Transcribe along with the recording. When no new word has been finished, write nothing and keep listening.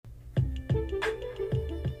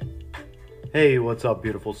Hey, what's up,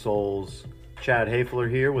 beautiful souls? Chad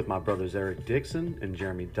Hafler here with my brothers Eric Dixon and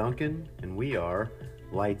Jeremy Duncan, and we are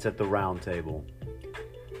Lights at the Round Table.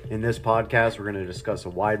 In this podcast, we're going to discuss a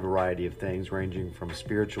wide variety of things ranging from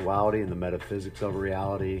spirituality and the metaphysics of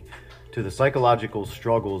reality to the psychological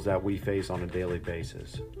struggles that we face on a daily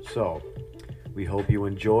basis. So, we hope you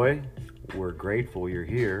enjoy. We're grateful you're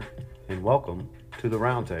here, and welcome to the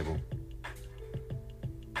Round Table.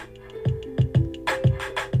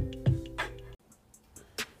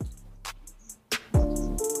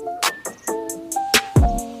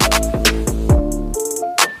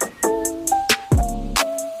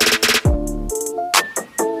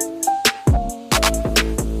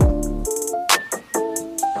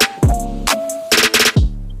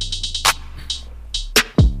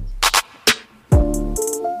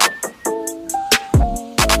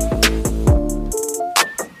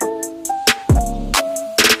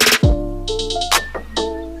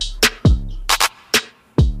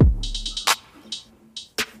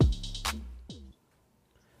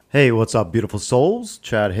 Hey, what's up, beautiful souls?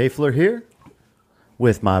 Chad Hafler here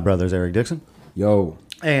with my brothers Eric Dixon. Yo.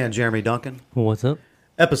 And Jeremy Duncan. What's up?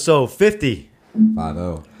 Episode 50.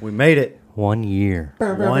 5-0. We made it. 1 year.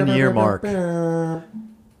 1 year mark.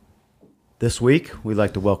 This week, we'd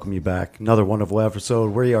like to welcome you back. Another wonderful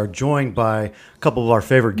episode. We are joined by a couple of our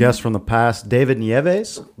favorite guests from the past. David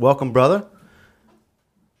Nieves. Welcome, brother.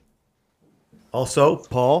 Also,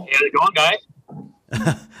 Paul. How's it going,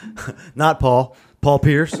 guys? Not Paul. Paul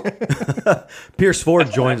Pierce. Pierce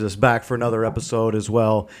Ford joins us back for another episode as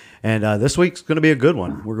well. And this week's going to be a good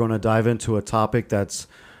one. We're going to dive into a topic that's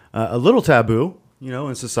a little taboo,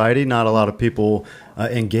 in society. Not a lot of people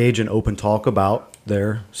engage in open talk about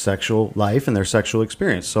their sexual life and their sexual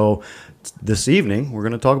experience. So this evening, we're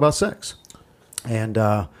going to talk about sex and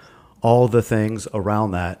all the things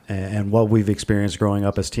around that and what we've experienced growing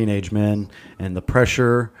up as teenage men and the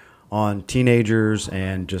pressure on teenagers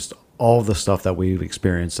and just all the stuff that we've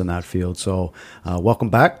experienced in that field. So welcome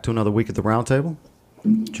back to another week at the Round Table.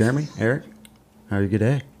 Jeremy, Eric, how are you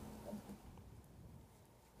today?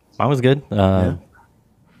 I was good. Didn't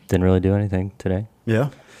really do anything today. Yeah?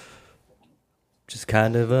 Just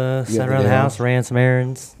kind of You sat have the around the day house, off? ran some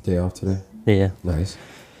errands. Day off today. Yeah. Nice.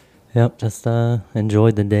 Yep. Just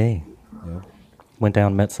enjoyed the day. Yeah. Went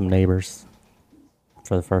down, met some neighbors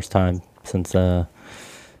for the first time since there's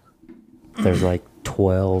like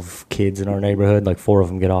 12 kids in our neighborhood. Like 4 of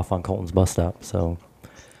them get off on Colton's bus stop. So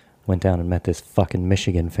went down and met this fucking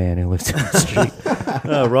Michigan fan who lives down the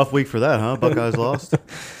street. Rough week for that, huh? Buckeyes lost?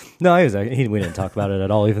 No, we didn't talk about it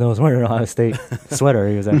at all. Even though I was wearing an Ohio State sweater,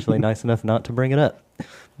 he was actually nice enough not to bring it up.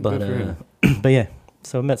 But but yeah,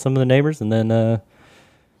 so I met some of the neighbors, and then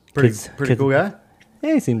Pretty cool guy?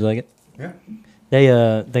 Yeah, he seems like it. Yeah.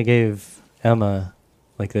 They gave Emma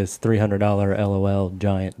like this $300 LOL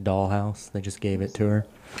giant dollhouse. They just gave it to her.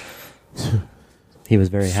 He was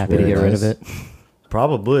very happy to get rid of it.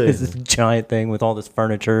 Probably. It's this giant thing with all this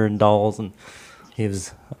furniture and dolls, and he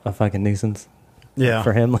was a fucking nuisance. Yeah.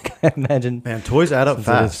 For him, like I imagine. Man, toys add up Since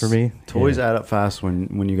it is fast. for me. Toys Yeah. add up fast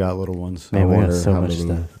when you got little ones. Man, I we got wonder so how much many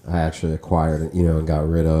stuff. I actually acquired, and got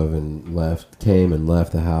rid of and came and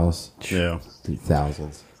left the house. Yeah.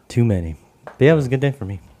 Thousands. Too many. But yeah, it was a good day for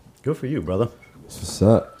me. Good for you, brother. What's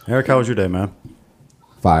up? Eric, how was your day, man?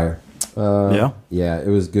 Fire. Yeah? Yeah, it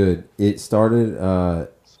was good. It started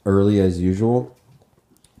early as usual,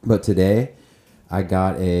 but today I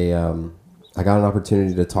got an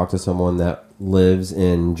opportunity to talk to someone that lives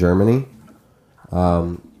in Germany.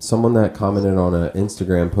 Someone that commented on an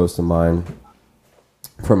Instagram post of mine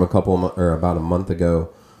from about a month ago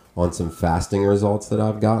on some fasting results that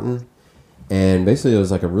I've gotten. And basically it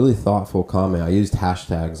was like a really thoughtful comment. I used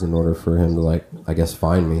hashtags in order for him to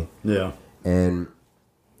find me. Yeah. And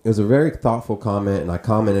it was a very thoughtful comment, and I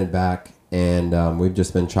commented back, and we've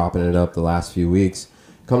just been chopping it up the last few weeks.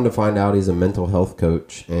 Come to find out, he's a mental health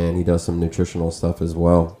coach, and he does some nutritional stuff as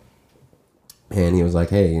well. And he was like,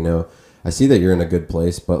 hey, I see that you're in a good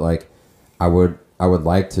place, but like I would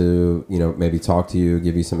like to, maybe talk to you,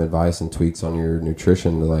 give you some advice and tweaks on your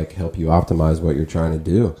nutrition to like help you optimize what you're trying to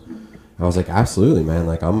do. I was like, absolutely, man.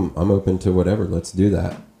 Like I'm open to whatever. Let's do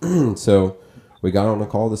that. So we got on a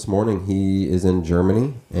call this morning. He is in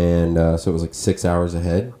Germany, and so it was like 6 hours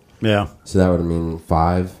ahead. Yeah. So that would mean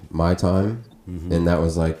 5 my time. Mm-hmm. And that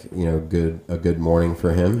was like, a good morning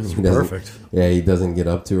for him. Perfect. Yeah, he doesn't get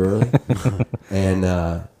up too early.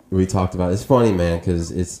 And we talked about it's funny, man,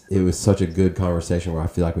 because it was such a good conversation where I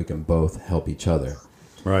feel like we can both help each other.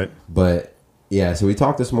 Right. But yeah, so we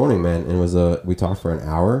talked this morning, man, and we talked for an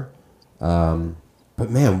hour. But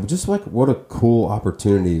man, just like what a cool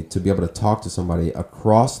opportunity to be able to talk to somebody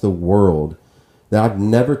across the world that I've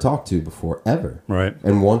never talked to before ever, Right.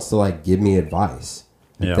 and wants to like give me advice.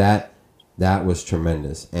 Yeah. That was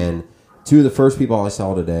tremendous. And two of the first people I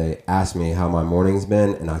saw today asked me how my morning's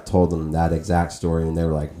been, and I told them that exact story, and they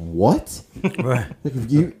were like, "What? Right. Like,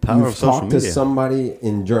 you've of social talked to media. somebody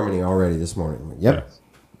in Germany already this morning?" I'm like, yep.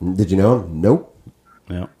 Yeah. Did you know him? Nope.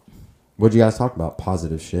 Yeah. What'd you guys talk about?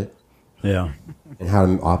 Positive shit Yeah. and how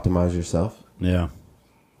to optimize yourself. Yeah.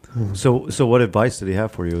 So what advice did he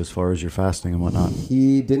have for you as far as your fasting and whatnot?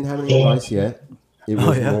 He didn't have any advice yet. It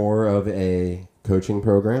was yeah? more of a coaching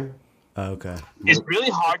program. Okay. It's really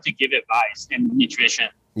hard to give advice in nutrition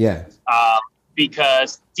Yeah.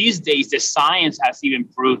 because these days the science has even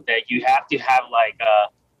proved that you have to have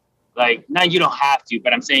you don't have to,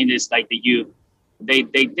 but I'm saying this like that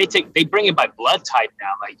they bring it by blood type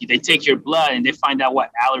now. Like they take your blood and they find out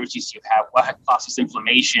what allergies you have, what causes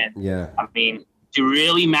inflammation. Yeah. I mean, to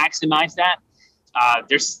really maximize that,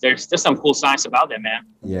 there's some cool science about that, man.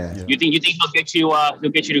 Yeah. You think he'll get you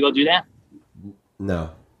to go do that?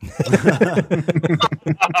 No.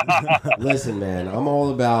 Listen, man, I'm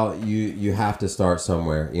all about you have to start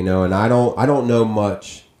somewhere, you know, and I don't know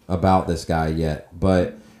much about this guy yet,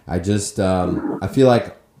 but I just I feel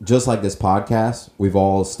like just like this podcast, we've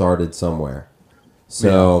all started somewhere.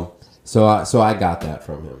 So I got that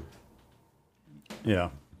from him. Yeah.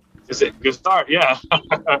 It's a good start, yeah.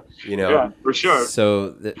 You know. Yeah, for sure. So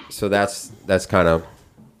that's kind of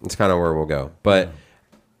where we'll go. But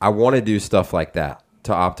I want to do stuff like that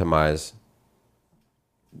to optimize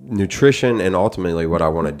nutrition and ultimately what I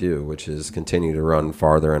want to do, which is continue to run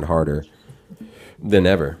farther and harder than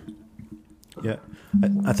ever. Yeah.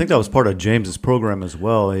 I think that was part of James's program as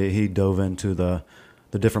well. He dove into the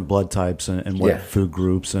different blood types and what food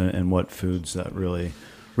groups and what foods that really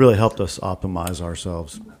helped us optimize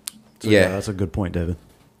ourselves. So, yeah, that's a good point, David.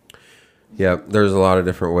 Yeah, there's a lot of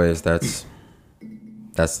different ways. That's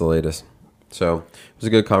the latest. So it was a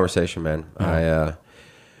good conversation, man. Mm-hmm.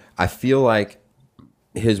 I feel like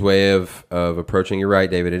his way of approaching, you're right,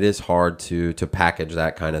 David, it is hard to package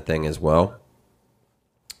that kind of thing as well.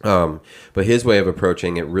 But his way of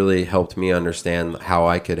approaching it really helped me understand how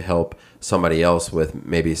I could help somebody else with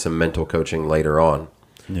maybe some mental coaching later on.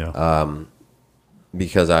 Yeah.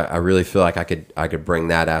 Because I really feel like I could bring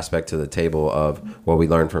that aspect to the table of what we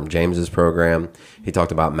learned from James's program. He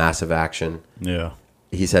talked about massive action. Yeah.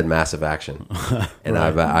 He said massive action. And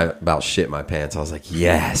right. I about shit my pants. I was like,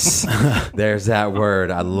 yes, there's that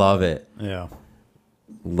word. I love it. Yeah.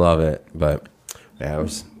 Love it. But yeah, it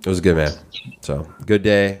was good, man. So good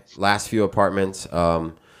day. Last few apartments.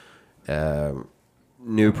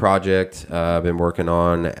 New project I've been working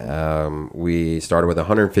on. We started with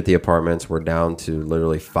 150 apartments. We're down to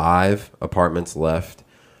literally 5 apartments left.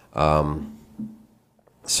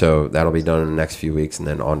 So that'll be done in the next few weeks and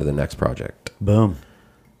then on to the next project. Boom.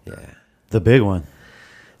 Yeah. The big one.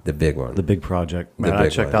 The big one. The big project. Man, I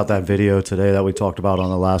checked out that video today that we talked about on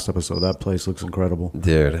the last episode. That place looks incredible.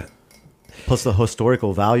 Dude. Plus the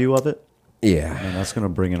historical value of it. Yeah. And that's going to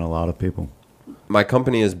bring in a lot of people. My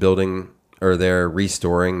company is building, or they're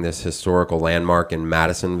restoring this historical landmark in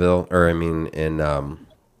Madisonville,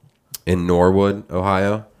 in Norwood,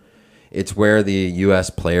 Ohio. It's where the U.S.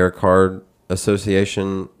 Player Card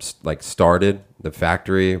Association started, the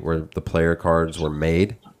factory where the player cards were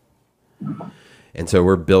made. And so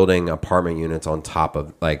we're building apartment units on top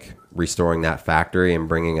of restoring that factory and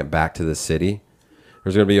bringing it back to the city.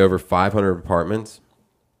 There's going to be over 500 apartments,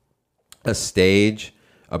 a stage,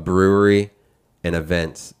 a brewery, and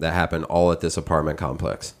events that happen all at this apartment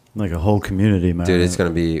complex. Like a whole community, man. Dude, it's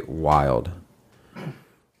going to be wild.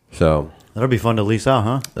 So that'll be fun to lease out,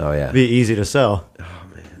 huh? Oh, yeah. Be easy to sell. Oh,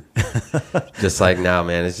 man. Just like now,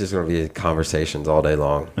 man, it's just going to be conversations all day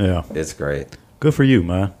long. Yeah. It's great. Good for you,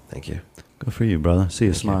 man. Thank you. Good for you, brother. See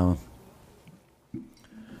you smiling.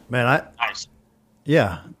 Man, Nice.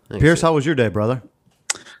 Yeah. Thanks, Pierce, dude. how was your day, brother?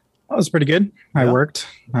 That was pretty good. I worked.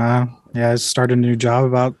 I started a new job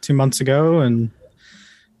about 2 months ago, and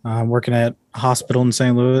I'm working at a hospital in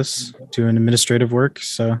St. Louis doing administrative work.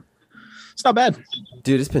 So it's not bad.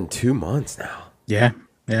 Dude, it's been 2 months now. Yeah.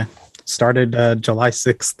 Started July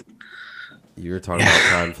 6th. You were talking about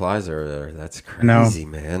time flies earlier. That's crazy,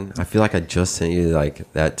 man. I feel like I just sent you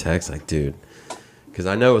that text, dude, because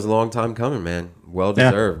I know it was a long time coming, man. Well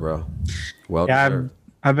deserved, bro. Well deserved.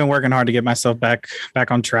 I've been working hard to get myself back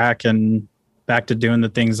on track and back to doing the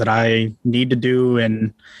things that I need to do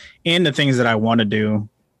and the things that I want to do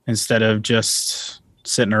instead of just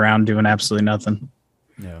sitting around doing absolutely nothing.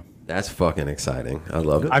 Yeah. That's fucking exciting. I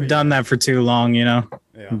love it. I've done that for too long, Yeah.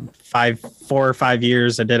 4 or 5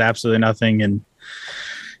 years. I did absolutely nothing. And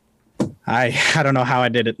I don't know how I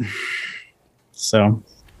did it. So,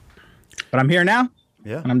 but I'm here now.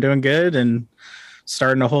 Yeah. And I'm doing good and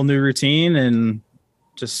starting a whole new routine and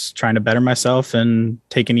just trying to better myself and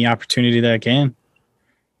take any opportunity that I can.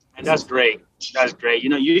 And that's great. That's great.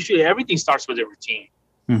 Usually everything starts with a routine.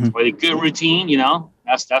 Mhm. With a good routine,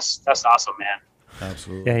 that's awesome, man.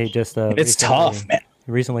 Absolutely. Yeah, he just It's tough, man.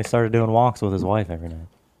 He recently started doing walks with his wife every night.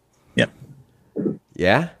 Yeah.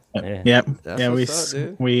 Yeah. Yep. That's Yeah, what's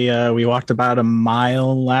up, dude. we walked about a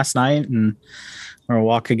mile last night, and we're gonna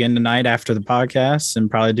walk again tonight after the podcast,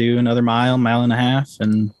 and probably do another mile and a half,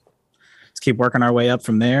 and just keep working our way up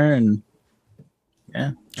from there, and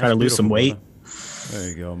try to lose some weight. There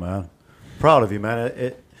you go, man. Proud of you,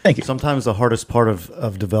 man. Thank you. Sometimes the hardest part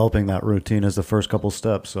of developing that routine is the first couple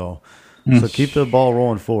steps. So keep the ball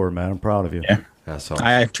rolling forward, man. I'm proud of you. Yeah. That's all.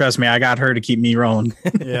 Trust me, I got her to keep me rolling.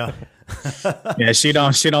 Yeah. Yeah, she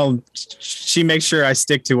makes sure I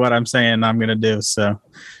stick to what I'm saying I'm gonna do. So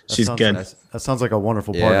she's good. That sounds like a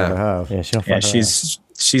wonderful partner to have. Yeah, she'll Yeah, fuck her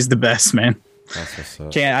she's the best, man. That's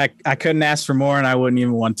what's up. I couldn't ask for more, and I wouldn't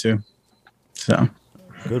even want to. So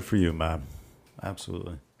Good for you, man.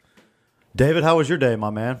 Absolutely. David, how was your day, my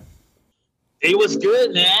man? It was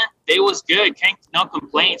good, man. It was good. No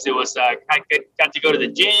complaints. It was. I got to go to the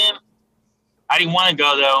gym. I didn't want to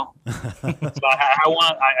go though. So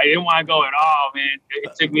I didn't want to go at all, man.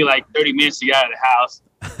 It took me like 30 minutes to get out of the house.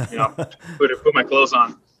 Put my clothes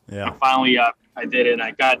on. Yeah. And finally, I did it. And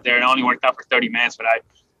I got there. And I only worked out for 30 minutes, but I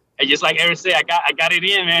just like Eric said, I got it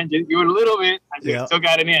in, man. Just do it a little bit. I still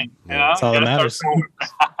got it in. That's all that matters.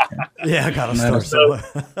 Yeah, I gotta start somewhere.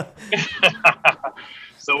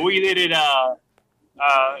 So we did it.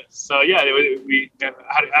 We had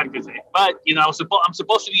a good day. But I'm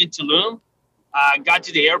supposed to be in Tulum. I got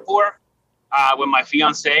to the airport with my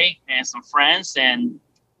fiance and some friends, and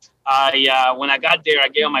when I got there, I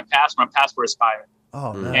gave them my passport. My passport expired,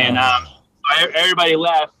 Oh, no. and everybody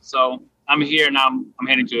left. So I'm here now. I'm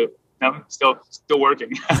heading to it. I'm still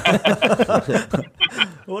working.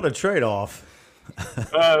 What a trade-off.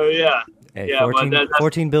 Oh yeah. Hey, Yeah,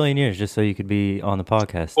 14 billion years just so you could be on the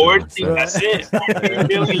podcast. 14, that's it. 14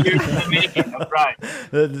 billion years in the making. That's right.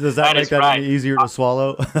 Does that make that any easier to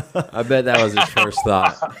swallow? I bet that was his first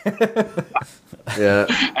thought. Yeah.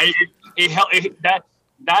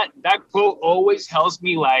 That quote always helps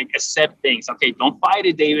me like accept things. Okay, don't fight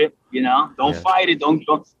it, David. Don't fight it. Don't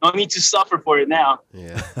need to suffer for it now.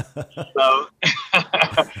 Yeah. So,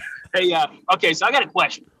 hey, okay. So I got a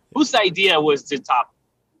question. Whose idea was the topic?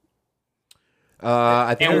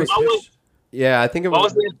 I think it was. I think it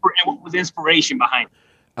was. What was the inspiration behind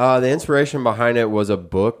it? The inspiration behind it was a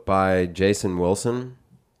book by Jason Wilson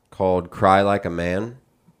called "Cry Like a Man."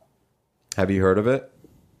 Have you heard of it?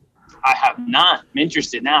 I have not. I'm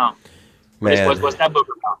interested now. Man, What's that book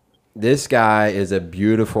about? This guy is a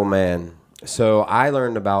beautiful man. So I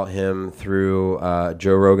learned about him through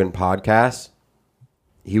Joe Rogan podcast.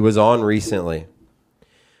 He was on recently.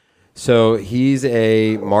 So he's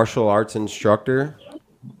a martial arts instructor.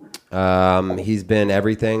 He's been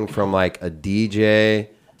everything from like a DJ.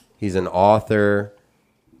 He's an author.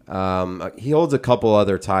 He holds a couple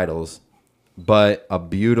other titles, but a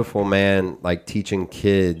beautiful man, like teaching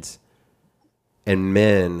kids and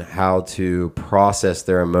men how to process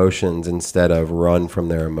their emotions instead of run from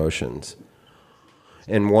their emotions.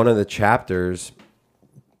 In one of the chapters,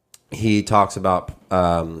 he talks about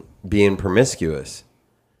being promiscuous.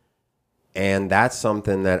 And that's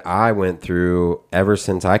something that I went through ever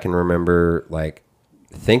since I can remember, like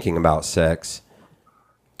thinking about sex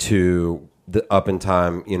to the up in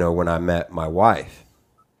time, when I met my wife.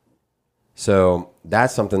 So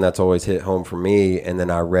that's something that's always hit home for me. And then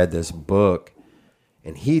I read this book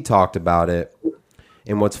and he talked about it.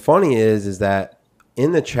 And what's funny is that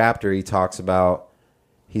in the chapter he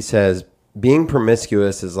says, being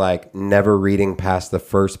promiscuous is like never reading past the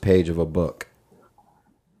first page of a book.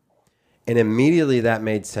 And immediately that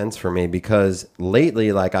made sense for me because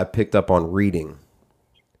lately, like I picked up on reading.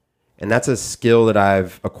 And that's a skill that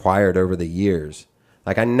I've acquired over the years.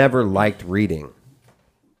 Like I never liked reading.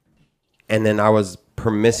 And then I was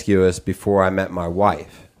promiscuous before I met my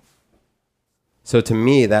wife. So to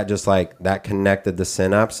me, that just like that connected the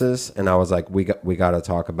synapses. And I was like, we got to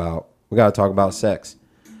talk about sex.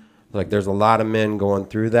 Like there's a lot of men going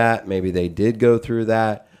through that. Maybe they did go through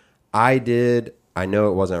that. I did. I know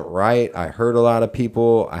it wasn't right. I hurt a lot of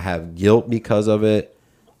people. I have guilt because of it.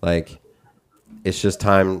 Like, it's just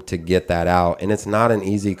time to get that out. And it's not an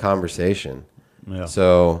easy conversation. Yeah.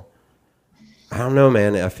 So, I don't know,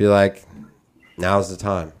 man. I feel like now's the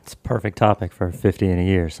time. It's a perfect topic for 50 in a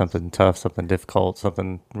year. Something tough, something difficult,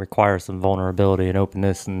 something requires some vulnerability and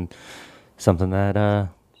openness, and something that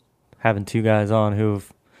having two guys on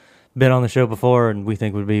who've been on the show before and we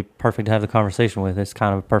think would be perfect to have the conversation with. It's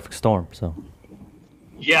kind of a perfect storm. So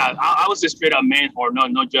Yeah, I was a straight up man whore,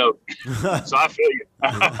 no joke. So I feel you.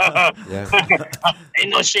 Ain't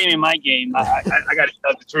no shame in my game. I got to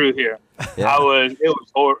tell the truth here. Yeah.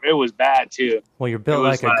 It was bad too. well, you're built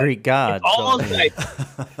like a Greek god.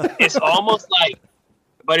 It's almost like,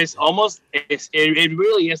 but it's almost it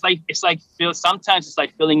really is like sometimes it's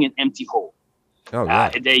like filling an empty hole. Oh yeah.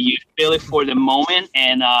 That you feel it for the moment,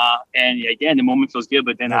 and again the moment feels good,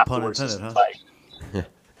 but then No pun afterwards intended, it's huh? like.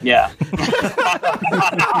 Yeah.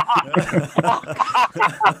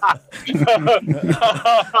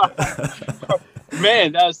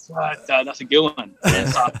 Man, that's a good one.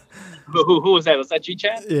 Who was that? Was that you,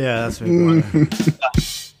 Chad? Yeah, that's me.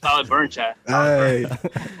 Solid burn, Chad. Hey.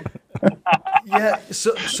 Yeah.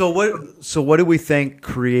 So what do we think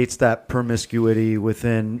creates that promiscuity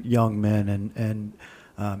within young men and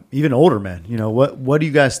even older men? You know, what do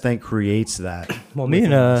you guys think creates that? Well, me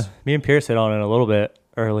and Pierce hit on it a little bit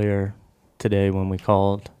earlier today when we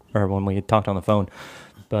called or when we talked on the phone.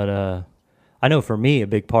 But I know for me, a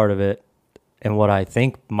big part of it and what I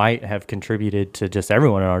think might have contributed to just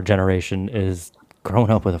everyone in our generation is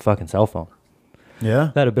growing up with a fucking cell phone.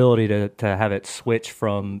 Yeah. That ability to have it switch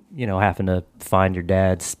from, you know, having to find your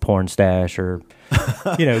dad's porn stash or,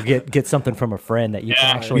 you know, get something from a friend that you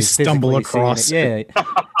can actually You stumble physically see across it. Yeah.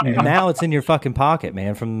 And now it's in your fucking pocket,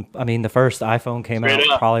 man. The first iPhone came Straight out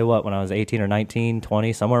up. probably when I was 18 or 19,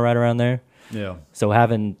 20, somewhere right around there. Yeah. So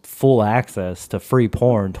having full access to free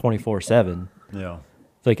porn 24/7, Yeah.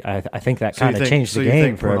 like I think that So you kind of think- changed so the you game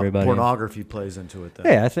think for everybody. Pornography plays into it then.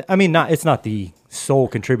 Yeah, it's not the sole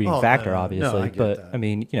contributing Oh, factor, no, obviously, I get but that. I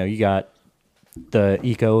mean, you know, you got the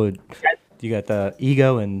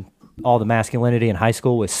ego and all the masculinity in high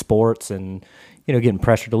school with sports and, you know, getting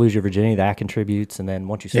pressured to lose your virginity, that contributes. And then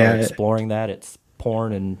once you start exploring that, it's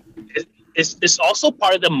porn and It's also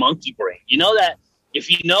part of the monkey brain. You know that if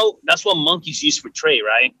you know that's what monkeys use for trade,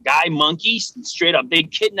 right? Guy monkeys, straight up, they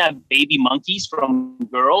kidnap baby monkeys from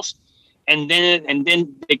girls, and then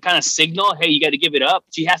they kind of signal, hey, you got to give it up.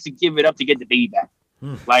 She has to give it up to get the baby back.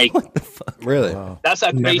 Like Really? Wow. that's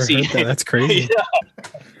how Never crazy. heard that. That's crazy. Yeah.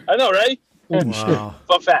 I know, right? Wow.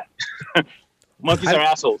 Fun fact. Monkeys are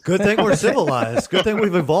assholes. Good thing we're civilized. Good thing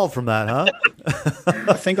we've evolved from that, huh?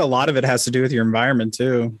 I think a lot of it has to do with your environment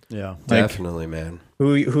too. Yeah. Definitely, man.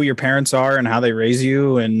 Who your parents are and how they raise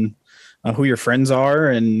you, and who your friends are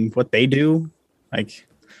and what they do. Like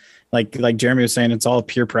Jeremy was saying, it's all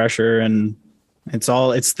peer pressure, and I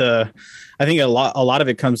think a lot of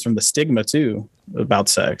it comes from the stigma too about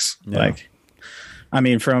sex. Yeah.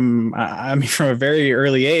 From a very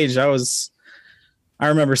early age, I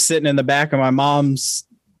remember sitting in the back of my mom's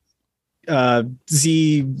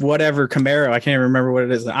Z whatever Camaro. I can't even remember what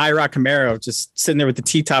it is. An IROC Camaro, just sitting there with the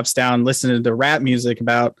T-tops down, listening to rap music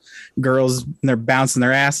about girls and they're bouncing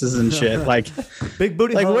their asses and shit. Like Big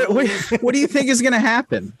booty. like what do you think is going to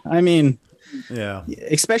happen? I mean, Yeah.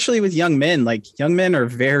 especially with young men. Like young men are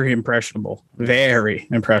very impressionable.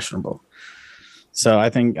 So I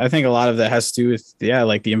think a lot of that has to do with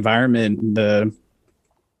like the environment, the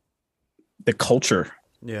culture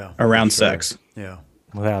Yeah. around sure. sex. Yeah.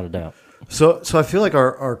 without a doubt. So I feel like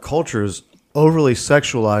our culture is overly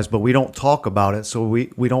sexualized, but we don't talk about it. So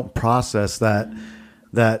we don't process that,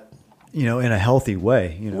 you know, in a healthy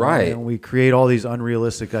way, you know, Right. And we create all these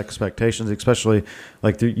unrealistic expectations, especially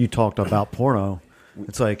like you talked about porno.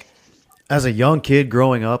 It's like as a young kid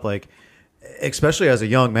growing up, like, especially as a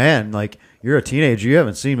young man, like you're a teenager, you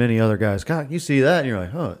haven't seen many other guys. God, you see that and you're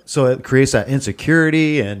like, huh. So it creates that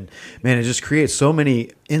insecurity, and man, it just creates so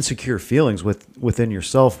many insecure feelings within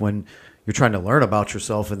yourself when you're trying to learn about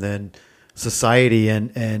yourself, and then society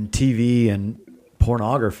and TV and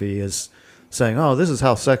pornography is saying, oh, this is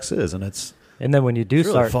how sex is, and it's And then when you do really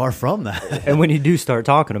start far from that. and when you do start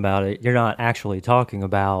talking about it, you're not actually talking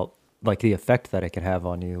about like the effect that it can have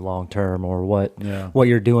on you long term, or what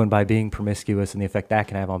you're doing by being promiscuous and the effect that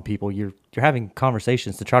can have on people. You're having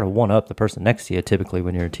conversations to try to one up the person next to you. Typically,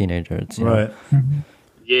 when you're a teenager, it's you know, Right.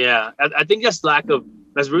 Yeah, I think that's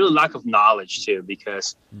really lack of knowledge too,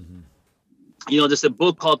 because you know, there's a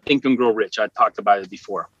book called Think and Grow Rich. I talked about it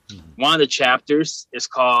before. One of the chapters is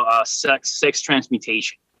called sex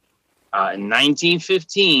transmutation. In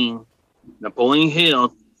 1915, Napoleon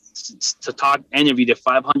Hill interviewed the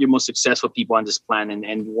 500 most successful people on this planet,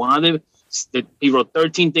 and one of he wrote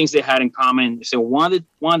 13 things they had in common. So one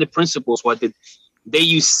of the principles was that they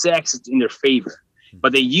used sex in their favor,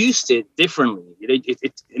 but they used it differently.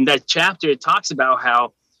 In that chapter, it talks about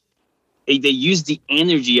how they use the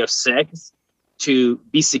energy of sex to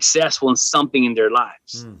be successful in something in their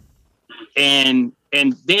lives. And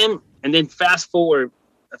then fast forward,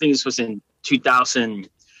 I think this was in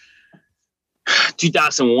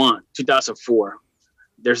 2001, 2004.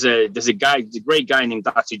 There's a great guy named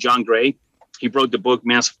Dr. John Gray. He wrote the book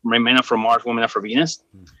Men Are From Mars, Women Are From Venus,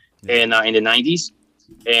 and in the 90s.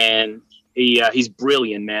 And he's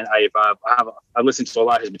brilliant, man. I've listened to a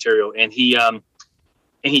lot of his material, and he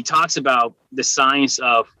talks about the science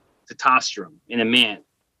of testosterone in a man,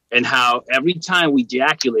 and how every time we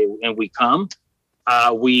ejaculate and we come,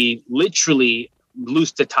 we literally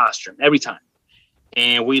lose testosterone every time.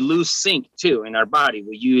 And we lose zinc too in our body.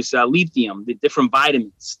 We use lithium, the different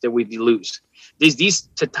vitamins that we lose. These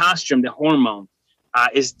testosterone, the hormone,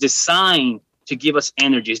 is designed to give us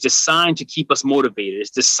energy. It's designed to keep us motivated. It's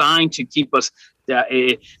designed to keep us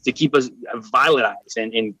vitalized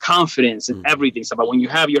and confidence and everything. So, but when you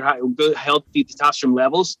have your good, healthy testosterone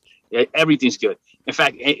levels, everything's good. In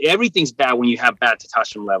fact, everything's bad when you have bad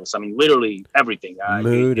testosterone levels. I mean, literally everything.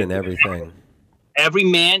 Mood and everything. Every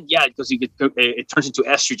man, because it turns into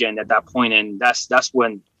estrogen at that point, and that's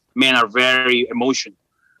when men are very emotional.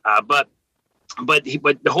 But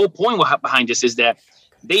the whole point behind this is that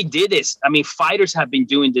they did this. I mean, fighters have been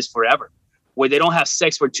doing this forever, where they don't have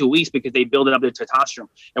sex for 2 weeks because they build up their testosterone.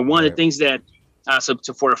 And one of the things that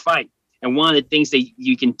for a fight, and one of the things that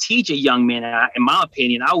you can teach a young man, in my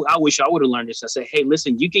opinion, I wish I would have learned this. I say, hey,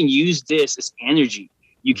 listen, you can use this as energy.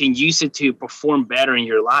 You can use it to perform better in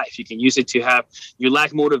your life. You can use it to have, you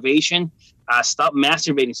lack motivation, stop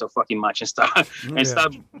masturbating so fucking much and stop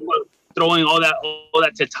throwing all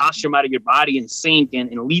that testosterone out of your body and zinc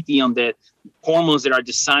and lithium, that hormones that are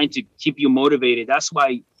designed to keep you motivated. That's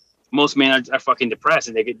why most men are fucking depressed,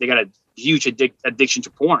 and they got a huge addiction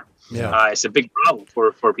to porn. Yeah. It's a big problem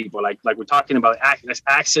for people. Like we're talking about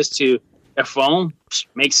access to a phone.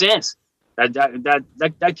 Makes sense.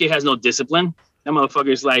 That kid has no discipline. That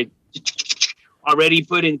motherfucker is like already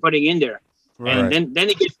putting in there, right. And then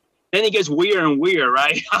it gets weirder and weirder,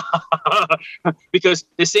 right? Because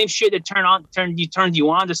the same shit that turned you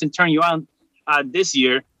on doesn't turn you on this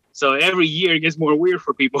year. So every year it gets more weird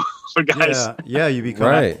for people, for guys. Yeah, you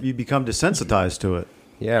become desensitized to it.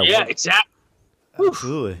 Yeah, exactly.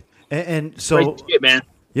 Absolutely. And so, great shit, man.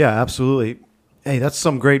 Yeah, absolutely. Hey, that's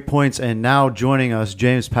some great points. And now joining us,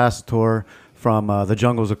 James Pastor from the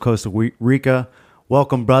jungles of Costa Rica.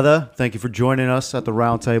 Welcome, brother. Thank you for joining us at the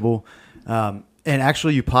round table. And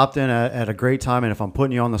actually, you popped in at a great time. And if I'm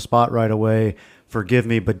putting you on the spot right away, forgive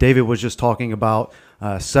me. But David was just talking about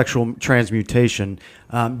sexual transmutation.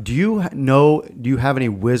 Do you have any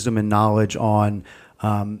wisdom and knowledge on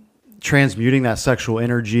transmuting that sexual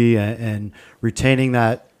energy and retaining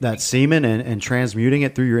that semen and transmuting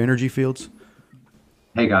it through your energy fields?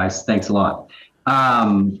 Hey guys, thanks a lot.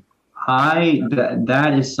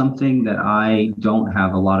 That is something that I don't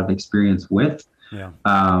have a lot of experience with. Yeah.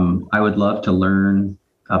 I would love to learn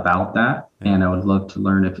about that, and I would love to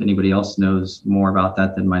learn if anybody else knows more about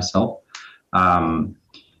that than myself.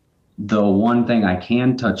 The one thing I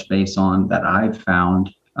can touch base on that I've found,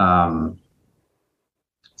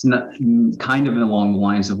 it's not kind of along the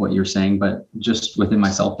lines of what you're saying, but just within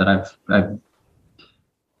myself, that I've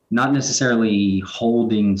not necessarily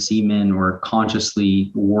holding semen or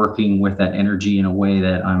consciously working with that energy in a way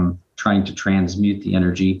that I'm trying to transmute the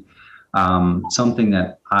energy. Something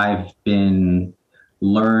that I've been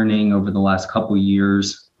learning over the last couple of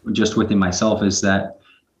years just within myself is that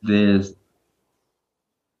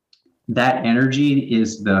that energy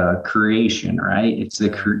is the creation, right? It's the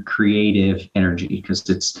creative energy, because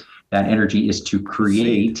that energy is to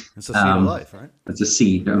create. It's a seed of life, right? It's a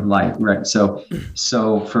seed of life, right? So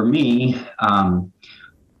for me,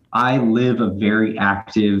 I live a very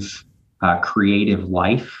active, creative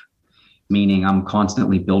life, meaning I'm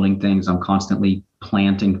constantly building things. I'm constantly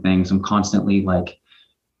planting things. I'm constantly like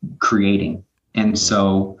creating. And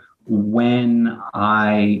so when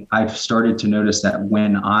I've started to notice that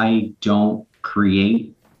when I don't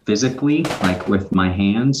create physically, like with my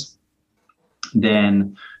hands,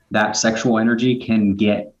 then that sexual energy can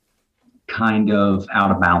get kind of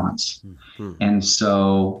out of balance. Mm-hmm. And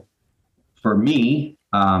so for me,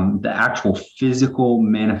 the actual physical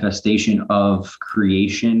manifestation of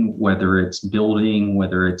creation, whether it's building,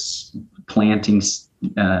 whether it's planting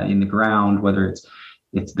in the ground, whether it's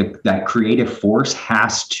that creative force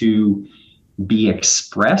has to be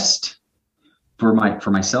expressed for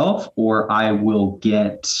myself, or I will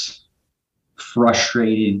get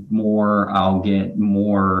frustrated more. I'll get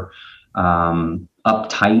more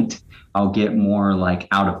uptight. I'll get more like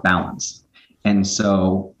out of balance. And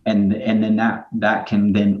so, and then that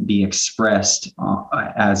can then be expressed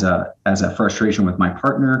as a frustration with my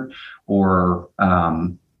partner, or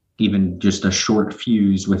even just a short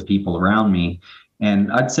fuse with people around me.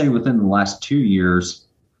 And I'd say within the last 2 years,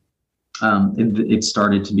 it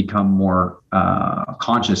started to become more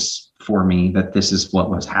conscious for me that this is what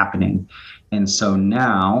was happening. And so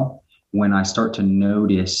now when I start to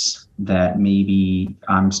notice that maybe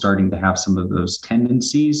I'm starting to have some of those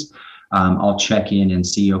tendencies, I'll check in and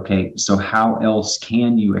see, okay, so how else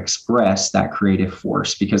can you express that creative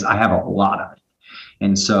force? Because I have a lot of it.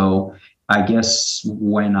 And so I guess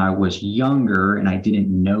when I was younger and I didn't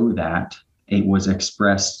know that, it was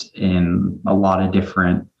expressed in a lot of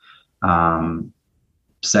different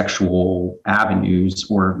sexual avenues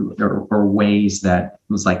or ways that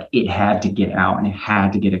was like it had to get out and it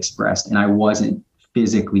had to get expressed, and I wasn't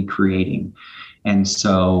physically creating. And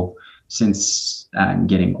so since I'm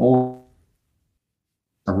getting old,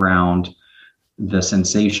 around the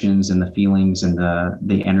sensations and the feelings and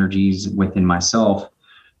the energies within myself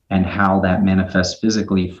and how that manifests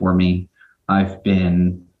physically for me, I've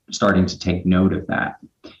been starting to take note of that.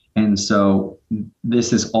 And so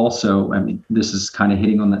this is also, I mean, this is kind of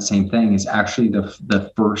hitting on that same thing, is actually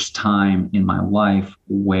the first time in my life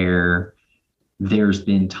where there's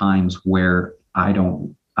been times where I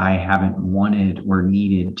haven't wanted or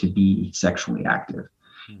needed to be sexually active.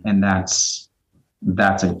 And that's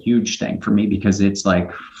a huge thing for me, because it's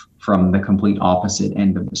like from the complete opposite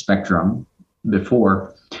end of the spectrum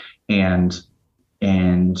before. And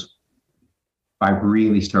I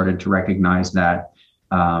really started to recognize that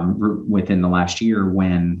within the last year,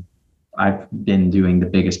 when I've been doing the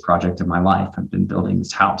biggest project of my life. I've been building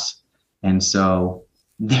this house. And so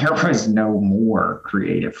there was no more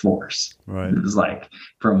creative force. Right. It was like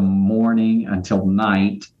from morning until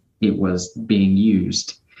night, it was being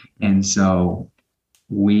used. And so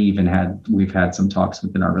we've had some talks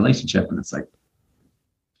within our relationship, and it's like,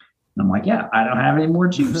 I'm like, yeah, I don't have any more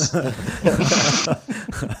juice.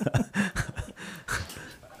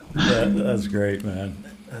 That's great, man.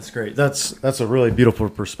 That's great. That's a really beautiful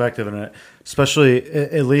perspective, and especially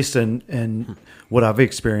at least in what I've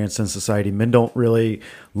experienced in society, men don't really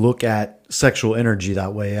look at sexual energy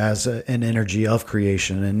that way, as an energy of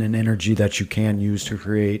creation and an energy that you can use to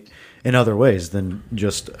create in other ways than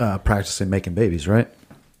just practicing making babies, right?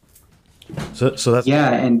 So that's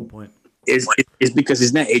and point. It's because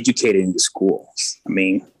it's not educated in the schools. I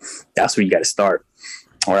mean, that's where you got to start,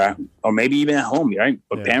 or maybe even at home, right?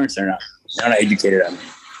 But parents are not educated on it.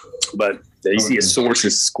 But you see a source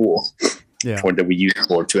is school for that we use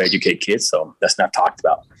to educate kids. So that's not talked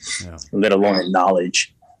about, let alone in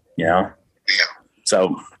knowledge, you know?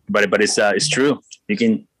 So, but it's true. You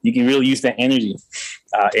can really use that energy.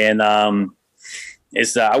 I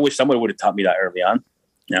wish somebody would have taught me that early on.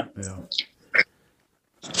 Yeah.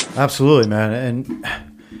 Absolutely, man. And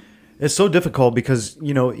it's so difficult because,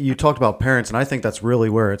 you talked about parents, and I think that's really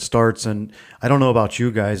where it starts. And I don't know about you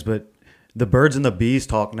guys, but the birds and the bees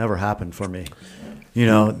talk never happened for me.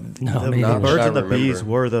 The birds and the bees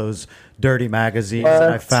were those dirty magazines that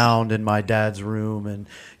I found in my dad's room. And,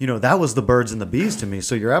 that was the birds and the bees to me.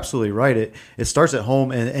 So you're absolutely right. It starts at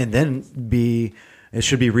home and then it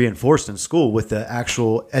should be reinforced in school with the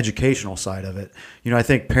actual educational side of it. I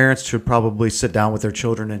think parents should probably sit down with their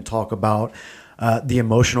children and talk about the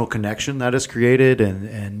emotional connection that is created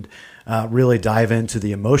and really dive into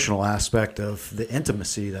the emotional aspect of the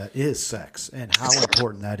intimacy that is sex and how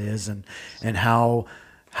important that is and how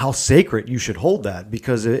sacred you should hold that.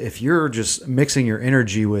 Because if you're just mixing your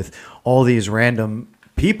energy with all these random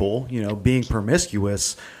people, being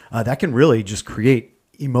promiscuous, that can really just create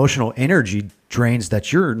emotional energy drains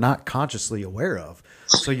that you're not consciously aware of.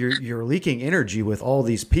 So you're leaking energy with all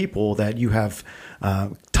these people that you have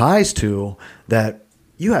ties to that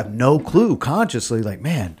you have no clue consciously, like,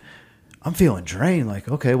 man, I'm feeling drained. Like,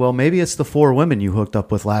 okay, well, maybe it's the 4 women you hooked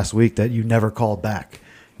up with last week that you never called back.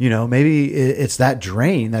 Maybe it's that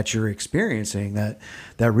drain that you're experiencing that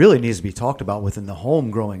really needs to be talked about within the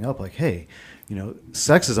home growing up. Like, hey,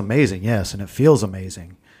 sex is amazing, yes, and it feels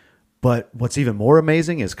amazing. But what's even more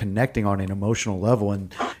amazing is connecting on an emotional level.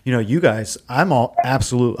 And, you guys, I'm all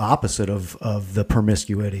absolute opposite of the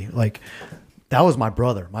promiscuity. Like, that was my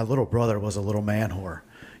brother. My little brother was a little man whore.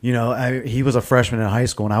 He was a freshman in high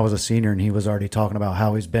school and I was a senior, and he was already talking about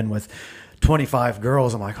how he's been with 25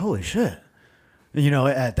 girls. I'm like, holy shit.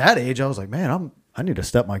 At that age, I was like, man, I need to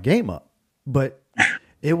step my game up. But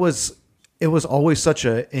it was always such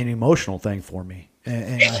an emotional thing for me.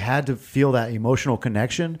 And I had to feel that emotional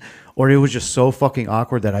connection, or it was just so fucking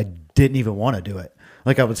awkward that I didn't even want to do it.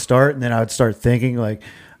 Like, I would start, and then I would start thinking, like,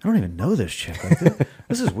 I don't even know this chick. Like,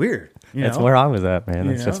 this is weird. You That's know? where I was at, man.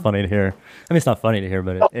 It's You just know? funny to hear. I mean, it's not funny to hear,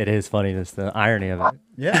 but it is funny. Just the irony of it.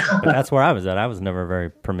 Yeah. But that's where I was at. I was never very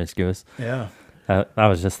promiscuous. Yeah. I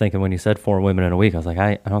was just thinking when you said 4 women in a week, I was like,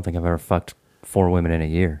 I don't think I've ever fucked 4 women in a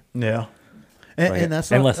year. Yeah. And, Like, and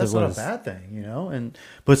that's not, unless that's it not a was- bad thing, you know?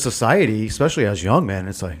 But society, especially as young men,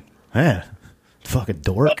 it's like, man, fucking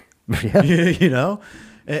dork. Yeah. You know?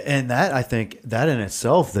 And that, I think, that in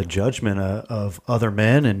itself, the judgment of other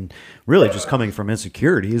men and really just coming from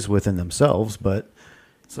insecurities within themselves. But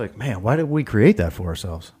it's like, man, why did we create that for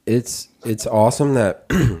ourselves? It's awesome that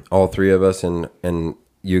all three of us and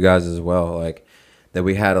you guys as well, like that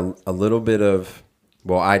we had a little bit of,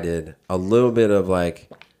 well, I did a little bit of like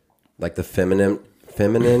the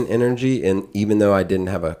feminine energy, and even though I didn't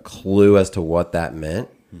have a clue as to what that meant.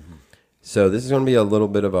 So this is going to be a little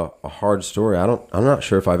bit of a hard story. I'm not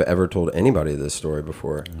sure if I've ever told anybody this story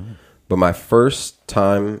before, but my first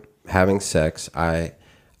time having sex, I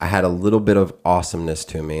had a little bit of awesomeness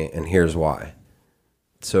to me, and here's why.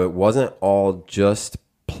 So it wasn't all just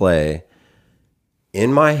play.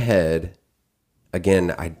 In my head,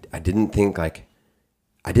 again, I didn't think like,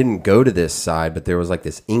 I didn't go to this side, but there was like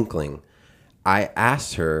this inkling. I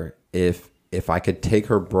asked her if I could take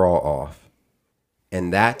her bra off.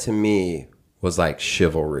 And that to me was like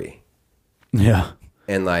chivalry. Yeah.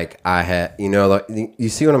 And like I had, you know, like, you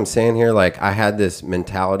see what I'm saying here? Like I had this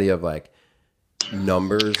mentality of like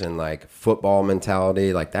numbers and like football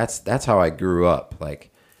mentality. Like that's how I grew up.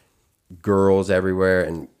 Like girls everywhere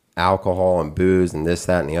and alcohol and booze and this,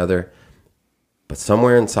 that, and the other. But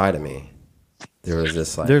somewhere inside of me, there was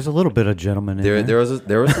this like, There's a little bit of gentleman in there.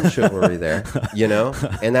 there was some chivalry there, you know,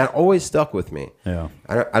 and that always stuck with me. Yeah.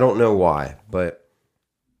 I don't know why, but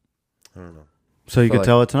I don't know. So you Feel could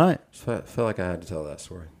tell it tonight. I feel like I had to tell that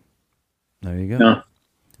story. There you go. No.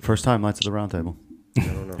 First time Lights at the Round Table. I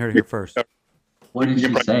don't know. Heard it here first. What did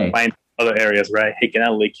you say? Find other areas, right? Hey, can I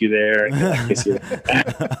lick you there? Can I kiss you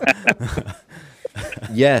there?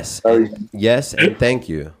 Yes, yes, and thank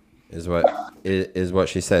you is what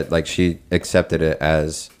she said. Like she accepted it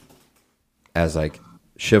as like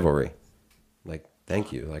chivalry. Like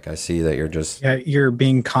thank you. Like I see that you're just You're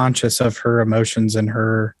being conscious of her emotions and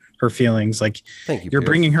her feelings. Like thank you. you're Pierce.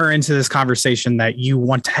 bringing her into this conversation that you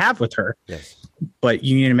want to have with her, Yes. but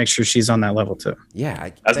you need to make sure she's on that level too.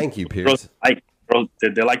 Yeah. Thank you, Girls Pierce.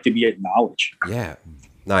 they like to be acknowledged. Yeah.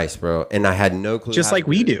 Nice, bro. And I had no clue. Just how like to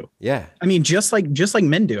we do it. do. Yeah. I mean, just like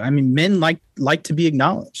men do. I mean, men like to be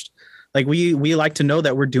acknowledged. Like we like to know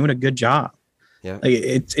that we're doing a good job. Yeah. Like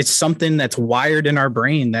it's something that's wired in our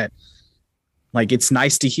brain that like, it's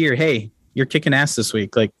nice to hear, hey, you're kicking ass this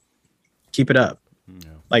week. Like keep it up. Yeah.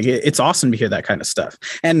 Like it's awesome to hear that kind of stuff.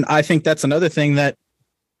 And I think that's another thing that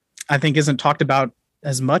I think isn't talked about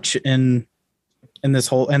as much in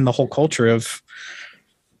the whole culture of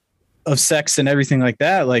sex and everything like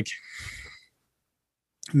that. Like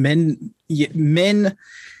men,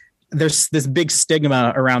 there's this big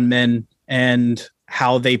stigma around men and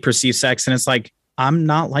how they perceive sex. And it's like, I'm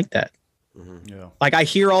not like that. Mm-hmm. Yeah. Like I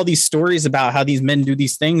hear all these stories about how these men do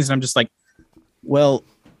these things. And I'm just like, well,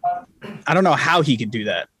 I don't know how he could do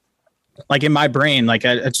that. Like in my brain, like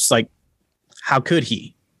I just like, how could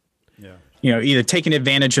he? Yeah. You know, either taking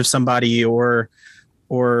advantage of somebody or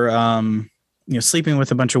sleeping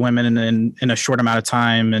with a bunch of women in a short amount of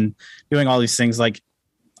time and doing all these things. Like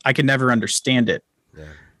I could never understand it. Yeah.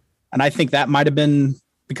 And I think that might've been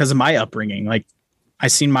because of my upbringing. Like I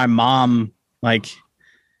seen my mom, like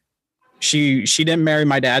she didn't marry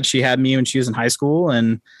my dad. She had me when she was in high school.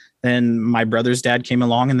 And then my brother's dad came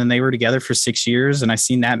along and then they were together for 6 years. And I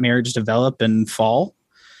seen that marriage develop and fall.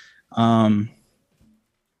 And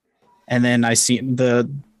then I seen her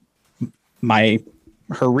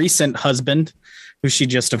recent husband, who she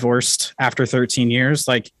just divorced after 13 years.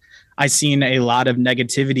 Like I seen a lot of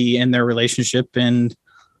negativity in their relationship and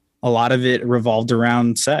a lot of it revolved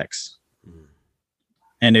around sex.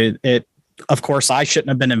 And it of course I shouldn't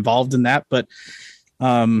have been involved in that, but,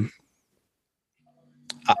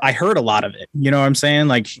 I heard a lot of it, you know what I'm saying?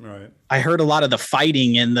 Like Right. I heard a lot of the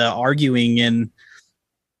fighting and the arguing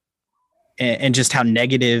and just how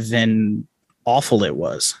negative and awful it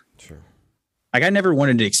was. Sure. Like I never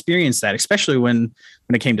wanted to experience that, especially when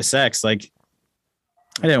it came to sex. Like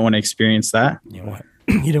I didn't want to experience that. You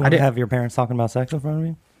didn't want to have your parents talking about sex in front of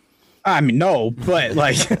you? I mean, no, but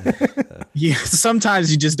like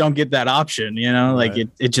sometimes you just don't get that option, you know, like Right.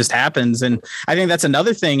 it just happens. And I think that's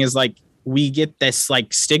another thing is like, we get this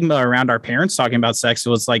like stigma around our parents talking about sex.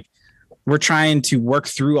 So it's like, we're trying to work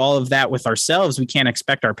through all of that with ourselves. We can't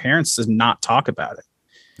expect our parents to not talk about it.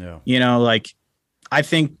 Yeah. You know, like I think, my mom and I have a really good relationship and, you know, I think that's another thing is like, we get this like stigma around our parents talking about sex. So it's like, we're trying to work through all of that with ourselves. We can't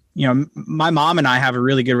expect our parents to not talk about it. You know, like, I think, my mom and I have a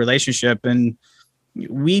really good relationship and,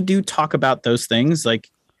 we do talk about those things, like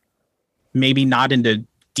maybe not into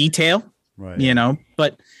detail, Right. you know,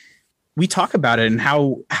 but we talk about it and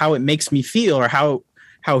how it makes me feel, or how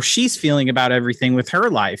she's feeling about everything with her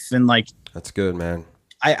life. And like, That's good, man.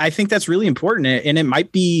 I think that's really important. And it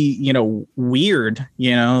might be, you know, weird,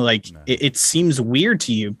 you know, like it seems weird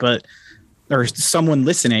to you, but, or someone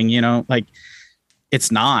listening, you know, like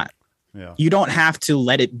it's not. Yeah. You don't have to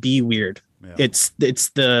let it be weird. Yeah. It's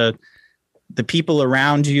the people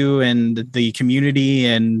around you and the community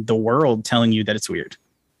and the world telling you that it's weird.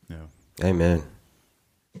 Yeah. Amen.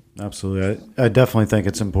 Absolutely. I definitely think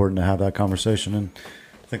it's important to have that conversation. And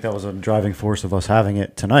I think that was a driving force of us having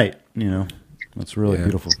it tonight. You know, that's a really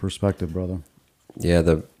beautiful perspective, brother. Yeah.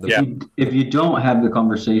 If you don't have the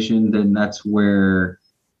conversation, then that's where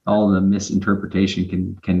all the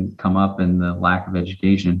misinterpretation can come up, and the lack of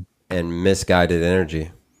education and misguided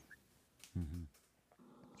energy.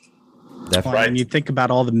 Definitely. Well, and you think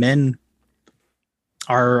about all the men,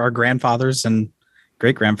 our grandfathers and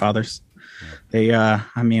great grandfathers. They,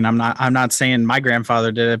 I mean, I'm not saying my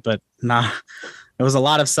grandfather did it, but there was a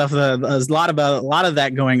lot of stuff. There was a lot of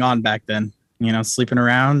that going on back then. You know, sleeping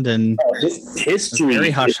around and history.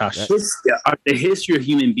 Very hush hush. The history of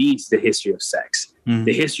human beings, the history of sex. Mm-hmm.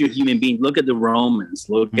 The history of human beings. Look at the Romans.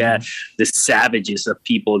 Look at the savages of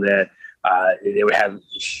people that they would have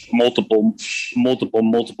multiple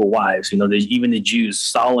wives. You know, even the Jews,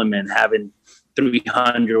 Solomon having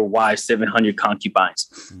 300 wives, 700 concubines.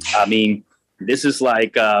 I mean, this is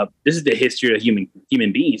the history of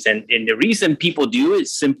human beings, and the reason people do it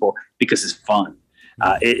is simple, because it's fun.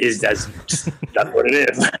 That's what it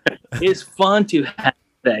is. It's fun to have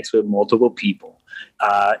sex with multiple people,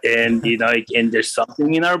 and you know, and there's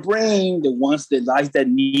something in our brain that likes that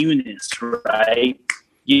newness, right?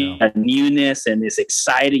 That newness, and it's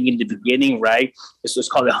exciting in the beginning, right? It's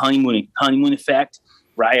called the honeymoon effect,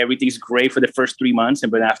 right? Everything's great for the first 3 months,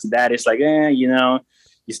 but after that, it's like, you know,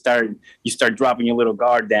 you start dropping your little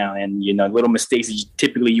guard down, and you know, little mistakes that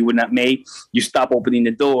typically you would not make. You stop opening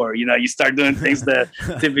the door. You know, you start doing things that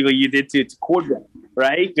typically you did to court them,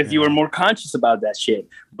 right? Because you were more conscious about that shit.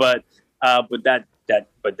 But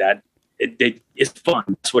it's fun.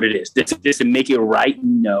 That's what it is. Does it make it right?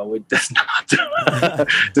 No, it does not.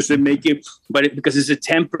 Does it make it? But because it's a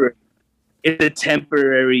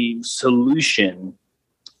temporary solution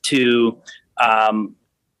to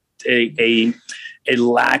a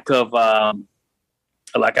lack of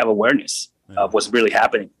awareness of what's really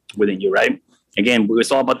happening within you, right? Again,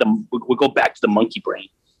 it's all about we go back to the monkey brain.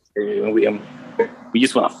 We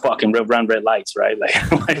just want to fucking run red lights, right? Like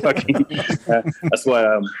fucking, that's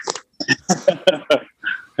what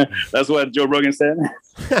that's what Joe Rogan said.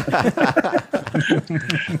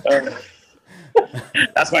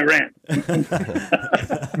 That's my rant.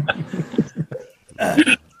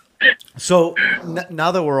 So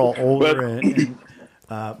now that we're all older and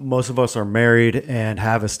most of us are married and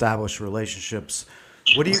have established relationships,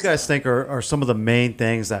 what do you guys think are some of the main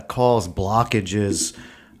things that cause blockages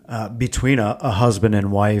between a husband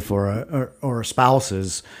and wife or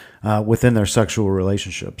spouses within their sexual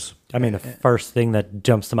relationships? I mean, the first thing that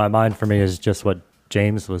jumps to my mind for me is just what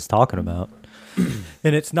James was talking about.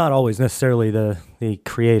 And it's not always necessarily the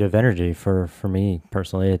creative energy for me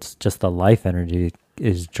personally. It's just the life energy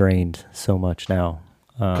is drained so much now.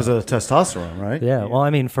 Because of the testosterone, right? Yeah. Well, I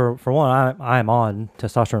mean, for one, I'm on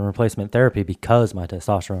testosterone replacement therapy because my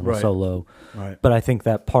testosterone was so low. Right. But I think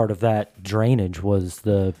that part of that drainage was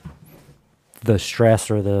the stress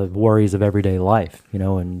or the worries of everyday life, you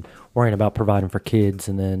know, and worrying about providing for kids,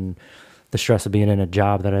 and then the stress of being in a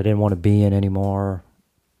job that I didn't want to be in anymore.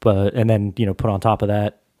 And then, you know, put on top of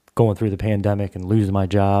that, going through the pandemic and losing my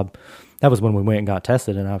job. That was when we went and got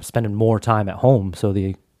tested, and I was spending more time at home. So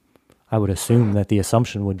I would assume that the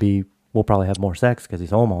assumption would be we'll probably have more sex because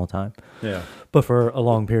he's home all the time. Yeah. But for a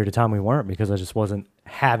long period of time, we weren't, because I just wasn't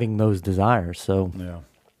having those desires. So,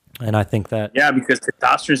 and I think that. Yeah, because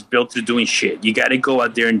testosterone is built to doing shit. You got to go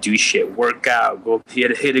out there and do shit, work out, go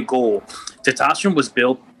hit a goal. Testosterone was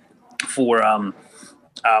built for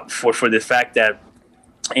the fact that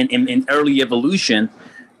in early evolution,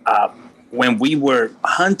 when we were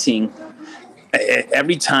hunting,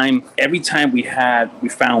 every time we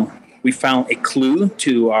found a clue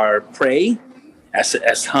to our prey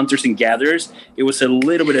as hunters and gatherers, it was a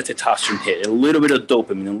little bit of testosterone hit, a little bit of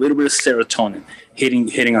dopamine, a little bit of serotonin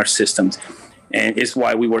hitting our systems, and it's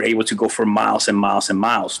why we were able to go for miles and miles and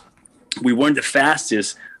miles. We weren't the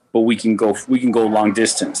fastest, but we can go long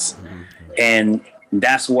distance, and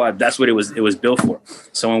that's what it was built for.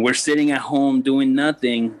 So when we're sitting at home doing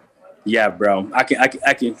nothing, yeah, bro, I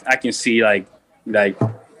can see like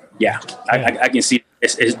yeah, I can see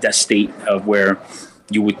it's that state of where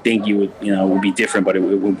you would think you would, would be different, but it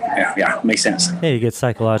would, makes sense. Yeah, you get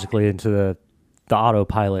psychologically into the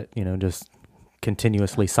autopilot, just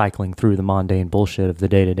continuously cycling through the mundane bullshit of the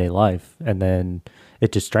day-to-day life, and then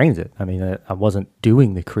it just drains it. I mean, I wasn't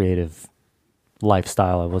doing the creative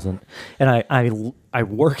lifestyle. I wasn't, and I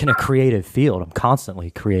work in a creative field. I'm constantly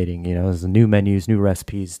creating, there's new menus, new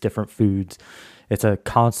recipes, different foods. It's a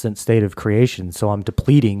constant state of creation. So I'm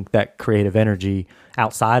depleting that creative energy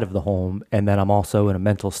outside of the home. And then I'm also in a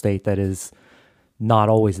mental state that is not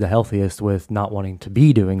always the healthiest, with not wanting to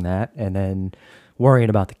be doing that. And then worrying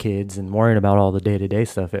about the kids and worrying about all the day-to-day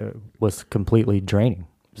stuff. It was completely draining.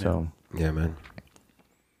 So, yeah, man.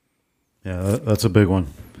 Yeah, that's a big one.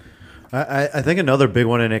 I think another big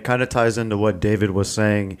one, and it kind of ties into what David was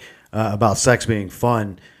saying about sex being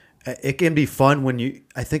fun. It can be fun when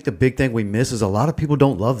I think the big thing we miss is a lot of people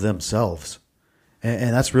don't love themselves.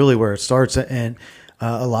 And that's really where it starts. And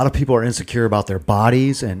a lot of people are insecure about their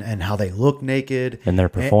bodies and how they look naked. And their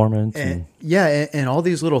performance. And all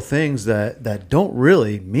these little things that don't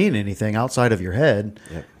really mean anything outside of your head,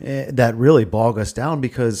 that really bog us down,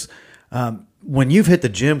 because when you've hit the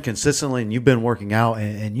gym consistently and you've been working out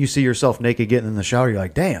and you see yourself naked getting in the shower, you're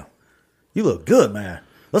like, damn, you look good, man.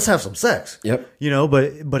 Let's have some sex. Yep.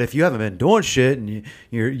 But if you haven't been doing shit and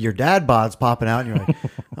your dad bod's popping out and you're like,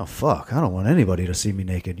 oh fuck, I don't want anybody to see me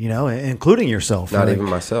naked, including yourself. Not like, even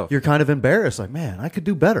myself. You're kind of embarrassed, like, man, I could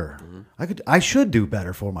do better. I should do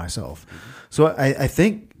better for myself. So I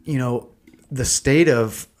think, the state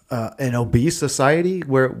of an obese society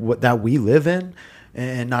that we live in,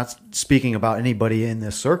 and not speaking about anybody in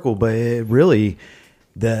this circle, but it really,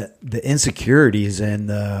 the insecurities and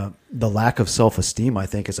the lack of self-esteem, I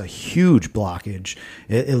think, is a huge blockage,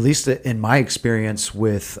 at least in my experience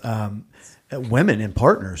with women and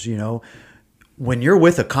partners. When you're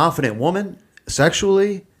with a confident woman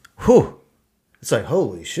sexually, it's like,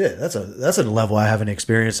 holy shit, that's a level I haven't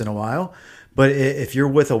experienced in a while. But if you're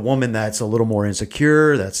with a woman that's a little more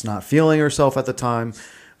insecure, that's not feeling herself at the time,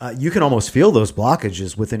 you can almost feel those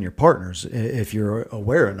blockages within your partners if you're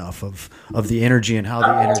aware enough of the energy and how the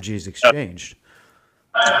energy is exchanged.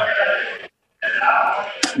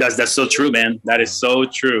 That's so true, man. That is so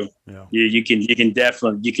true. Yeah. You can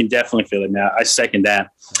definitely feel it, man. I second that.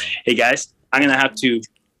 Hey guys, I'm gonna have to.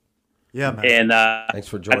 Yeah, man. And thanks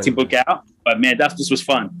for joining. I have to book out, but man, this was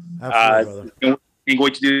fun. Absolutely, brother. Can't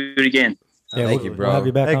wait to do it again. Yeah, thank you, bro. We'll have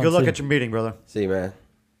you back hey, on good luck soon. at your meeting, brother. See you, man.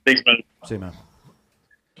 Thanks, man. See you, man.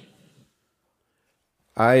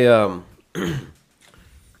 I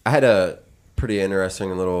had a pretty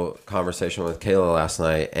interesting little conversation with Kayla last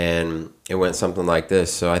night, and it went something like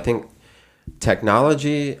this. So I think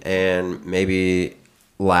technology and maybe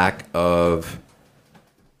lack of,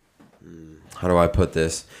 how do I put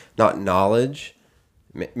this? Not knowledge.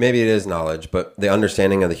 Maybe it is knowledge, but the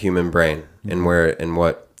understanding of the human brain and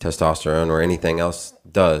what testosterone or anything else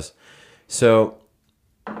does. So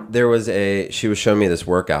she was showing me this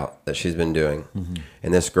workout that she's been doing. Mm-hmm.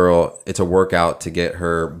 And this girl, it's a workout to get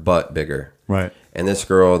her butt bigger. Right. And this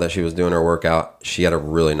girl that she was doing her workout, she had a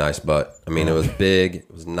really nice butt. I mean, it was big,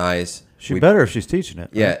 it was nice. Better if she's teaching it.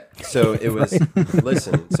 Yeah. So it was,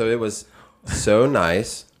 listen, so it was so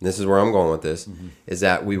nice. This is where I'm going with this, is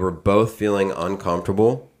that we were both feeling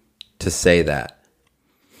uncomfortable to say that.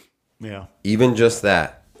 Yeah. Even just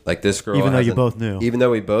that. Like this girl. Even though you both knew. Even though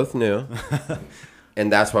we both knew.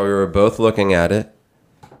 And that's why we were both looking at it.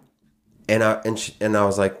 And I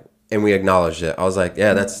was like, and we acknowledged it. I was like,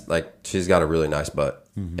 yeah, that's like, she's got a really nice butt.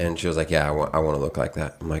 Mm-hmm. And she was like, yeah, I want to look like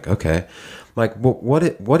that. I'm like, okay. I'm like, well,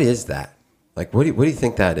 what is that? Like, what do you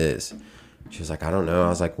think that is? She was like, I don't know. I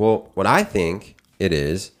was like, well, what I think it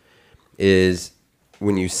is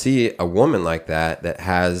when you see a woman like that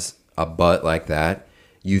has a butt like that,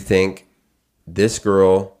 you think this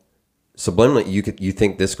girl, subliminally, you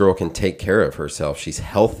think this girl can take care of herself. She's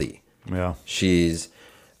healthy. Yeah. She's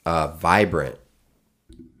vibrant.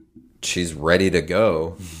 She's ready to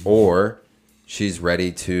go, or she's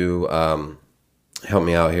ready to help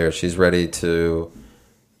me out here. She's ready to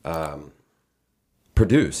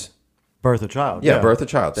produce. Birth a child. Yeah, birth a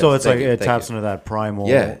child. So it's it taps into that primal.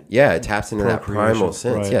 Yeah, it taps into that primal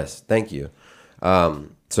sense. Right. Yes, thank you.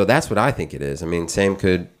 So that's what I think it is. I mean, same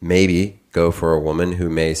could maybe go for a woman who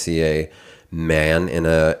may see a man in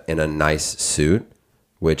a nice suit,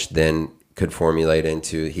 which then could formulate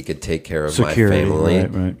into he could take care of security, my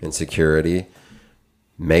family and security.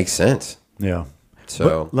 Makes sense. Yeah.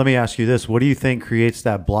 So let me ask you this: what do you think creates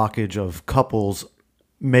that blockage of couples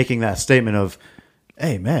making that statement of,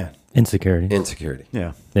 "Hey, man"? Insecurity. Insecurity.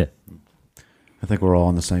 Yeah. Yeah. I think we're all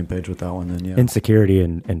on the same page with that one then, yeah. Insecurity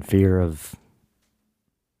and fear of,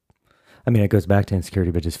 I mean, it goes back to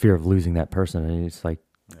insecurity, but just fear of losing that person. And it's like,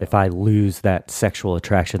 if I lose that sexual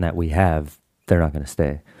attraction that we have, they're not going to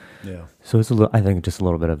stay. Yeah. So it's I think just a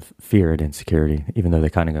little bit of fear and insecurity, even though they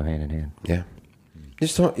kind of go hand in hand. Yeah. You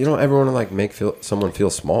don't ever want to like make someone feel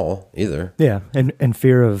small either. Yeah. And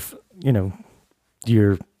fear of,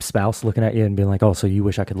 your spouse looking at you and being like, oh, so you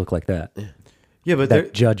wish I could look like that. Yeah, but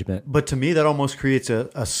that judgment. But to me, that almost creates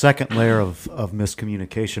a second layer of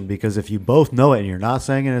miscommunication, because if you both know it and you're not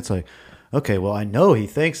saying it, it's like, okay, well, I know he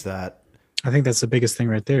thinks that. I think that's the biggest thing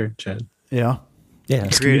right there, Chad. Yeah. Yeah.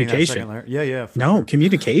 It's communication. Yeah. No,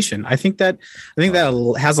 communication. I think that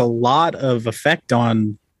has a lot of effect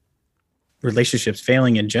on relationships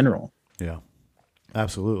failing in general. Yeah.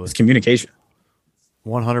 Absolutely. It's communication.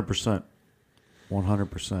 100%.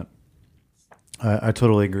 100%. I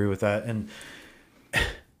totally agree with that. And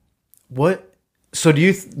so do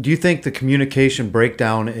you think the communication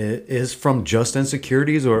breakdown is from just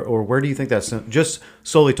insecurities, or where do you think that's just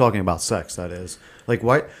solely talking about sex? That is, like,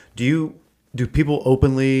 why do people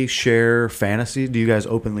openly share fantasies? Do you guys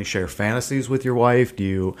openly share fantasies with your wife? Do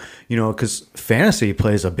you because fantasy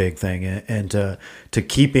plays a big thing and to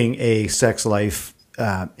keeping a sex life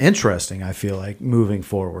interesting, I feel like, moving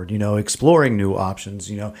forward, exploring new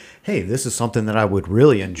options, hey, this is something that I would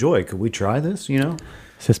really enjoy. Could we try this,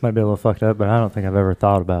 This might be a little fucked up, but I don't think I've ever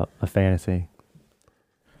thought about a fantasy.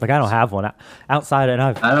 Like, I don't have one outside, and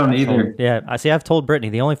I don't either. I've told Brittany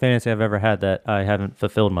the only fantasy I've ever had that I haven't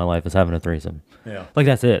fulfilled in my life is having a threesome. Yeah. Like,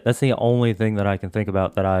 that's it. That's the only thing that I can think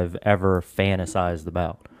about that I've ever fantasized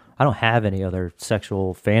about. I don't have any other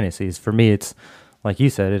sexual fantasies. For me, it's like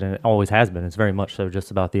you said, and it always has been. It's very much so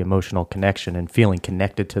just about the emotional connection and feeling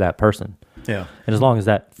connected to that person. Yeah. And as long as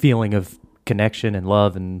that feeling of connection and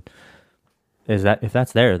love and if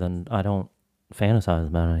that's there, then I don't fantasize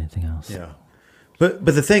about anything else. Yeah. But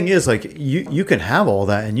the thing is, like, you can have all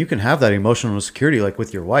that, and you can have that emotional security, like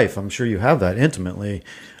with your wife. I'm sure you have that intimately.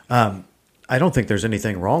 I don't think there's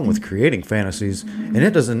anything wrong with creating fantasies, and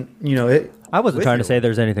it doesn't, I wasn't trying to say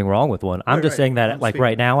there's anything wrong with one. I'm just saying that, like,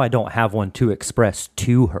 right now, I don't have one to express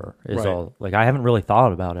to her. Is all. Like, I haven't really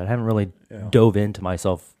thought about it. I haven't really dove into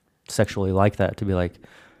myself sexually like that to be like,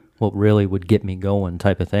 what really would get me going,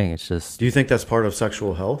 type of thing. It's just. Do you think that's part of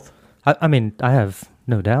sexual health? I mean, I have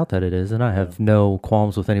no doubt that it is, and I have no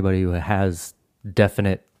qualms with anybody who has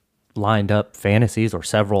definite lined up fantasies or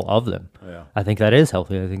several of them. Yeah. I think that is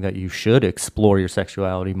healthy. I think that you should explore your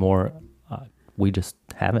sexuality more. We just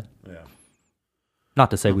haven't. Yeah. Not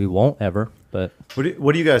to say we won't ever, but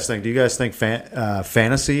what do you guys think? Do you guys think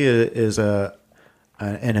fantasy is an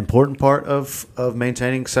important part of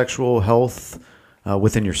maintaining sexual health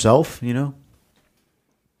within yourself? What are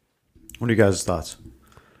you guys' thoughts?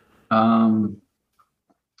 I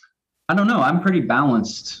don't know. I'm pretty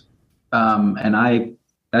balanced. And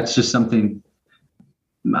that's just something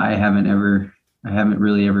I haven't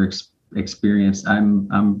really ever experienced. I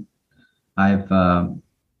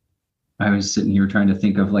was sitting here trying to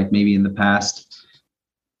think of, like, maybe in the past.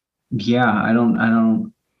 Yeah. I don't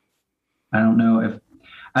know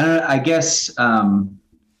I guess, I'm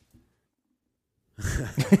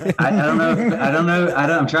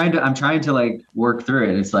trying to like work through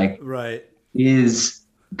it. It's like, right. Because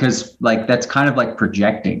like, that's kind of like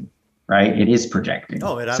projecting, right? It is projecting.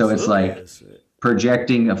 Oh, it So absolutely it's like is.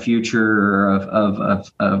 Projecting a future of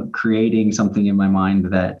creating something in my mind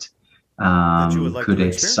that you would like could to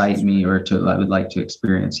excite experience, me, or I would like to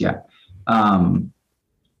experience. Yeah. And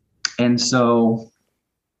so,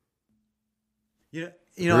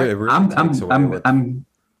 I'm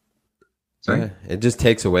sorry. Yeah, it just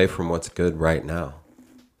takes away from what's good right now.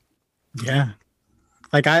 Yeah.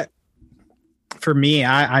 Like for me,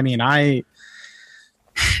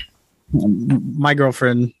 my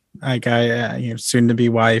girlfriend, like soon to be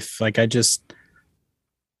wife, like I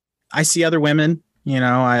see other women,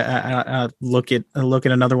 I look at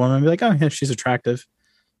another woman and be like, oh yeah, she's attractive,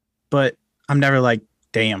 but I'm never like,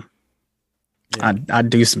 damn, yeah. I'd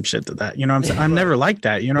do some shit to that. You know what I'm saying? I'm never like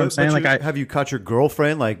that. You know what I'm saying? Like, have you caught your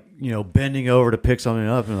girlfriend, like, bending over to pick something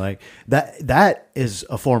up and like that is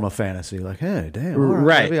a form of fantasy. Like, hey, damn, all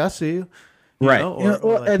right, baby, I see you. Right. Or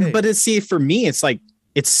like, hey. But for me, it's like,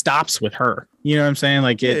 it stops with her. You know what I'm saying?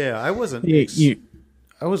 Like, I wasn't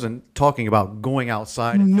talking about going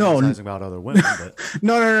outside and fantasizing about other women. But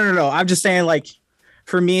No. I'm just saying, like,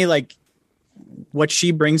 for me, like, what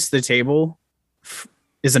she brings to the table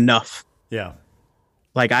is enough. Yeah.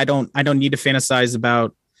 Like, I don't need to fantasize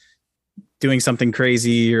about doing something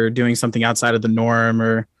crazy or doing something outside of the norm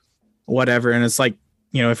or whatever. And it's like,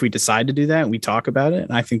 if we decide to do that, we talk about it.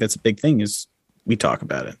 And I think that's a big thing, is we talk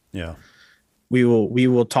about it. Yeah. We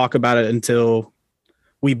will talk about it until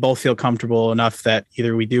we both feel comfortable enough that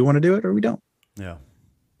either we do want to do it or we don't. Yeah.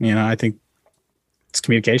 I think it's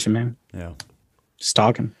communication, man. Yeah. Just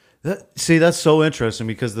talking. See, that's so interesting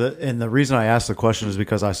because the reason I asked the question is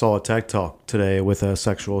because I saw a TED Talk today with a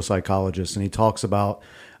sexual psychologist, and he talked about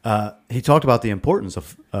the importance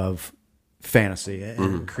of fantasy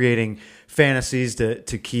and creating fantasies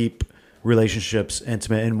to keep relationships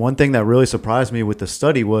intimate. And one thing that really surprised me with the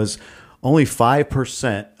study was only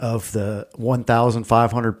 5% of the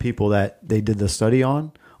 1,500 people that they did the study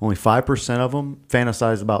on, only 5% of them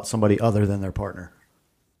fantasized about somebody other than their partner.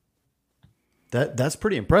 That's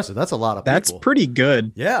pretty impressive. That's a lot of people. That's pretty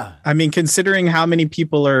good. Yeah. I mean, considering how many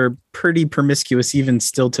people are pretty promiscuous, even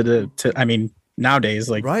still nowadays,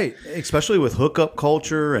 like, right. Especially with hookup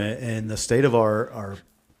culture and the state of our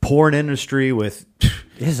porn industry with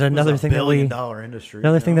is another thing $1 billion industry.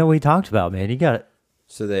 Another thing that we talked about, man. You got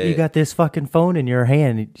this fucking phone in your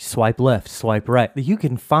hand. You swipe left, swipe right. You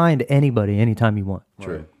can find anybody anytime you want.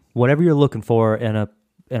 True. Whatever you're looking for in a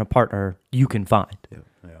partner, you can find. Yeah.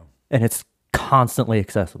 And it's constantly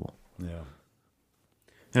accessible. Yeah.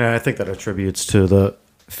 And I think that attributes to the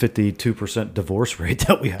 52% divorce rate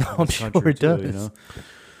that we have. I'm sure it does.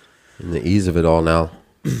 And the ease of it all now.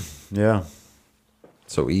 Yeah.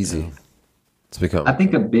 So easy. Yeah. It's become. I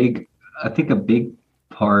think a big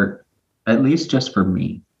part, at least just for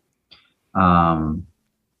me, a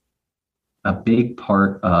big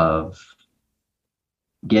part of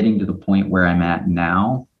getting to the point where I'm at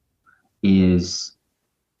now is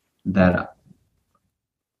that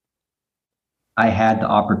I had the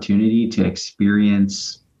opportunity to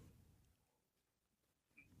experience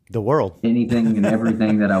the world, anything and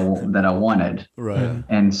everything that I wanted. Right.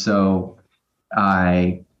 And so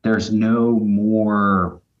there's no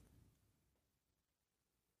more,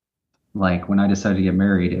 like, when I decided to get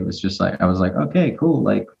married, it was just like, I was like, okay, cool.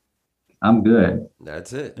 Like, I'm good.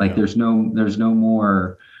 That's it. Like, there's no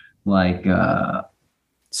more like,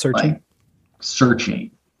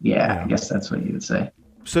 searching. Yeah, I guess that's what you would say.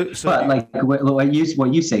 So but like what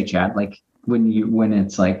you say, Chad, like when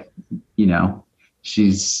it's like,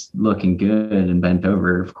 she's looking good and bent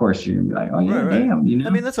over, of course you're gonna be like, oh yeah, right. damn,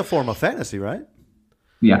 I mean, that's a form of fantasy, right?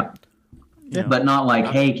 Yeah. But not like,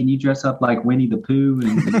 hey, can you dress up like Winnie the Pooh?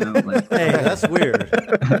 And, like, hey, that's weird.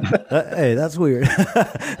 Hey, that's weird.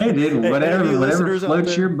 Hey, dude, whatever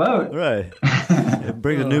floats your boat. Right. It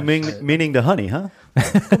brings a new meaning to honey, huh?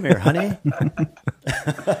 Come here, honey.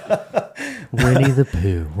 Winnie the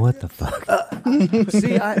Pooh. What the fuck?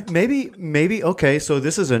 See, maybe. Okay, so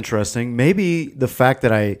this is interesting. Maybe the fact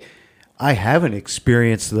that I haven't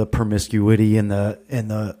experienced the promiscuity and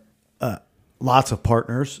the lots of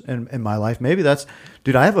partners in my life. Maybe that's,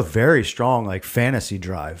 dude, I have a very strong like fantasy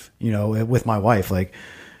drive, with my wife, like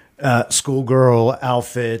schoolgirl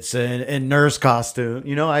outfits and nurse costume.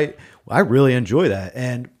 I really enjoy that.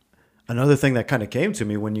 And another thing that kind of came to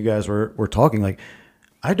me when you guys were talking, like,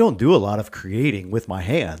 I don't do a lot of creating with my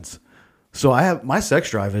hands. So my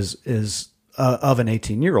sex drive is of an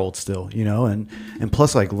 18-year-old still, and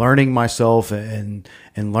plus like learning myself and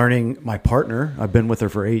learning my partner. I've been with her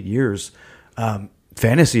for 8 years.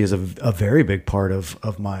 Fantasy is a very big part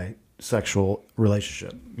of my sexual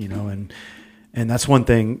relationship, and that's one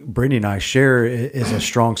thing Brittany and I share is a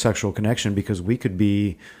strong sexual connection, because we could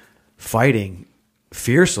be fighting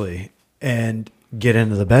fiercely and get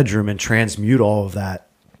into the bedroom and transmute all of that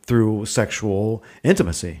through sexual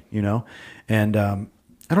intimacy, and I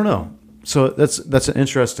don't know. So that's an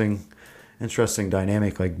interesting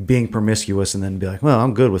dynamic, like being promiscuous and then be like, well,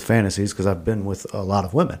 I'm good with fantasies because I've been with a lot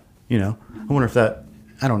of women. I wonder if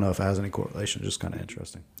I don't know if it has any correlation. Just kind of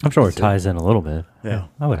interesting. I'm sure it ties in a little bit. Yeah.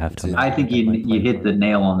 I would have to. I think you hit the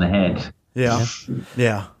nail on the head. Yeah.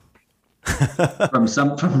 Yeah. from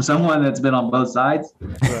someone that's been on both sides.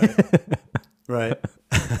 Right.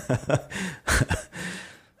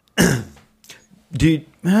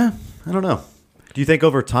 I don't know. Do you think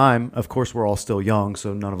over time, of course, we're all still young,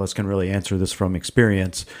 so none of us can really answer this from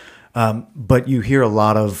experience. But you hear a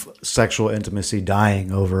lot of sexual intimacy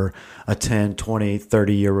dying over a 10, 20,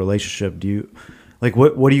 30-year relationship.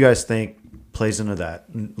 What do you guys think plays into that?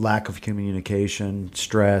 Lack of communication,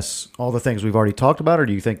 stress, all the things we've already talked about, or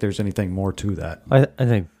do you think there's anything more to that? I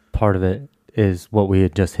think part of it is what we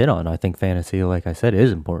had just hit on. I think fantasy, like I said,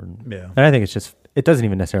 is important. Yeah. And I think it's just it doesn't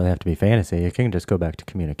even necessarily have to be fantasy. It can just go back to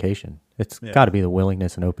communication. It's got to be the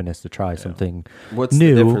willingness and openness to try something What's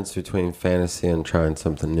new. the difference between fantasy and trying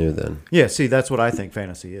something new then? Yeah, see, that's what I think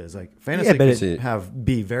fantasy is. Like fantasy can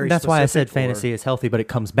be very. That's why I said specific fantasy is healthy, but it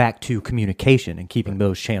comes back to communication and keeping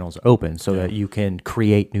those channels open so that you can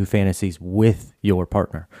create new fantasies with your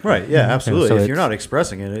partner. Right. Yeah, absolutely. So if you're not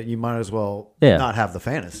expressing it, you might as well Yeah. not have the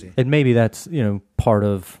fantasy. And maybe that's, part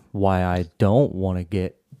of why I don't want to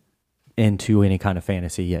get into any kind of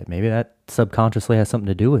fantasy yet. Maybe that subconsciously has something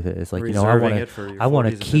to do with it. It's like, Reserving it for your I want 40s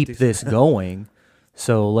to and keep 50s. this going.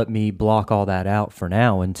 So let me block all that out for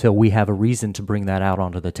now until we have a reason to bring that out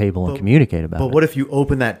onto the table and communicate about it. But what if you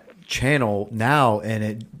open that channel now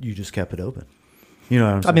and you just kept it open? You know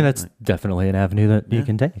what I'm saying? I mean, that's definitely an avenue that you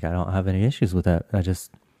can take. I don't have any issues with that.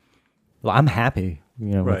 I'm happy,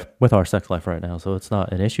 with our sex life right now. So it's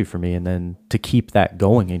not an issue for me. And then to keep that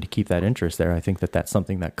going and to keep that interest there, I think that that's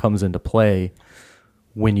something that comes into play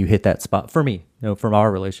when you hit that spot. For me, from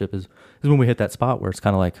our relationship is when we hit that spot where it's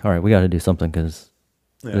kind of like, all right, we got to do something because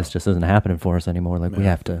this just isn't happening for us anymore. Like we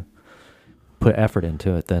have to put effort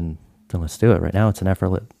into it. Then let's do it. Right now, it's an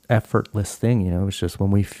effortless thing. It's just when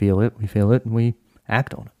we feel it, and we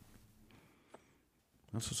act on it.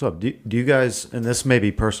 That's what's up. Do you guys, and this may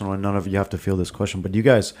be personal and none of you have to feel this question, but do you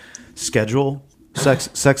guys schedule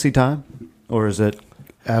sexy time, or is it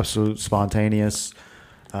absolute spontaneous?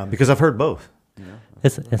 Because I've heard both.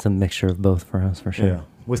 It's a mixture of both for us, for sure. Yeah.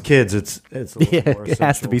 With kids, it's a little more it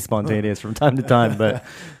has to be essential. spontaneous from time to time, but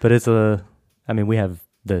it's we have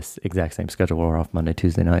this exact same schedule. We're off Monday,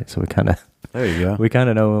 Tuesday night, so There you go. we kind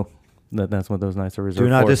of know that's what those nights are reserved for. Do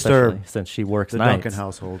not disturb especially since she works the nights. Duncan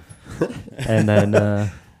household. And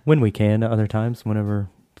then when we can, other times, whenever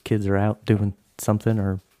kids are out doing something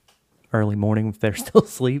or early morning if they're still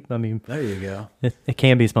asleep. I mean, There you go. it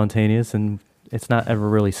can be spontaneous and it's not ever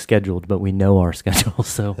really scheduled, but we know our schedule.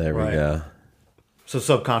 So There we Right. go. So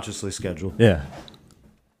subconsciously scheduled. yeah,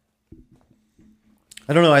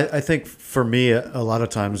 I don't know. I think for me, a lot of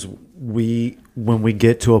times when we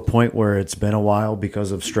get to a point where it's been a while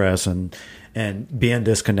because of stress and being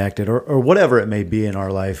disconnected or whatever it may be in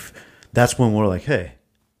our life, that's when we're like, hey,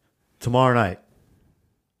 tomorrow night,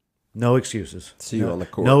 no excuses. See you on the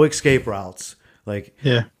court. No escape routes.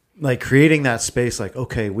 Like creating that space, like,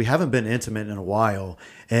 okay, we haven't been intimate in a while,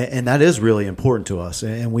 and that is really important to us.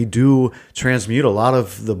 And we do transmute a lot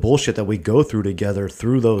of the bullshit that we go through together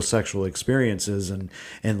through those sexual experiences and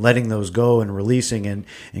letting those go and releasing and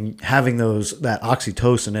having that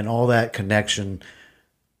oxytocin and all that connection.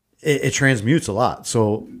 It transmutes a lot.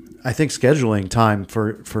 So I think scheduling time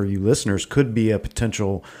for you listeners could be a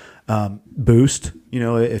potential boost.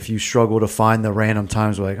 If you struggle to find the random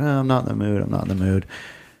times where like, oh, I'm not in the mood.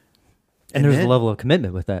 and there's a level of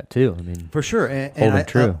commitment with that too. I mean, For sure. And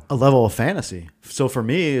true. A level of fantasy. So for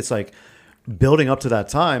me, it's like building up to that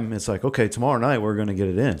time. It's like, okay, tomorrow night we're going to get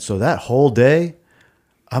it in. So that whole day,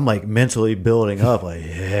 I'm like mentally building up like,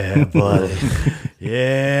 yeah, buddy.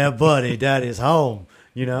 Yeah, buddy, daddy's home,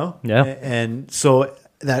 Yeah. And so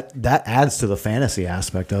that adds to the fantasy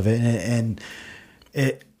aspect of it. And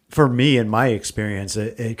it, for me, in my experience,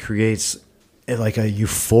 it creates like a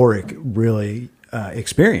euphoric, really,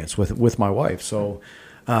 experience with my wife. So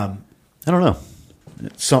I don't know.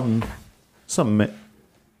 It's something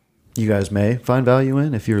you guys may find value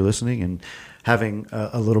in if you're listening and having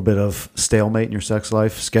a little bit of stalemate in your sex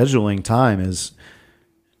life. Scheduling time is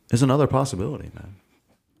another possibility, man.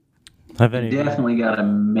 You definitely got to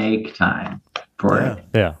make time for it.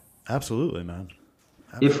 Yeah. Absolutely, man.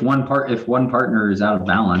 If one partner is out of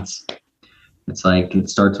balance, it's like it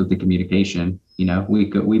starts with the communication.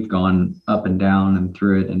 We've gone up and down and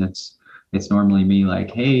through it, and it's normally me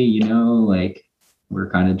like, hey, like we're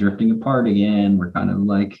kind of drifting apart again. We're kind of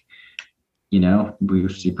like, we're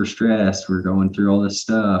super stressed. We're going through all this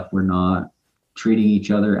stuff. We're not treating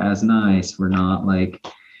each other as nice. We're not like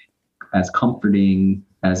as comforting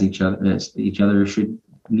as each other should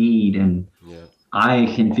need. And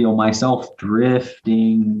I can feel myself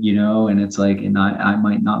drifting, and it's like, and I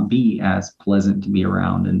might not be as pleasant to be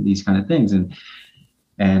around and these kind of things. And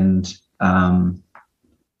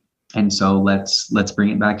so let's bring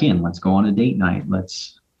it back in. Let's go on a date night.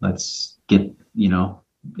 Let's get,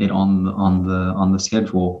 it on the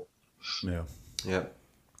schedule. Yeah. Yeah.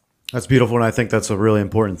 That's beautiful, and I think that's a really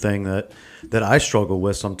important thing that I struggle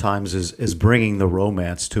with sometimes is bringing the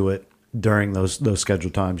romance to it during those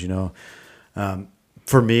scheduled times.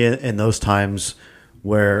 For me, in those times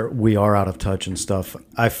where we are out of touch and stuff,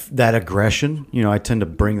 that aggression, I tend to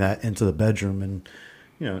bring that into the bedroom, and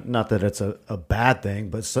not that it's a bad thing,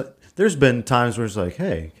 but there's been times where it's like,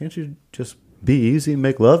 hey, can't you just be easy,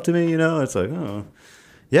 make love to me, you know? It's like, oh,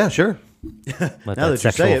 yeah, sure. Let Now that that you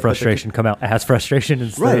sexual say it, but frustration come out as frustration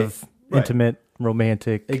instead of intimate,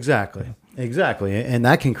 romantic. Exactly. And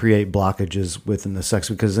that can create blockages within the sex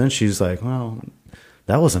because then she's like, well,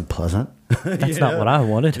 that wasn't pleasant. That's not what I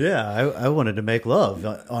wanted. Yeah, I wanted to make love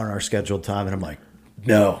on our scheduled time. And I'm like,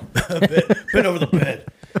 no, bend over the bed.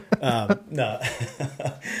 No.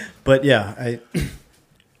 But yeah,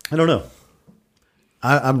 I don't know.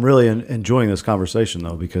 I'm really enjoying this conversation,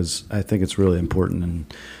 though, because I think it's really important.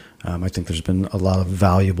 And I think there's been a lot of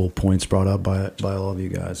valuable points brought up by all of you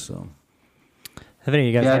guys. So, have any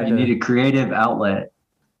of you guys? Yeah, you need a creative outlet.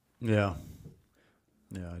 Yeah,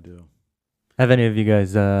 I do. Have any of you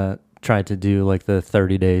guys tried to do like the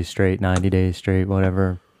 30 days straight, 90 days straight,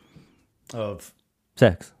 whatever Of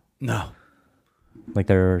sex? no. Like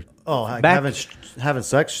there. Having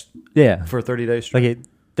sex Yeah. for 30 days straight. Like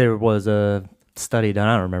there was a study done.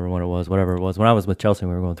 I don't remember what it was. Whatever it was. When I was with Chelsea,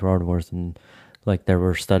 we were going through our divorce, and like there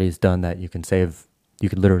were studies done that you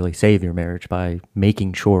could literally save your marriage by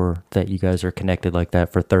making sure that you guys are connected like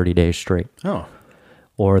that for 30 days straight. Oh.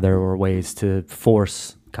 Or there were ways to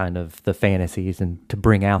force kind of the fantasies and to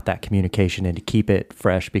bring out that communication and to keep it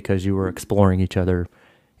fresh because you were exploring each other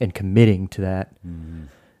and committing to that. Mm-hmm.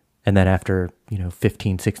 And then after,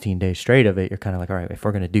 15, 16 days straight of it, you're kind of like, all right, if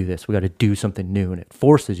we're going to do this, we got to do something new. And it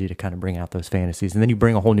forces you to kind of bring out those fantasies. And then you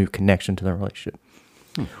bring a whole new connection to the relationship.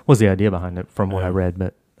 Was the idea behind it from what I read,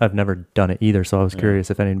 but I've never done it either. So I was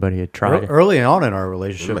curious if anybody had tried it. Early on in our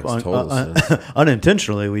relationship,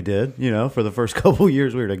 unintentionally we did, for the first couple of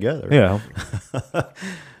years we were together. Yeah.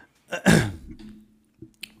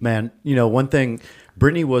 Man, one thing,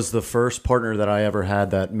 Brittany was the first partner that I ever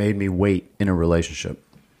had that made me wait in a relationship.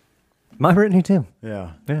 My Brittany too.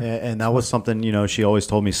 Yeah. And that was something, she always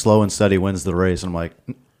told me slow and steady wins the race. And I'm like,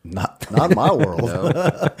 not in my world.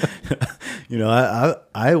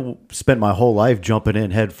 I spent my whole life jumping in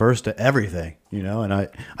head first to everything, and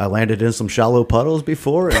I landed in some shallow puddles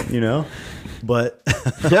before, and, but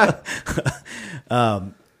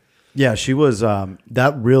yeah, she was,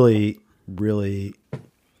 that really, really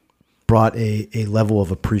brought a level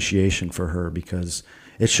of appreciation for her because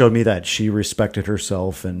it showed me that she respected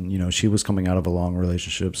herself and, she was coming out of a long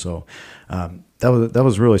relationship. So, that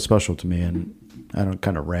was really special to me. And I don't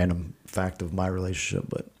kind of random fact of my relationship,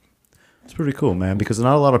 but it's pretty cool, man, because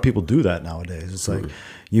not a lot of people do that nowadays. It's like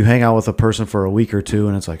you hang out with a person for a week or two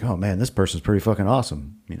and it's like, oh man, this person's pretty fucking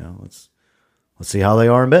awesome. Let's see how they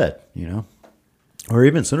are in bed, or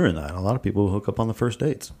even sooner than that. A lot of people hook up on the first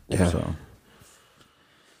dates. Yeah. So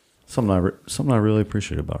something I really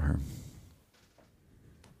appreciate about her.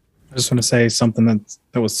 I just want to say something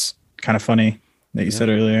that was kind of funny that you said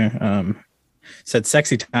earlier. Said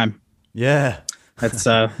sexy time. Yeah.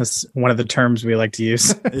 That's one of the terms we like to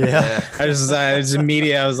use. Yeah. I was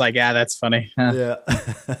immediate. I was like, yeah, that's funny. Yeah.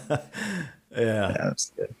 Yeah,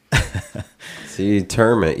 that's good. So you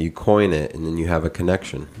term it, you coin it, and then you have a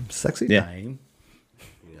connection. Sexy time.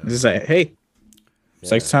 Just say, hey,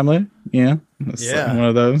 sex time later? Yeah. It's like one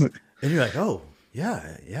of those. And you're like, oh, yeah,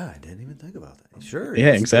 I didn't even think about that. Sure.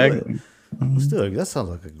 Yeah, exactly. Let's do it. That sounds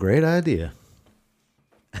like a great idea.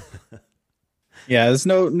 Yeah, there's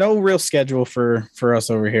no real schedule for us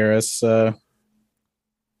over here. It's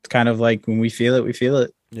kind of like when we feel it, we feel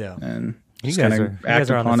it. Yeah. And you guys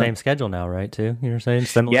are on the same schedule now, right? Too. You're saying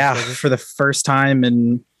similar. Yeah, schedule? for the first time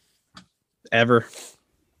in ever.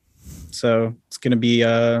 So it's gonna be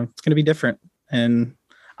different, and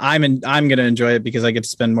I'm gonna enjoy it because I get to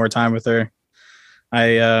spend more time with her.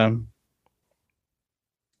 I've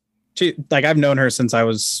known her since I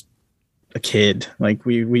was a kid. Like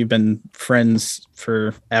we've been friends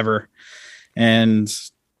forever, and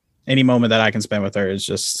any moment that I can spend with her is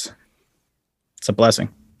it's a blessing.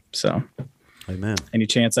 So, amen. Any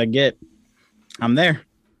chance I get, I'm there.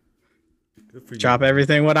 Drop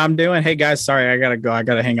everything what I'm doing. Hey guys, sorry, I gotta go. I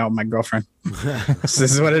gotta hang out with my girlfriend. This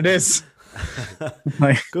is what it is.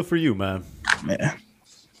 Good for you, man. Yeah.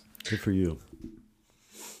 Good for you.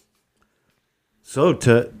 So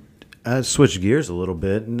to switch gears a little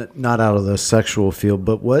bit, not out of the sexual field,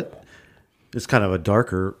 but what is kind of a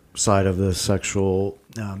darker side of the sexual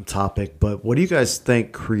topic, but what do you guys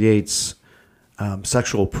think creates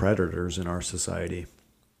sexual predators in our society?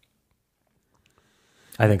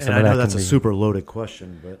 I think I know that's a super loaded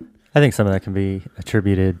question, but I think some of that can be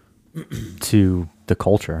attributed to the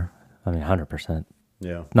culture. I mean, 100%.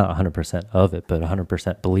 Yeah. Not 100% of it, but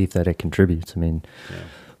 100% belief that it contributes. I mean,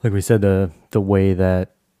 like we said, the way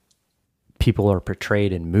that people are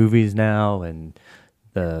portrayed in movies now and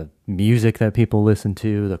the music that people listen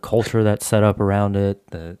to, the culture that's set up around it.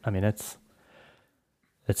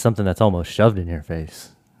 It's it's something that's almost shoved in your face.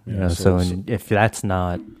 You know, so if that's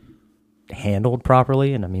not handled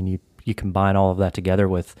properly, and I mean, you combine all of that together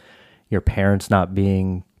with your parents not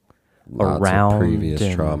being around,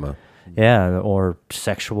 previous trauma. Yeah, or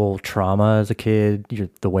sexual trauma as a kid,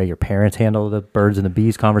 the way your parents handle the birds and the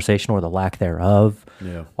bees conversation or the lack thereof,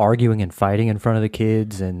 arguing and fighting in front of the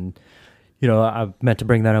kids. And, you know, I meant to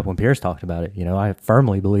bring that up when Pierce talked about it. You know, I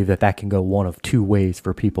firmly believe that can go one of two ways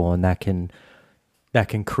for people, and that can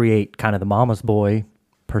create kind of the mama's boy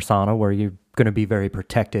persona where you're going to be very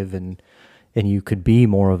protective and you could be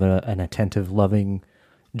more of an attentive, loving,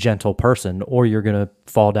 gentle person, or you're going to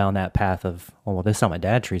fall down that path of, oh, well, this is how my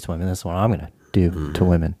dad treats women. This is what I'm going to do to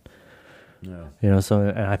women. Yeah. You know, so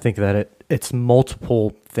and I think that it's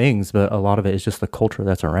multiple things, but a lot of it is just the culture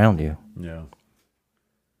that's around you. Yeah.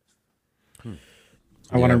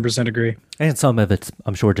 I 100% agree. And some of it's,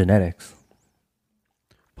 I'm sure, genetics.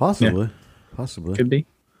 Possibly. Could be.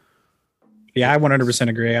 Yeah, I 100%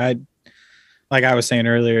 agree. Like I was saying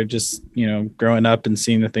earlier, just, you know, growing up and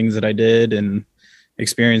seeing the things that I did and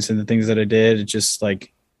experiencing the things that I did, it's just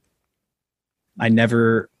like I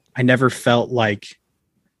never felt like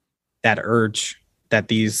that urge that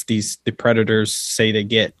the predators say they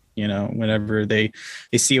get, you know, whenever they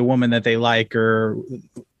see a woman that they like, or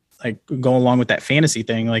like go along with that fantasy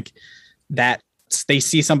thing, like that they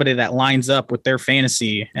see somebody that lines up with their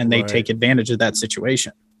fantasy and they take advantage of that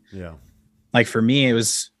situation. Yeah. Like for me, it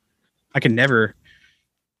was, I could never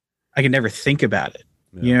think about it.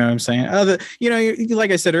 Yeah. You know what I'm saying? You know,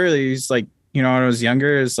 like I said earlier, it's like, you know, when I was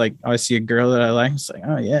younger, it's like, oh, I see a girl that I like. It's like,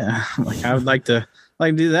 oh yeah, like I would like to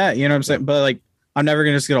do that. You know what I'm saying? But like, I'm never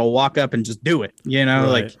just gonna walk up and just do it. You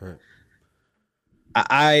know,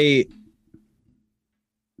 I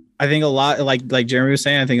think a lot, like Jeremy was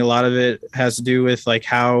saying, I think a lot of it has to do with like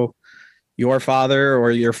how your father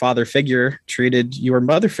or your father figure treated your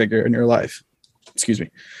mother figure in your life. Excuse me.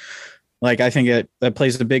 Like, I think that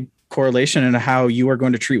plays a big correlation in how you are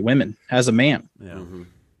going to treat women as a man. Yeah. Mm-hmm.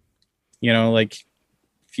 You know, like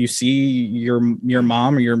if you see your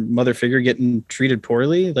mom or your mother figure getting treated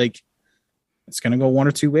poorly, like it's going to go one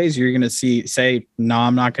or two ways. You're going to say, no,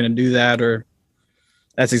 I'm not going to do that. Or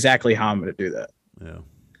that's exactly how I'm going to do that. Yeah.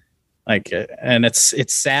 Like, and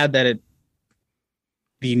it's sad that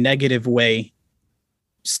the negative way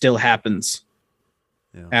still happens.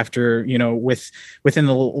 Yeah. After, you know, within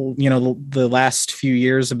the, you know, the last few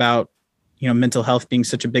years about, you know, mental health being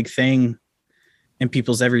such a big thing in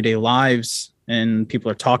people's everyday lives, and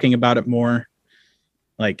people are talking about it more.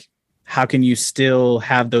 Like, how can you still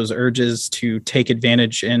have those urges to take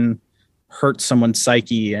advantage and hurt someone's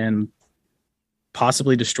psyche and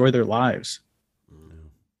possibly destroy their lives? Mm-hmm.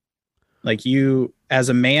 Like, you, as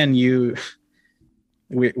a man,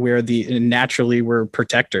 we're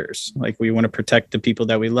protectors. Like, we want to protect the people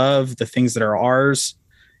that we love, the things that are ours,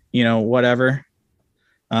 you know, whatever.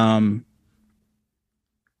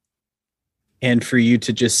 And for you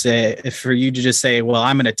to just say, well,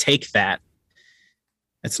 I'm going to take that.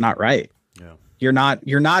 It's not right. Yeah. You're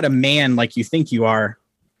not a man like you think you are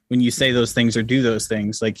when you say those things or do those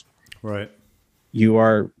things. Like, right.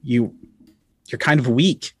 You're kind of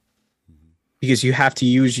weak. Because you have to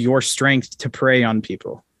use your strength to prey on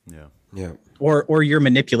people. Yeah. Yeah. Or your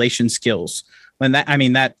manipulation skills. And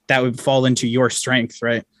that would fall into your strength,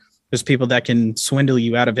 right? There's people that can swindle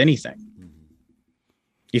you out of anything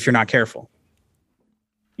if you're not careful.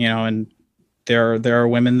 You know, and there are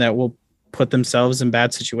women that will put themselves in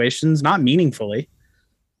bad situations, not meaningfully,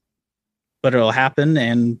 but it'll happen,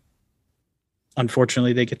 and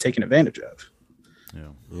unfortunately they get taken advantage of. Yeah.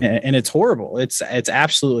 And it's horrible. It's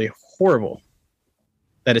absolutely horrible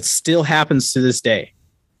that it still happens to this day.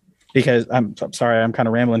 Because I'm sorry, I'm kind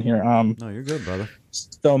of rambling here. No, you're good, brother.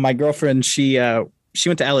 So my girlfriend, she went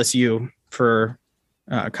to LSU for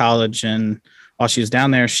college, and while she was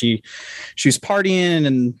down there, she was partying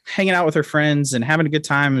and hanging out with her friends and having a good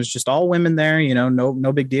time. It was just all women there, you know,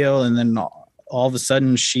 no big deal. And then all of a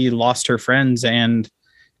sudden, she lost her friends and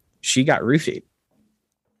she got roofied.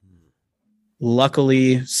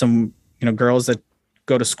 Luckily, some, you know, girls that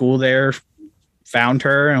go to school there found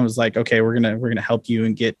her and was like, okay, we're gonna help you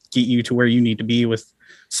and get you to where you need to be with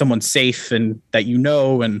someone safe and that, you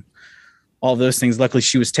know, and all those things. Luckily,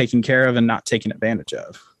 she was taken care of and not taken advantage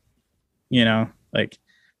of. You know, like,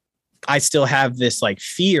 I still have this like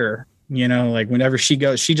fear, you know, like whenever she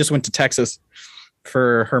goes, she just went to Texas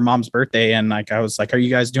for her mom's birthday, and like I was like, are you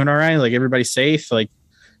guys doing all right? Like, everybody's safe? Like,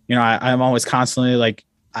 you know, I'm always constantly like,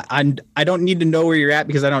 I don't need to know where you're at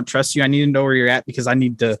because I don't trust you. I need to know where you're at because I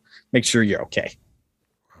need to make sure you're okay.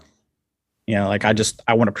 You know, like I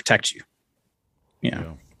want to protect you. You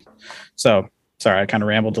know, so Sorry, I kind of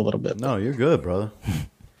rambled a little bit. No, you're good, brother.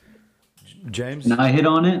 James? Can I hit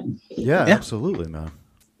on it? Yeah, absolutely, man.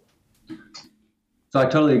 So I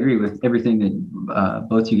totally agree with everything that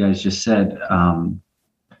both you guys just said.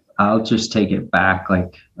 I'll just take it back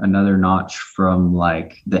like another notch from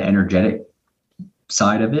like the energetic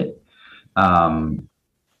side of it. And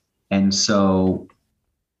so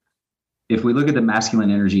if we look at the masculine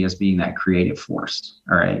energy as being that creative force,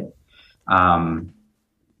 all right,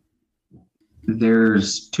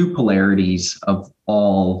 there's two polarities of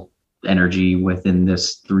all energy within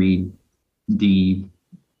this 3D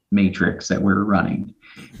matrix that we're running.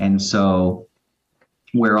 And so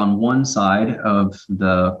where on one side of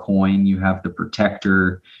the coin you have the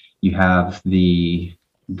protector, you have the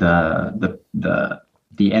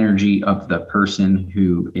energy of the person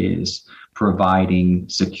who is providing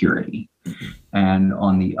security. And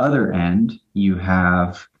on the other end, you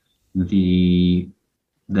have the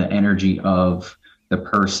energy of the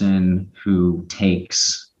person who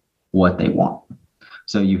takes what they want.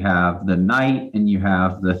 So you have the knight and you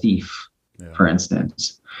have the thief, for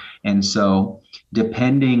instance. And so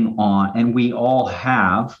depending on, and we all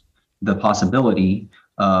have the possibility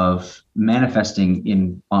of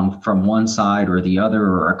manifesting from one side or the other,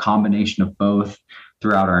 or a combination of both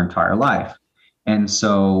throughout our entire life. And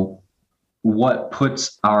so what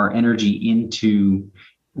puts our energy into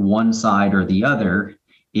one side or the other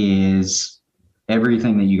is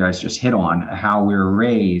everything that you guys just hit on, how we're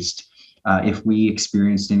raised, if we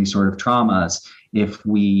experienced any sort of traumas,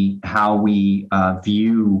 how we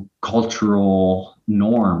view cultural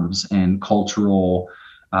norms and cultural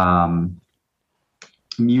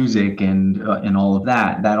music and all of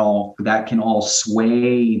that. That can all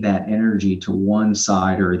sway that energy to one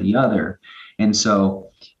side or the other. And so,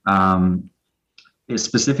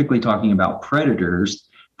 specifically talking about predators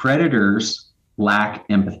lack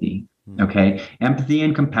empathy. Okay. Empathy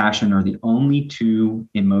and compassion are the only two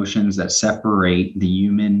emotions that separate the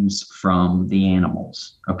humans from the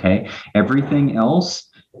animals. Okay. Everything else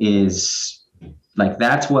is like,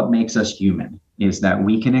 that's what makes us human, is that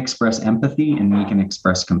we can express empathy and we can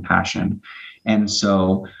express compassion. And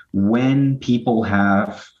so when people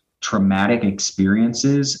have traumatic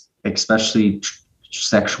experiences, especially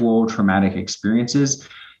sexual traumatic experiences,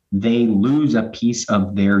 they lose a piece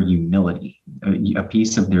of their humility, a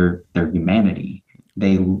piece of their humanity.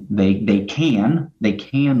 They can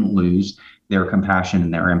lose their compassion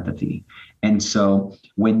and their empathy. And so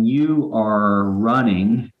when you are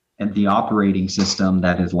running at the operating system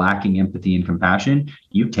that is lacking empathy and compassion,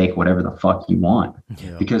 you take whatever the fuck you want,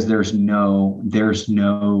 because there's no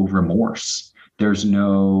remorse. There's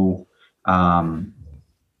no,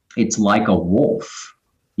 it's like a wolf,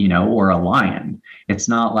 or a lion. It's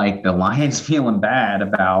not like the lion's feeling bad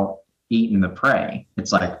about eating the prey.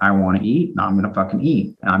 It's like, I want to eat and I'm going to fucking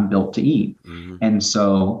eat. I'm built to eat. Mm-hmm. And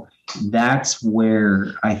so that's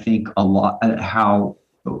where I think a lot,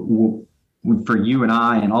 for you and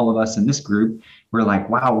I and all of us in this group, we're like,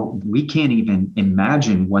 wow, we can't even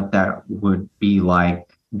imagine what that would be like,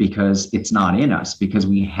 because it's not in us, because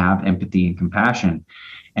we have empathy and compassion.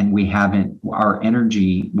 And we haven't, our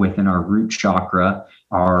energy within our root chakra,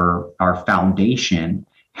 our foundation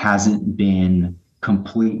hasn't been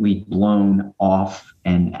completely blown off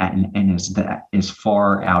and is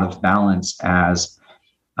far out of balance as,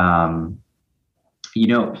 I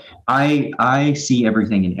see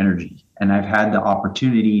everything in energy, and I've had the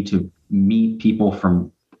opportunity to meet people from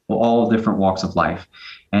all different walks of life.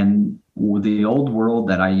 And the old world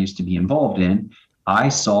that I used to be involved in, I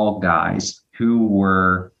saw guys who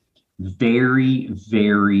were very,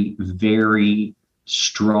 very, very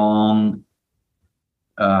strong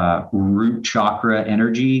root chakra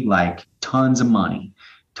energy, like tons of money,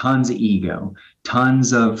 tons of ego,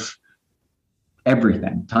 tons of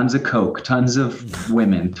everything, tons of coke, tons of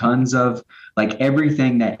women, tons of like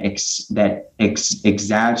everything that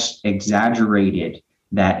exaggerated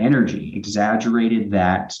that energy, exaggerated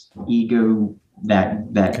that ego,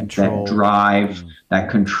 that control, that drive,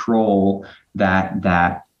 that control,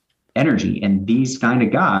 that energy. And these kind of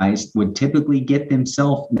guys would typically get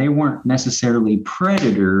themselves, they weren't necessarily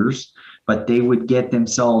predators, but they would get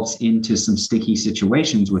themselves into some sticky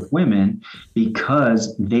situations with women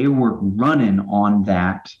because they were running on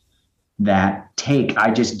that take, I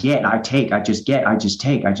just get, I take, I just get, I just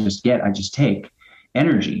take, I just get, I just take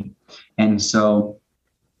energy. And so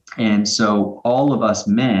all of us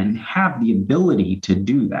men have the ability to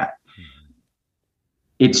do that.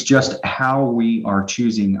 It's just how we are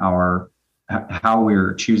choosing to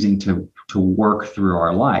work through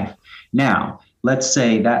our life. Now, let's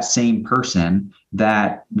say that same person,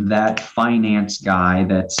 that finance guy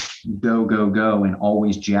that's go and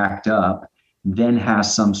always jacked up, then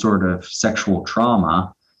has some sort of sexual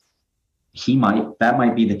trauma, that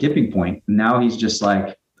might be the tipping point. Now he's just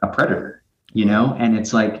like a predator, and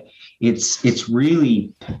it's like, it's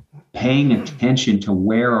really paying attention to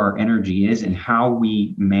where our energy is and how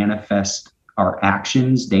we manifest our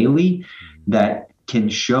actions daily that can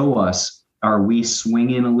show us, are we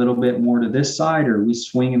swinging a little bit more to this side, or are we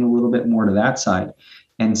swinging a little bit more to that side?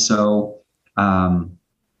 And so,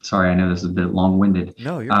 sorry, I know this is a bit long-winded.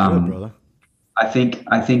 No, you're good, brother. I think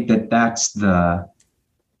that's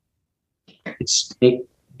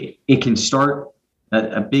it can start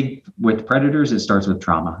a big, with predators, it starts with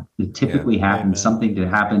trauma. It typically happens, something that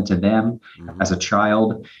happened to them as a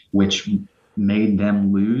child, which made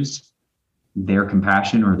them lose their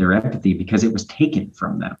compassion or their empathy because it was taken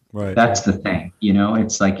from them. Right. That's the thing,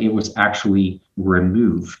 it's like it was actually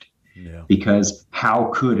removed. Yeah. Because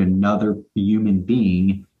how could another human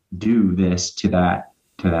being do this to a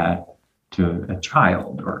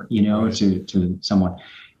child, or to someone?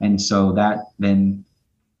 And so that then,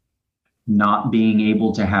 not being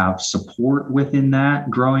able to have support within that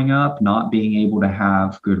growing up, not being able to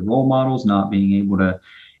have good role models, not being able to,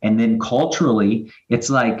 and then culturally, it's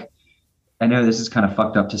like, I know this is kind of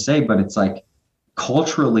fucked up to say, but it's like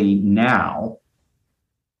culturally now,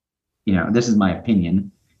 this is my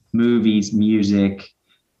opinion, movies, music,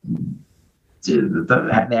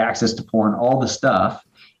 the access to porn, all the stuff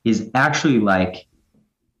is actually like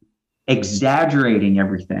exaggerating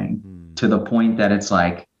everything to the point that it's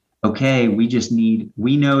like, okay, we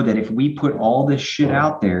know that if we put all this shit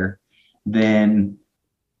out there, then,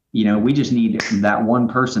 we just need that one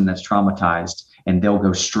person that's traumatized and they'll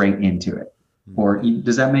go straight into it. Or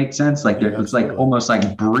does that make sense? Like it's like almost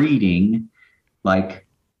like breeding, like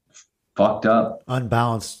fucked up,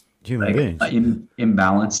 unbalanced human beings,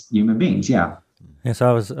 imbalanced human beings. Yeah. Yeah. So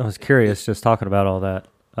I was curious, just talking about all that.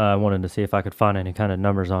 I wanted to see if I could find any kind of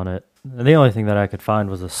numbers on it. And the only thing that I could find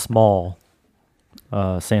was a small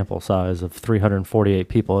sample size of 348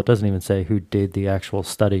 people. It doesn't even say who did the actual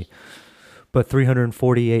study, but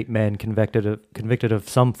 348 men convicted of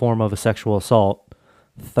some form of a sexual assault.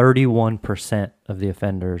 31% of the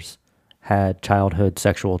offenders had childhood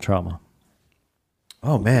sexual trauma.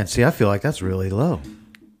 Oh man, see, I feel like that's really low.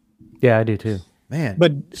 Yeah, I do too. Man,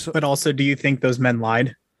 but also, do you think those men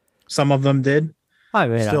lied? Some of them did. I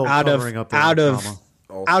mean, still out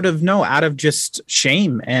of just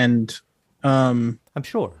shame and I'm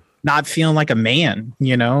sure not feeling like a man.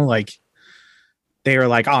 Like they were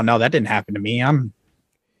like, "Oh no, that didn't happen to me.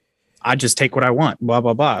 I just take what I want." Blah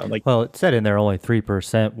blah blah. Like, well, it said in there only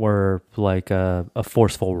 3% were like a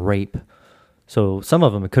forceful rape. So some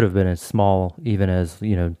of them, it could have been as small even as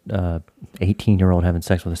 18-year-old having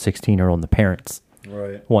sex with a 16-year-old and the parents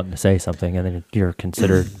wanting to say something, and then you're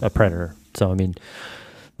considered a predator. So I mean,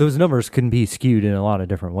 those numbers can be skewed in a lot of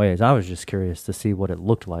different ways. I was just curious to see what it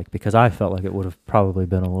looked like because I felt like it would have probably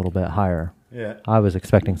been a little bit higher. Yeah, I was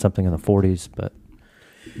expecting something in the 40s, but.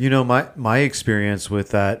 My experience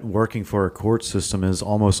with that working for a court system is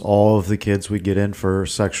almost all of the kids we get in for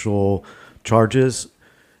sexual charges,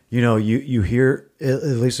 you hear, at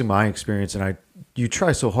least in my experience, and you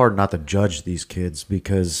try so hard not to judge these kids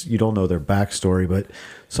because you don't know their backstory, but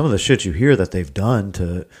some of the shit you hear that they've done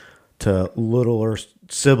to littler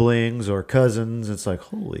siblings or cousins, it's like,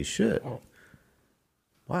 holy shit.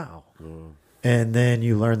 Wow. And then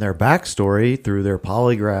you learn their backstory through their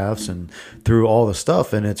polygraphs and through all the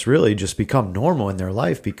stuff, and it's really just become normal in their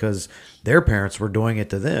life because their parents were doing it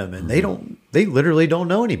to them, and they literally don't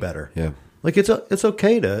know any better. Yeah, like it's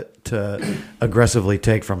okay to aggressively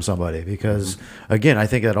take from somebody because again, I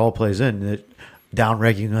think that all plays in it, down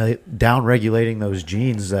regulating those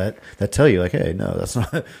genes that tell you like, hey, no, that's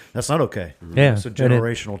not okay. Yeah, it's a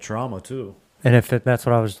generational trauma too. And if that's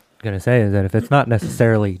what I was going to say is that if it's not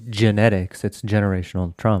necessarily genetics, it's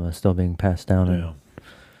generational trauma still being passed down. Yeah.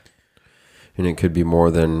 And it could be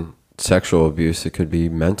more than sexual abuse. It could be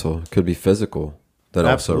mental. It could be physical that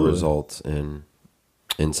also results in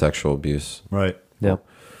sexual abuse. Right. Yep.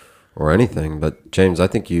 Or anything. But James, I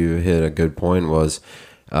think you hit a good point was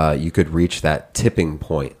you could reach that tipping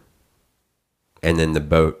point and then the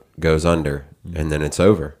boat goes under and then it's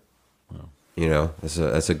over.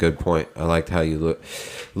 That's a good point. I liked how you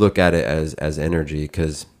look at it as energy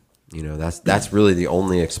because, that's really the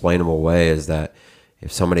only explainable way is that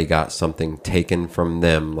if somebody got something taken from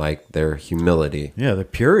them, like their humility. Yeah, their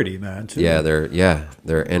purity, man, too. Yeah,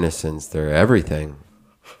 their innocence, their everything.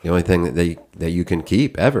 The only thing that you can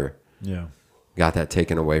keep ever. Yeah. Got that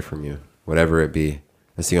taken away from you, whatever it be.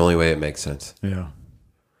 That's the only way it makes sense. Yeah.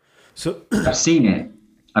 So I've seen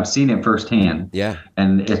it firsthand. Yeah.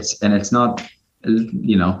 And it's not,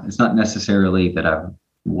 it's not necessarily that I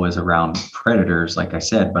was around predators, like I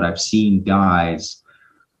said, but I've seen guys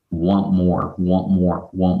want more,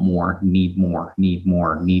 need more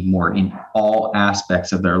in all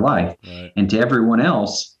aspects of their life. Right. And to everyone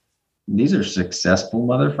else, these are successful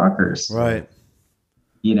motherfuckers. Right.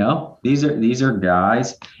 These are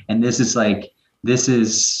guys, and this is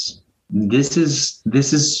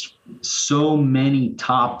so many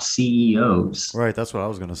top CEOs. Right. That's what I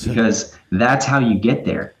was going to say. Because that's how you get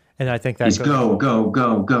there. And I think that Is go,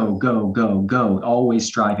 always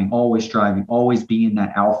striving, always being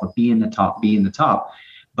that alpha, being the top.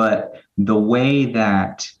 But the way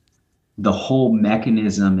that the whole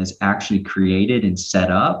mechanism is actually created and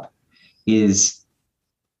set up is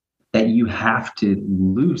that you have to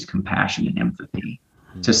lose compassion and empathy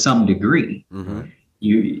to some degree. Mm-hmm.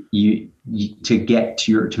 You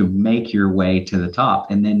to make your way to the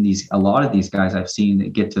top. And then a lot of these guys I've seen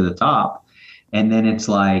that get to the top, and then it's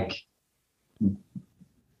like,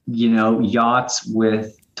 yachts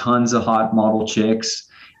with tons of hot model chicks,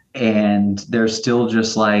 and they're still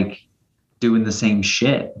just like doing the same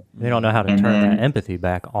shit. They don't know how to turn that empathy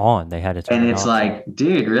back on. They had to turn it on. And it's like,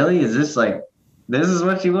 dude, really? Is this like, this is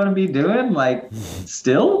what you want to be doing? Like,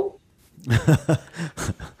 still?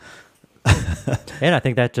 And I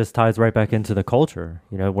think that just ties right back into the culture.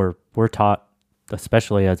 We're taught,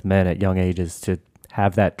 especially as men at young ages, to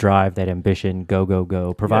have that drive, that ambition, go,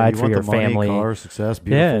 provide for your family. Car, success,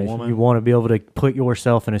 beautiful woman. You want to be able to put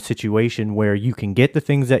yourself in a situation where you can get the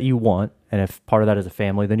things that you want. And if part of that is a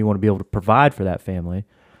family, then you want to be able to provide for that family.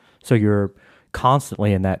 So you're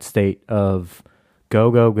constantly in that state of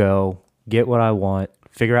go, get what I want,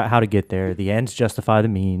 figure out how to get there. The ends justify the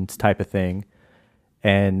means type of thing.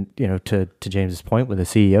 And, to James's point with the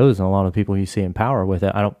CEOs and a lot of people you see in power with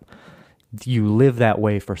it, you live that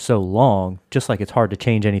way for so long, just like it's hard to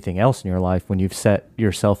change anything else in your life when you've set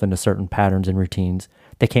yourself into certain patterns and routines.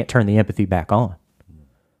 They can't turn the empathy back on.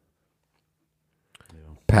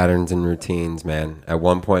 Patterns and routines, man. At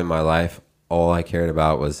one point in my life, all I cared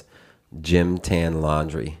about was gym tan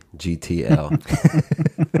laundry, GTL.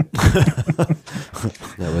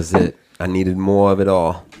 That was it. I needed more of it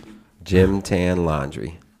all. Gym tan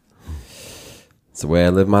laundry. It's the way I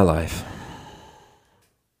live my life.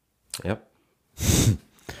 Yep.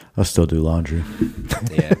 I still do laundry.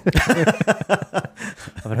 Yeah. I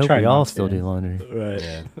would hope we all still do laundry. Right.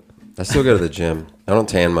 Yeah. I still go to the gym. I don't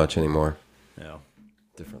tan much anymore. Yeah.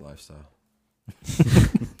 Different lifestyle.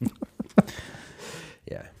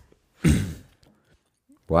 Yeah.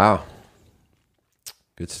 Wow.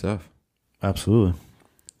 Good stuff. Absolutely.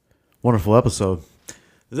 Wonderful episode.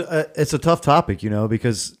 It's a tough topic,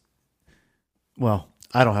 because, well,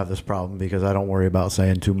 I don't have this problem because I don't worry about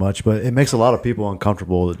saying too much, but it makes a lot of people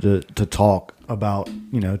uncomfortable to talk about,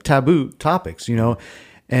 taboo topics,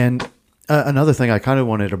 And another thing I kind of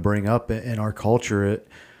wanted to bring up in our culture,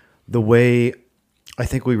 the way I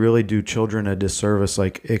think we really do children a disservice,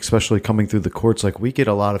 like especially coming through the courts, like we get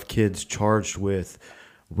a lot of kids charged with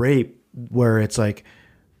rape where it's like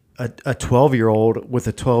a 12-year-old with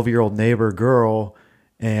a 12-year-old neighbor girl,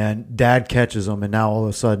 and dad catches them, and now all of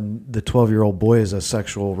a sudden the 12-year-old boy is a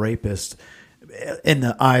sexual rapist in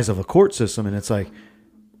the eyes of a court system. And it's like,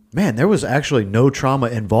 man, there was actually no trauma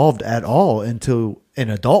involved at all until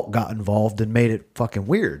an adult got involved and made it fucking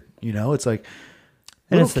weird. It's like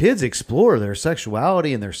little kids explore their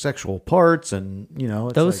sexuality and their sexual parts, and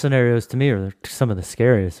it's those scenarios to me are some of the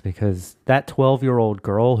scariest, because that 12-year-old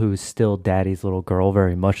girl who's still daddy's little girl,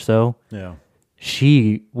 very much so. Yeah,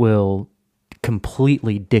 she will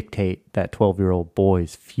completely dictate that 12-year-old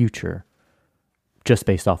boy's future just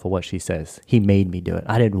based off of what she says. He made me do it.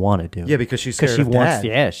 I didn't want to do it. Yeah, because she's scared of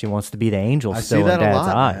dad. She wants to be the angel I still see that in dad's a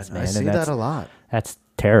lot, eyes, man. I see that a lot. That's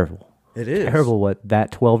terrible. It is terrible what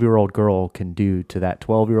that 12-year-old girl can do to that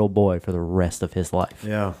 12-year-old boy for the rest of his life.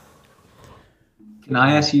 Yeah. Can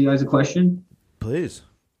I ask you guys a question? Please.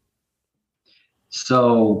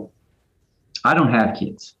 So I don't have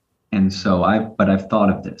kids. And so I've thought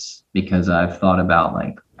of this, because I've thought about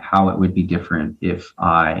like how it would be different if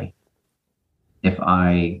I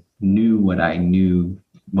knew what I know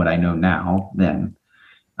now then.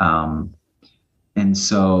 And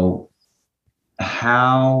so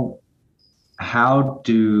how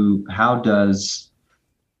does,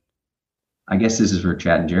 I guess this is for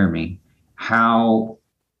Chad and Jeremy, I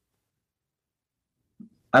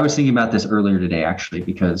was thinking about this earlier today, actually,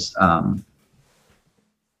 because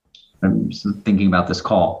I'm thinking about this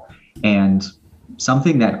call, and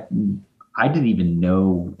something that I didn't even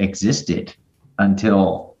know existed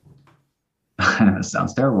until, it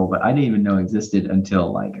sounds terrible, but I didn't even know existed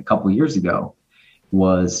until like a couple years ago,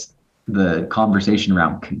 was the conversation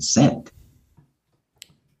around consent.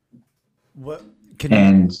 What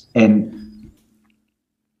and can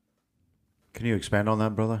you expand on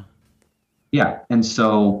that, brother? Yeah. And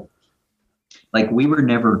so like we were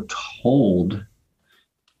never told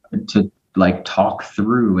to like talk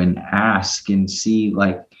through and ask and see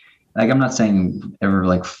like I'm not saying ever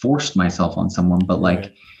like forced myself on someone, but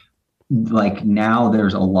like now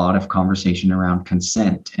there's a lot of conversation around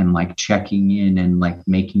consent and like checking in and like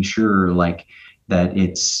making sure like that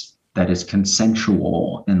it's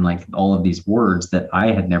consensual and like all of these words that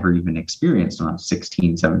I had never even experienced when I was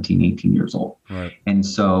 16, 17, 18 years old. Right. And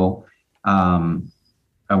so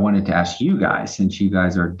I wanted to ask you guys, since you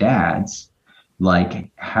guys are dads, like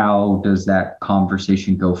how does that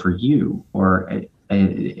conversation go for you, or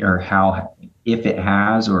how, if it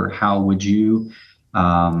has, or how would you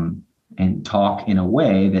and talk in a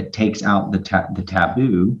way that takes out the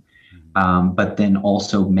taboo, but then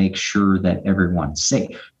also make sure that everyone's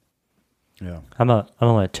safe. Yeah, I'm gonna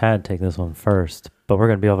let Chad take this one first, but we're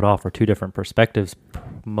gonna be able to offer two different perspectives,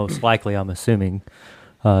 most likely. I'm assuming,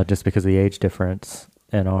 just because of the age difference.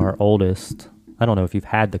 And our oldest, I don't know if you've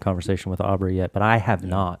had the conversation with Aubrey yet, but I have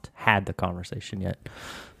not had the conversation yet,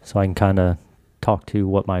 so I can kind of talk to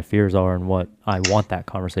what my fears are and what I want that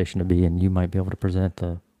conversation to be, and you might be able to present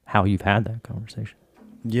how you've had that conversation.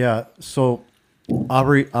 Yeah. So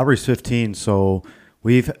Aubrey's 15, so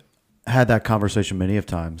we've had that conversation many of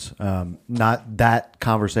times. Not that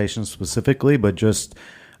conversation specifically, but just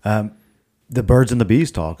the birds and the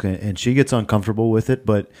bees talk, and she gets uncomfortable with it,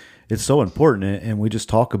 but it's so important. And we just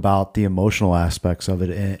talk about the emotional aspects of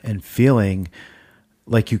it and feeling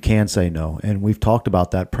like you can say no. And we've talked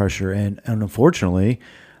about that pressure. And unfortunately,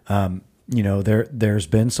 there's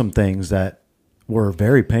been some things that were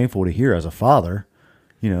very painful to hear as a father,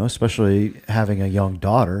 especially having a young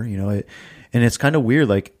daughter, and it's kind of weird.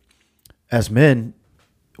 Like as men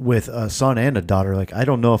with a son and a daughter, like, I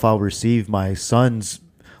don't know if I'll receive my son's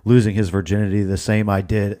losing his virginity the same I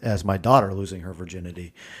did as my daughter losing her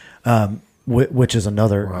virginity. Which is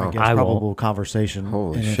another, I guess, probable conversation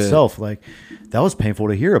in itself. Like that was painful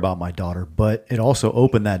to hear about my daughter, but it also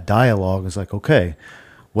opened that dialogue. It's like, okay,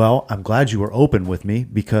 well, I'm glad you were open with me,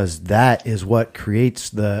 because that is what creates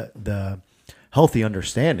the healthy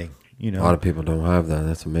understanding. A lot of people don't have that.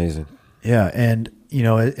 That's amazing. Yeah. And,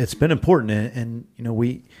 it's been important. And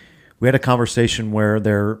we had a conversation where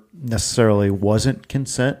there necessarily wasn't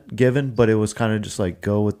consent given, but it was kind of just like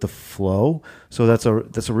go with the flow. So that's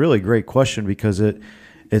a really great question, because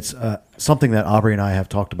it's something that Aubrey and I have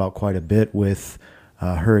talked about quite a bit with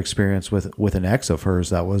her experience with an ex of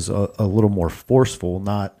hers that was a little more forceful,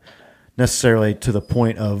 not necessarily to the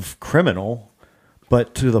point of criminal,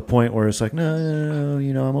 but to the point where it's like, no,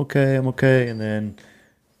 I'm okay. And then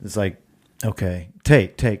it's like, okay,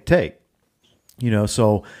 take.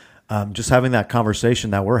 So just having that conversation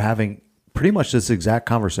that we're having, pretty much this exact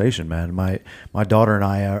conversation, man. My daughter and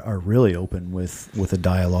I are really open with the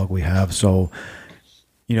dialogue we have. So,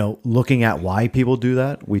 looking at why people do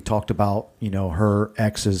that, we talked about, her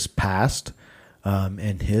ex's past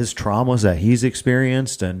and his traumas that he's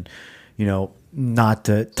experienced, and, not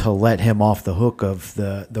to let him off the hook of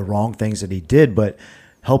the wrong things that he did, but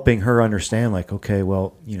helping her understand, like, okay,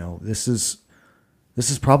 well, this is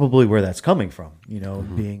probably where that's coming from,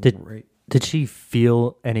 being Did she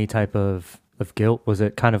feel any type of guilt? Was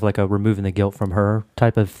it kind of like a removing the guilt from her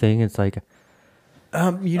type of thing? It's like,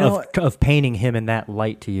 of painting him in that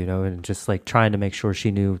light to, and just like trying to make sure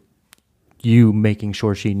she knew, making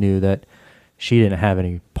sure she knew that she didn't have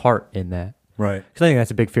any part in that. Right. Because I think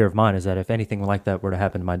that's a big fear of mine, is that if anything like that were to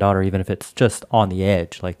happen to my daughter, even if it's just on the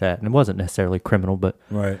edge like that, and it wasn't necessarily criminal, but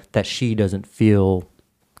that she doesn't feel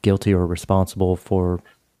guilty or responsible for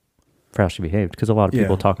how she behaved. Because a lot of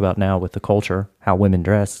people talk about now with the culture, how women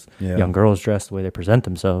dress, young girls dress, the way they present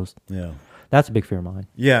themselves. Yeah. That's a big fear of mine.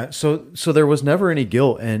 Yeah. So there was never any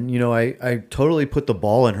guilt. And, I totally put the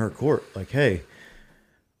ball in her court. Like, hey,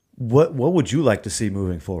 what would you like to see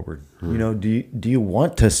moving forward?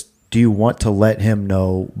 Do you want to let him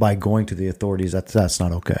know by going to the authorities that that's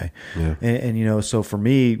not okay? Yeah. And so for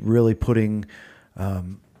me, really putting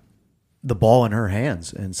the ball in her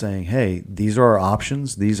hands and saying, hey, these are our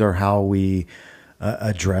options. These are how we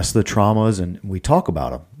address the traumas, and we talk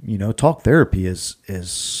about them. Talk therapy is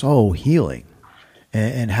so healing,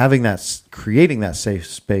 and having that, creating that safe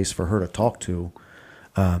space for her to talk to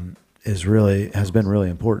has been really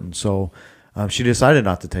important. So she decided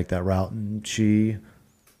not to take that route, and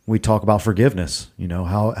we talk about forgiveness,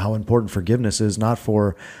 how important forgiveness is, not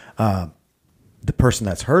for the person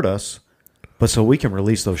that's hurt us, but so we can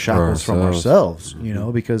release those shackles from ourselves, you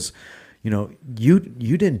know, because, you know, you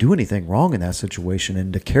didn't do anything wrong in that situation.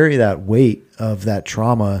 And to carry that weight of that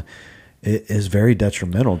trauma is very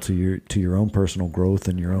detrimental to your own personal growth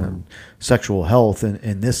and your own sexual health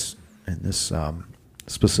in this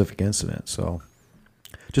specific incident. So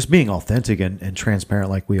just being authentic and transparent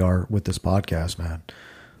like we are with this podcast, man.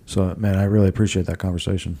 So, man, I really appreciate that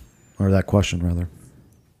conversation, or that question, rather.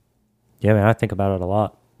 Yeah, man, I think about it a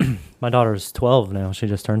lot. My daughter's 12 now. She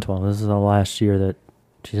just turned 12. This is the last year that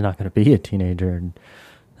she's not going to be a teenager, and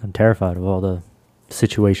I'm terrified of all the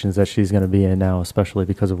situations that she's going to be in now, especially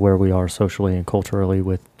because of where we are socially and culturally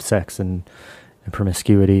with sex and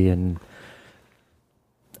promiscuity, and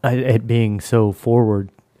it being so forward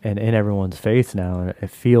and in everyone's face now. And it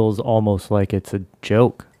feels almost like it's a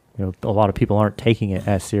joke. You know, a lot of people aren't taking it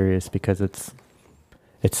as serious because it's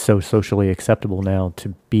so socially acceptable now to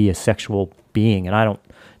be a sexual being. And I don't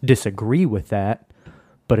disagree with that,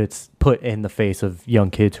 but it's put in the face of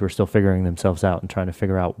young kids who are still figuring themselves out and trying to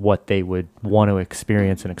figure out what they would want to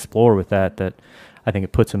experience and explore with that I think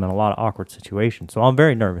it puts them in a lot of awkward situations. So I'm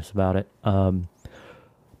very nervous about it.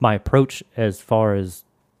 My approach as far as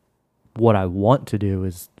what I want to do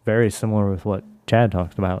is very similar with what Chad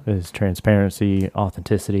talked about, is transparency,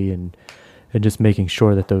 authenticity, and just making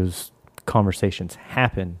sure that those conversations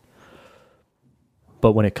happen.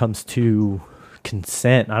 But when it comes to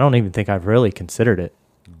consent, I don't even think I've really considered it,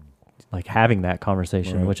 like having that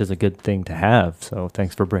conversation, right, which is a good thing to have. So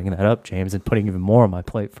thanks for bringing that up, James, and putting even more on my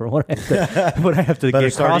plate for what I have to get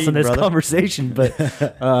across in this conversation. But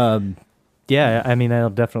yeah, I mean, that'll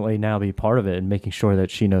definitely now be part of it, and making sure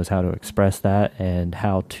that she knows how to express that and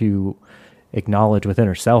how to acknowledge within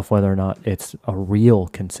herself whether or not it's a real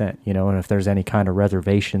consent, you know, and if there's any kind of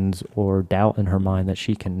reservations or doubt in her mind, that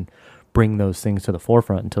she can bring those things to the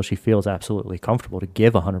forefront until she feels absolutely comfortable to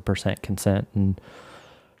give 100% consent. And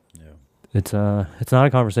it's not a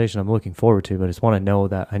conversation I'm looking forward to, but I just want to know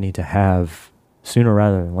that I need to have sooner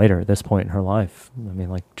rather than later at this point in her life. I mean,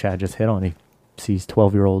 like Chad just hit on, he sees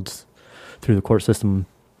 12-year-olds through the court system,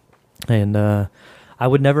 and I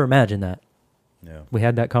would never imagine that. Yeah. We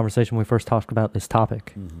had that conversation when we first talked about this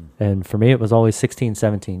topic. Mm-hmm. And for me, it was always 16,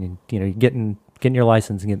 17. And, you know, getting your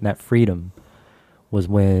license and getting that freedom was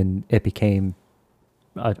when it became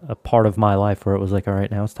a part of my life where it was like, all right,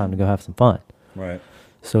 now it's time to go have some fun. Right.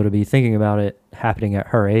 So to be thinking about it happening at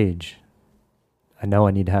her age, I know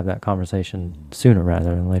I need to have that conversation sooner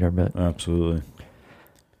rather than later. But absolutely.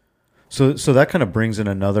 So that kind of brings in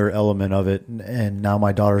another element of it. And now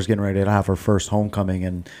my daughter's getting ready to have her first homecoming,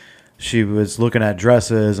 and she was looking at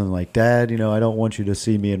dresses and like, Dad, you know, I don't want you to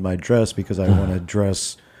see me in my dress because I want to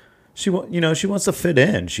dress. She wants to fit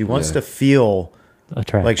in. She wants to feel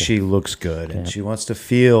attractive, like she looks good, and she wants to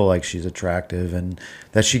feel like she's attractive, and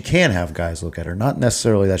that she can have guys look at her. Not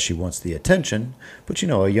necessarily that she wants the attention, but, you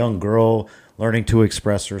know, a young girl learning to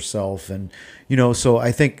express herself. And, you know, so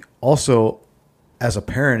I think also as a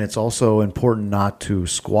parent, it's also important not to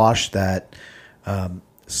squash that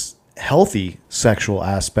healthy sexual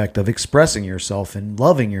aspect of expressing yourself and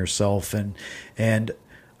loving yourself and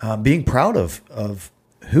being proud of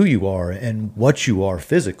who you are and what you are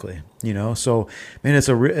physically, you know? So, man, it's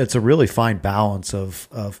a really fine balance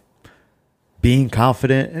of being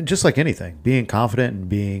confident, and just like anything, being confident and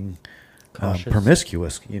being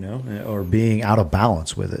promiscuous, you know, or being out of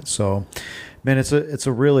balance with it. So, man, it's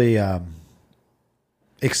a really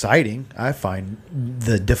exciting. I find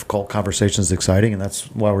the difficult conversations exciting, and that's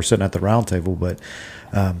why we're sitting at the round table. But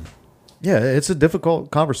yeah, it's a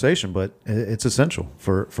difficult conversation, but it's essential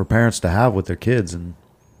for parents to have with their kids. And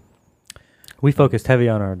we focused heavy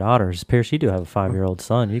on our daughters. Pierce, you do have a 5-year-old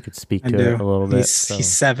son. You could speak to it a little bit.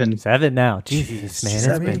 He's 7. 7 now. Jesus, man,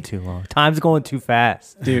 it's been too long. Time's going too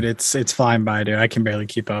fast, dude. It's flying by, dude. I can barely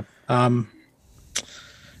keep up.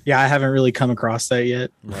 Yeah, I haven't really come across that yet.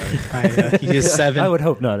 Right. He is 7. I would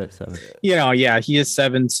hope not at 7. You know, yeah, he is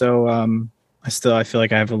 7. So I feel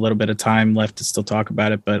like I have a little bit of time left to still talk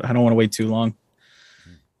about it, but I don't want to wait too long.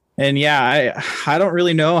 And yeah, I don't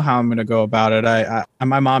really know how I'm going to go about it.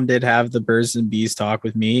 My mom did have the birds and bees talk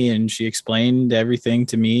with me, and she explained everything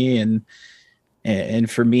to me.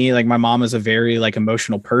 And for me, like, my mom is a very like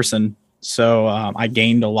emotional person. So I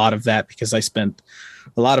gained a lot of that because I spent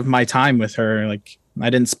a lot of my time with her. Like, I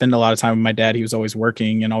didn't spend a lot of time with my dad. He was always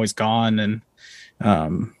working and always gone.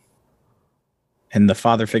 And the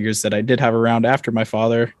father figures that I did have around after my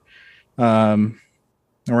father weren't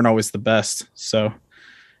always the best. So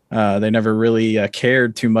they never really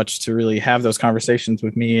cared too much to really have those conversations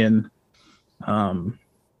with me and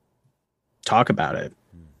talk about it.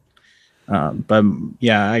 But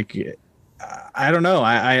yeah, I don't know.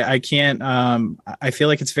 I can't. I feel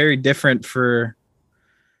like it's very different for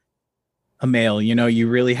a male. You know, you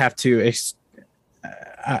really have to.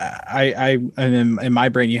 In my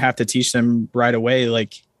brain, you have to teach them right away.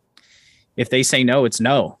 Like, if they say no, it's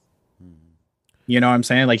no. You know what I'm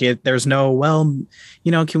saying? Like, there's no, well,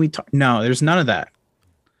 you know, can we talk? No, there's none of that.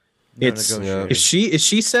 No It's negotiating. if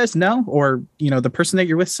she says no, or, you know, the person that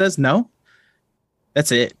you're with says no,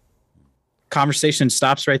 that's it. Conversation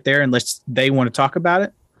stops right there unless they want to talk about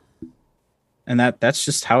it. And that's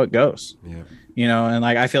just how it goes. Yeah. You know, and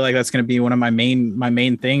like, I feel like that's going to be one of my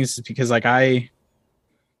main things, because like I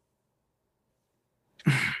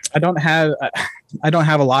don't have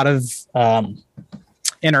a lot of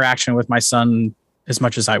interaction with my son as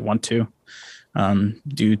much as I want to,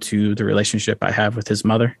 due to the relationship I have with his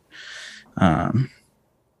mother.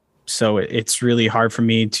 So it's really hard for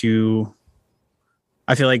me to,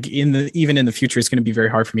 I feel like even in the future, it's going to be very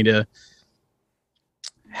hard for me to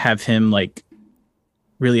have him like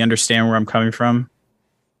really understand where I'm coming from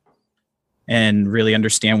and really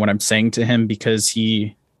understand what I'm saying to him, because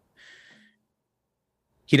he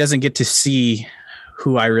doesn't get to see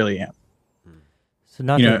who I really am. So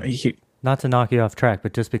not to knock you off track,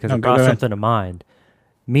 but just because I brought something to mind,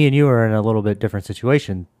 me and you are in a little bit different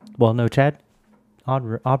situation. Well, no, Chad,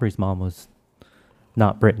 Aubrey's mom was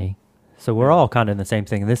not Brittany. So we're all kind of in the same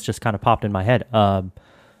thing. And this just kind of popped in my head.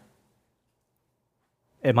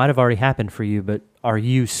 It might have already happened for you, but are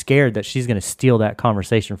you scared that she's going to steal that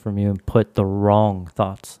conversation from you and put the wrong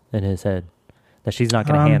thoughts in his head, that she's not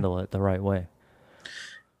going to handle it the right way?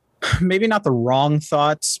 Maybe not the wrong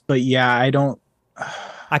thoughts, but yeah,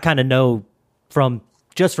 I kind of know from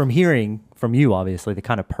hearing from you, obviously, the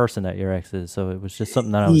kind of person that your ex is. So it was just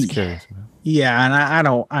something that I was curious about. Yeah. And I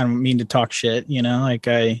don't mean to talk shit, you know, like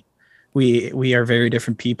we are very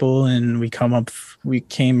different people, and we came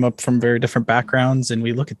up from very different backgrounds, and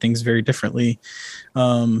we look at things very differently.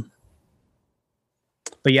 But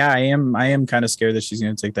yeah, I am kind of scared that she's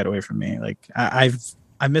going to take that away from me. Like I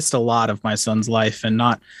missed a lot of my son's life, and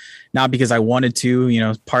not because I wanted to, you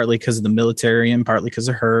know, partly because of the military and partly because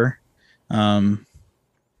of her.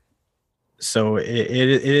 So it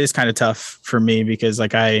is kind of tough for me, because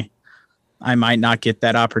like I might not get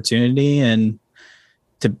that opportunity and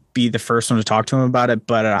to be the first one to talk to him about it,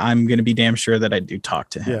 but I'm going to be damn sure that I do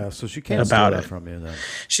talk to him. Yeah. So she can't about steal it that from you then.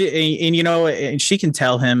 And you know, and she can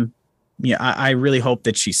tell him, yeah, I really hope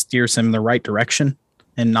that she steers him in the right direction,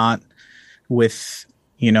 and not with,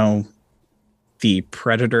 you know, the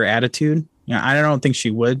predator attitude. You know, I don't think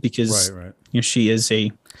she would, because right. You know, she is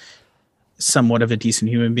a somewhat of a decent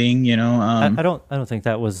human being, you know. I don't think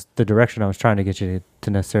that was the direction I was trying to get you to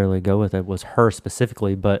necessarily go with. It was her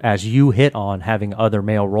specifically, but as you hit on having other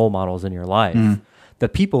male role models in your life, the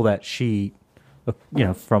people that she, you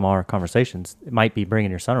know, from our conversations, might be bringing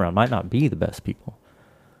your son around might not be the best people.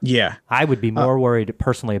 Yeah. I would be more worried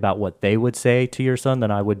personally about what they would say to your son than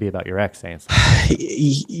I would be about your ex saying something.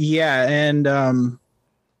 Yeah. And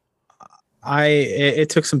it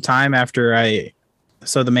took some time after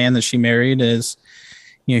so the man that she married is,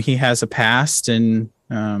 you know, he has a past, and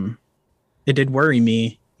it did worry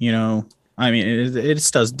me, you know. I mean, it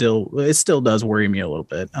still does worry me a little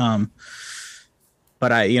bit.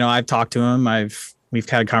 But I've talked to him. We've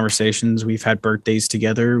had conversations. We've had birthdays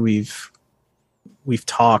together. We've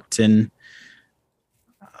talked, and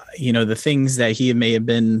you know, the things that he may have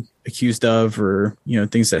been accused of, or, you know,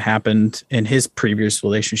 things that happened in his previous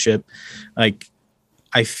relationship, like,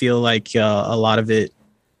 I feel like a lot of it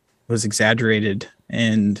was exaggerated,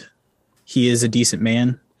 and he is a decent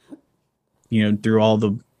man, you know, through all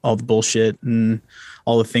the bullshit and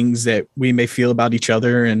all the things that we may feel about each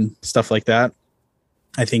other and stuff like that.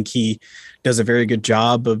 I think he does a very good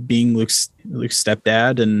job of being Luke's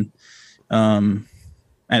stepdad, and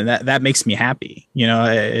that makes me happy. You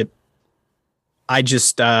know,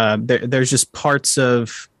 there's just parts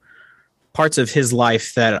of his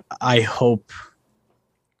life that I hope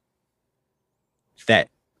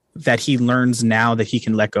that he learns now that he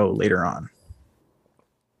can let go later on.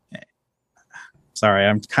 Sorry,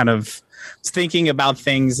 I'm kind of thinking about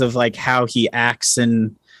things of like how he acts,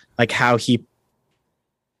 and like how he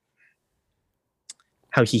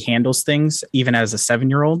handles things, even as a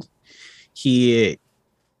 7-year-old. I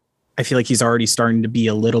feel like he's already starting to be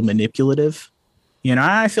a little manipulative. You know,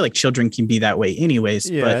 I feel like children can be that way anyways.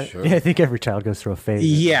 Yeah, but sure. Yeah, I think every child goes through a phase.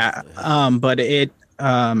 Yeah, but it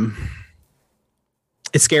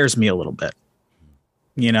scares me a little bit.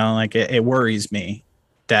 You know, like it worries me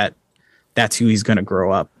that that's who he's going to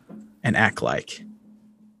grow up and act like,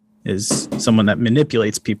 is someone that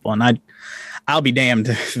manipulates people. And I'll be damned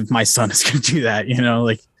if my son is going to do that. You know,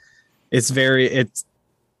 like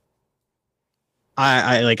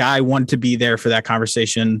I want to be there for that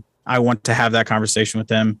conversation. I want to have that conversation with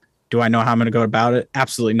them. Do I know how I'm going to go about it?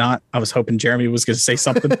 Absolutely not. I was hoping Jeremy was going to say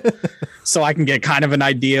something so I can get kind of an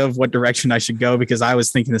idea of what direction I should go, because I was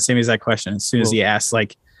thinking the same exact question as soon as he asked,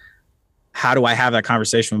 like, how do I have that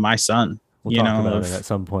conversation with my son? We'll talk about it at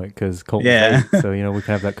some point, because Colton's Yeah. 8, so we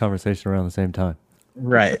can have that conversation around the same time.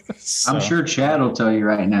 Right. So, I'm sure Chad will tell you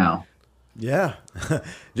right now. Yeah.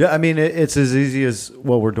 Yeah. I mean, it's as easy as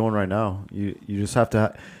what we're doing right now. You just have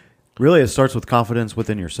to, really, it starts with confidence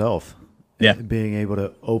within yourself. Yeah. Being able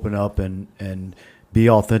to open up and be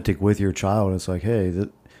authentic with your child. It's like, hey,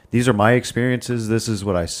 these are my experiences. This is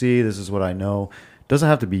what I see. This is what I know. It doesn't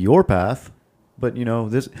have to be your path, but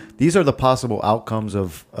these are the possible outcomes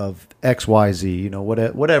of X, Y, Z,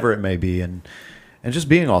 whatever it may be. And just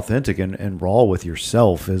being authentic and raw with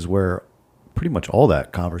yourself is where pretty much all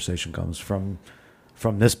that conversation comes from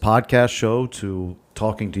this podcast show to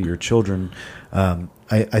talking to your children.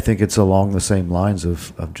 I think it's along the same lines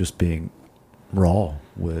of just being raw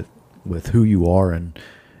with who you are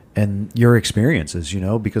and your experiences,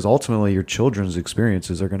 because ultimately your children's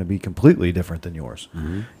experiences are going to be completely different than yours,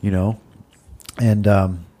 and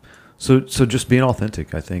so just being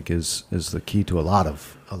authentic, I think, is the key to a lot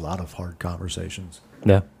of hard conversations.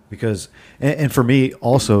 Yeah. Because, and for me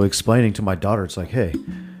also explaining to my daughter, it's like, hey,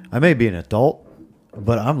 I may be an adult,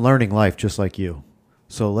 but I'm learning life just like you.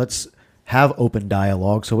 So let's have open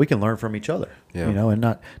dialogue so we can learn from each other, and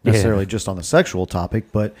not necessarily just on the sexual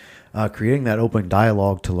topic, but creating that open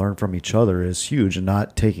dialogue to learn from each other is huge, and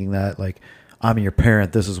not taking that like, I'm your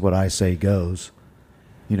parent, this is what I say goes.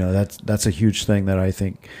 That's a huge thing that I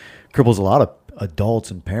think cripples a lot of adults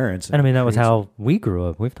and parents. And I mean, that was how we grew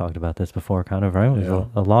up. We've talked about this before, kind of, right?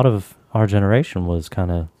 A lot of our generation was kind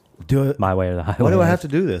of do it my way or the highway. Why do I have to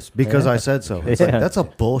do this? Because I said so. It's like, that's a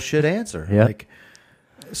bullshit answer. Yeah. Like,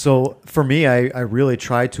 so for me, I really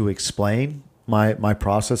try to explain my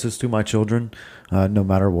processes to my children, no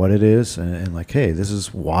matter what it is, and like, hey, this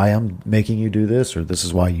is why I'm making you do this, or this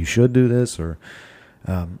is why you should do this, or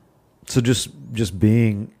so just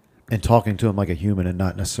being and talking to them like a human and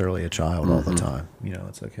not necessarily a child all the time.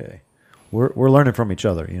 It's like, hey, we're learning from each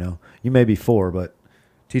other. You may be 4, but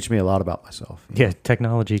teach me a lot about myself. Yeah,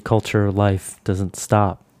 technology, culture, life doesn't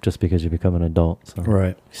stop just because you become an adult. So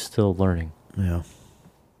right, you're still learning. Yeah.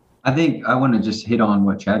 I think I want to just hit on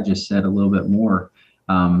what Chad just said a little bit more.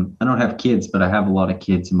 I don't have kids, but I have a lot of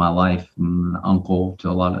kids in my life. I'm an uncle to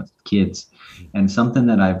a lot of kids, and something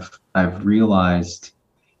that I've realized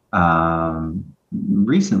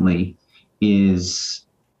recently is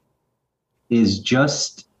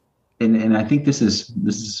just, and I think this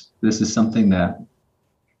is something that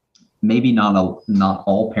maybe not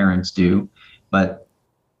all parents do, but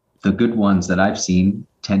the good ones that I've seen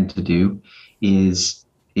tend to do is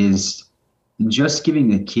just giving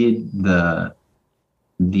the kid the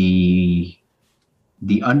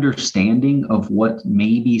understanding of what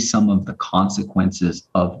maybe some of the consequences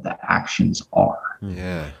of the actions are.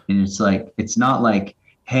 Yeah. And it's not like,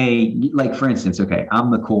 hey, like for instance, okay,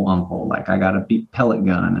 I'm the cool uncle. Like I got a pellet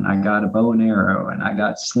gun and I got a bow and arrow and I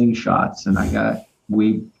got slingshots and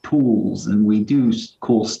we tools and we do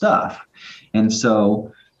cool stuff. And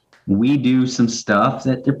so we do some stuff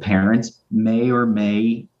that their parents may or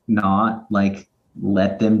may not like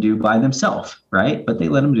let them do by themselves, right? But they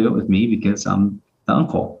let them do it with me because I'm the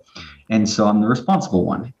uncle. And so I'm the responsible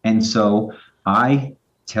one. And so I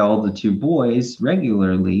tell the 2 boys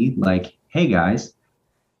regularly, like, hey guys,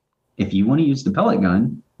 if you want to use the pellet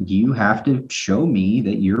gun, you have to show me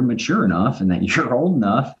that you're mature enough and that you're old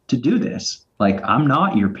enough to do this. Like, I'm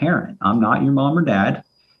not your parent. I'm not your mom or dad.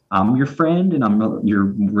 I'm your friend and I'm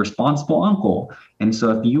your responsible uncle. And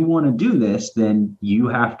so if you want to do this, then you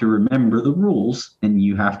have to remember the rules and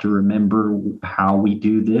you have to remember how we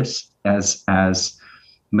do this as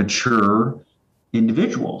mature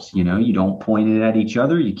individuals. You don't point it at each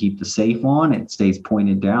other. You keep the safe on. It stays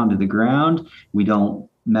pointed down to the ground. We don't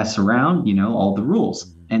mess around, all the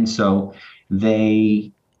rules. And so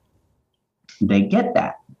they get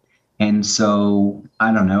that. And so,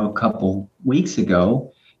 I don't know, a couple weeks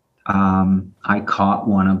ago, I caught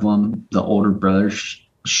one of them, the older brother,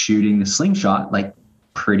 shooting the slingshot like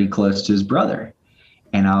pretty close to his brother.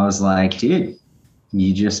 And I was like, dude,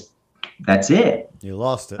 that's it. You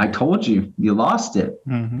lost it. I told you lost it.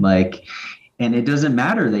 Mm-hmm. Like, and it doesn't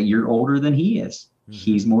matter that you're older than he is. Mm-hmm.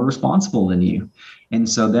 He's more responsible than you. And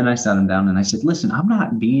so then I sat him down and I said, listen, I'm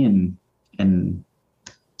not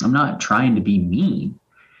trying to be mean.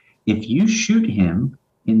 If you shoot him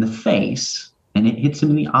in the face and it hits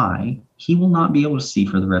him in the eye, he will not be able to see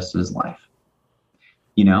for the rest of his life.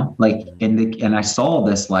 you know, like, and I saw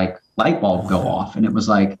this like light bulb go off, and it was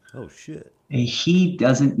like, oh shit, he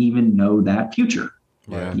doesn't even know that future.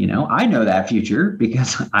 Yeah. You know, I know that future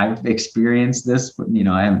because I've experienced this. You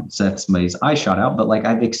know, I haven't set somebody's eye shot out, but like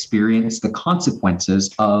I've experienced the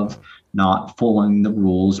consequences of not following the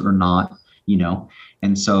rules or not, you know.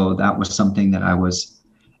 And so that was something that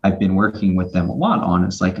I've been working with them a lot on.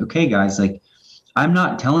 It's like, okay, guys, like, I'm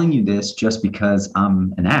not telling you this just because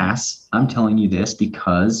I'm an ass. I'm telling you this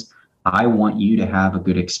because I want you to have a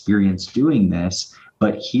good experience doing this.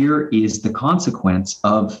 But here is the consequence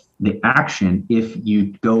of the action if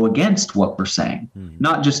you go against what we're saying.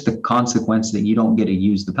 Not just the consequence that you don't get to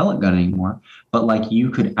use the pellet gun anymore, but like you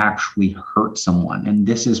could actually hurt someone. And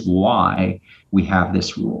this is why we have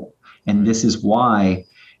this rule. And this is why,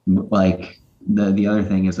 like, the other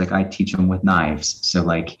thing is, like, I teach them with knives. So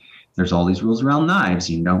like there's all these rules around knives.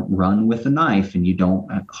 You don't run with a knife, and you don't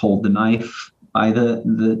hold the knife by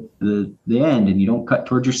the end, and you don't cut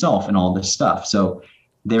towards yourself and all this stuff. So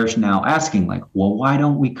there's now asking like, well, why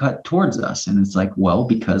don't we cut towards us? And it's like, well,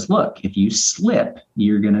 because look, if you slip,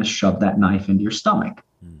 you're going to shove that knife into your stomach.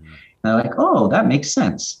 And they're like, oh, that makes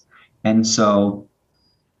sense. And so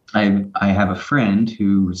I have a friend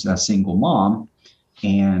who's a single mom,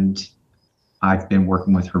 and I've been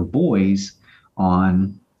working with her boys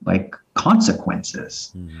on like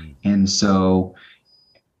consequences. And so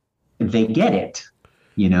they get it.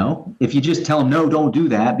 You know, if you just tell them, no, don't do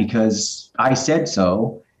that because I said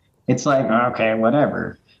so, it's like, okay,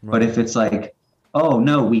 whatever. Right. But if it's like, oh,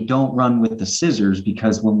 no, we don't run with the scissors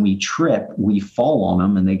because when we trip, we fall on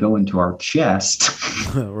them and they go into our chest.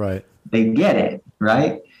 Right. They get it.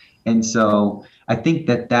 Right. And so I think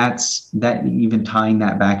that even tying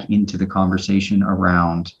that back into the conversation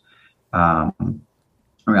around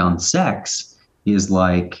sex is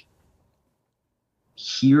like,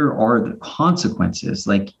 here are the consequences.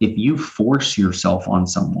 Like if you force yourself on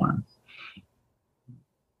someone,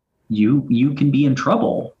 you can be in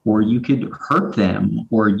trouble, or you could hurt them,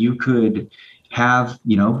 or you could have,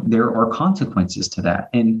 you know, there are consequences to that.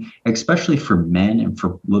 And especially for men and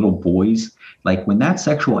for little boys, like when that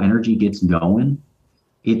sexual energy gets going,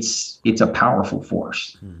 it's a powerful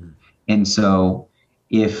force. And so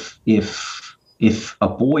if a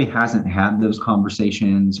boy hasn't had those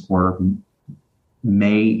conversations, or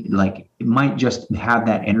it might just have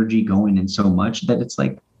that energy going in so much that it's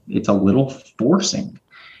like, it's a little forcing.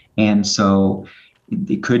 And so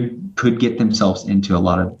they could get themselves into a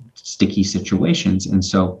lot of sticky situations. And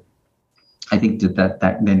so I think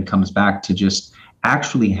that then comes back to just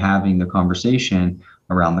actually having the conversation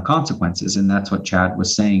around the consequences. And that's what Chad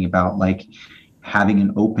was saying about like having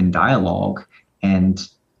an open dialogue and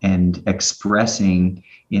expressing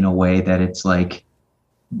in a way that it's like,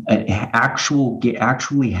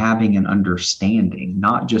 actually having an understanding,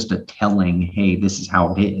 not just a telling, hey, this is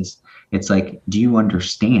how it is. It's like, do you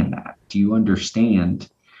understand that? Do you understand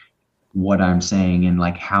what I'm saying, and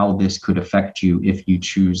like how this could affect you if you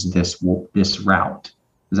choose this route?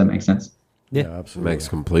 Does that make sense? Yeah, absolutely. Makes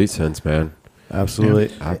complete sense, man.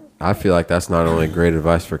 Absolutely. I feel like that's not only great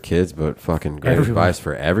advice for kids, but fucking great advice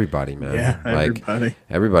for everybody, man. Yeah, like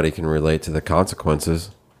everybody can relate to the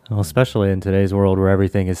consequences. Well, especially in today's world where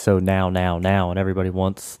everything is so now, and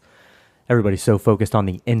everybody's so focused on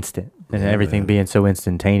the instant and everything being so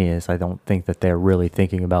instantaneous. I don't think that they're really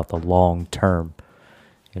thinking about the long term,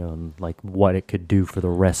 you know, and like what it could do for the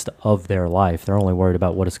rest of their life. They're only worried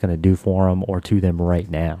about what it's going to do for them or to them right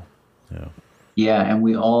now. Yeah. Yeah. And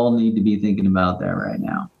we all need to be thinking about that right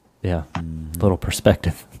now. Yeah. Little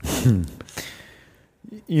perspective.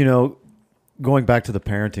 You know, going back to the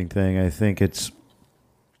parenting thing, I think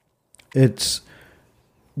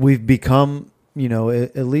we've become, you know,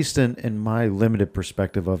 at least in my limited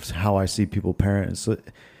perspective of how I see people parent,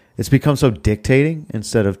 it's become so dictating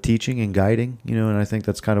instead of teaching and guiding, you know, and I think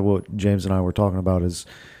that's kind of what James and I were talking about is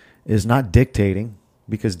not dictating,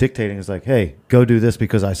 because dictating is like, hey, go do this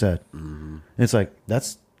because I said. And it's like,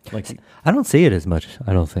 that's like, I don't see it as much,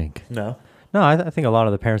 I don't think. No, I think a lot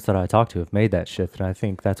of the parents that I talk to have made that shift, and I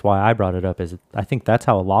think that's why I brought it up, is I think that's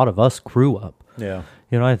how a lot of us grew up. Yeah.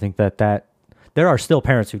 You know, I think that there are still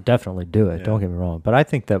parents who definitely do it. Yeah. Don't get me wrong, but I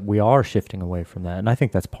think that we are shifting away from that, and I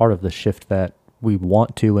think that's part of the shift that we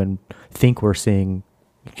want to and think we're seeing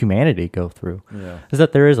humanity go through. Yeah. Is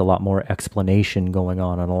that there is a lot more explanation going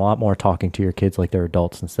on, and a lot more talking to your kids like they're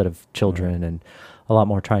adults instead of children, and a lot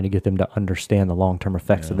more trying to get them to understand the long-term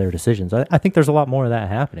effects of their decisions. I think there's a lot more of that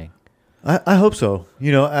happening. I hope so.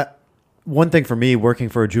 You know, one thing for me, working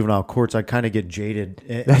for a juvenile courts, I kind of get jaded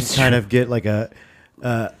and kind of get like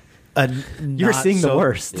You're seeing the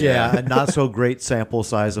worst. Yeah, a not so great sample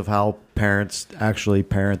size of how parents actually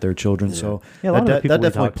parent their children. So Yeah, a lot of the that people we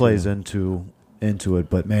definitely talk to. plays into it.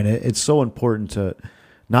 But man, it's so important to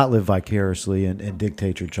not live vicariously and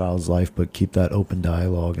dictate your child's life, but keep that open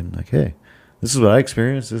dialogue and like, hey, this is what I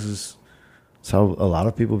experienced. This is how a lot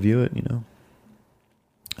of people view it. I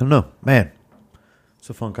don't know, man. It's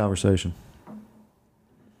a fun conversation.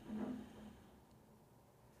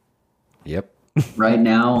 Yep. Right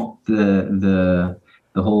now, the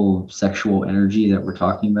whole sexual energy that we're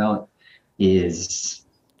talking about is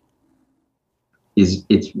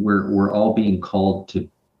we're all being called to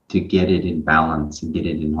get it in balance and get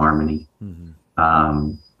it in harmony.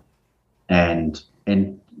 And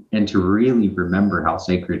to really remember how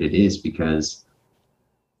sacred it is, because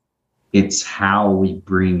it's how we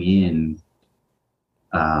bring in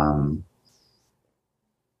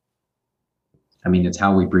it's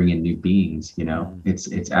how we bring in new beings,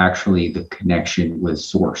 It's actually the connection with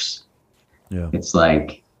source. Yeah. It's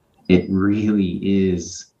like, it really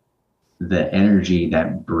is the energy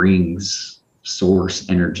that brings source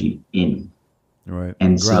energy in. Right.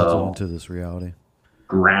 And grounds so it into this reality.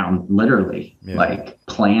 Literally, Yeah. like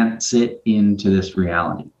plants it into this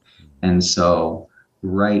reality. And so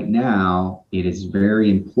right now, it is very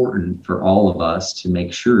important for all of us to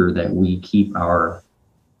make sure that we keep our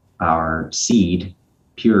seed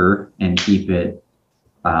pure and keep it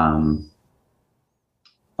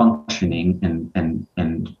functioning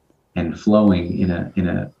and flowing in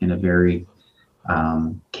a very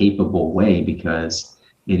capable way, because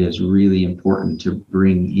it is really important to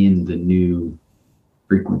bring in the new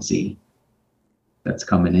frequency that's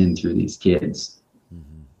coming in through these kids.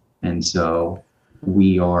 And so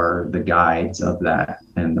we are the guides of that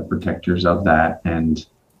and the protectors of that. And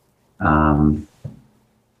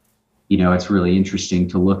it's really interesting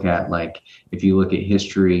to look at, like, if you look at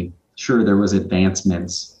history, sure, there was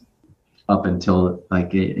advancements up until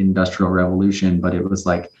like Industrial Revolution, but it was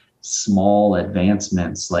like small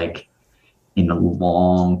advancements, like in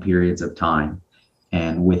long periods of time.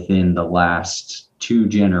 And within the last 2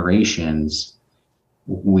 generations,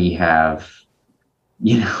 we have,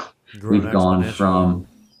 we've gone from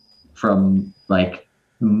like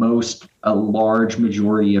a large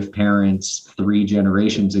majority of parents 3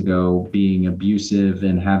 generations ago being abusive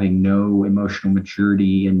and having no emotional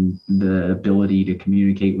maturity and the ability to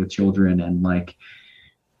communicate with children and like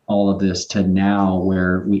all of this, to now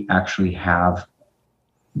where we actually have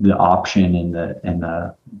the option and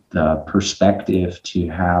the perspective to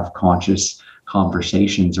have conscious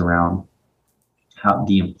conversations around how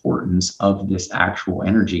the importance of this actual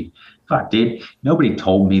energy. Fuck, dude, nobody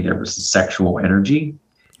told me there was sexual energy.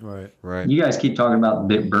 Right. You guys keep talking about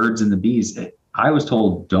the birds and the bees. I was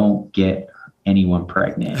told don't get anyone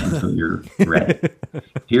pregnant until you're ready.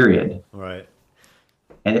 Period. Right.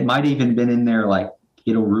 And it might even been in there like,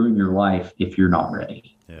 it'll ruin your life if you're not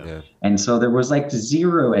ready. Yeah. And so there was like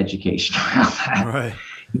zero education around that. Right.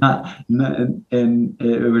 And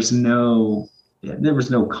there was no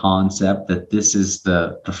concept that this is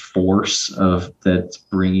the force that's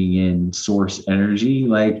bringing in source energy.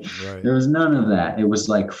 Like There was none of that. It was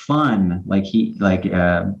like fun. Like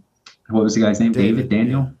what was the guy's name? David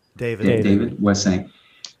Daniel? Yeah. David was saying.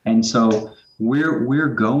 And so we're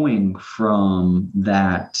going from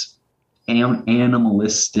that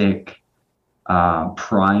animalistic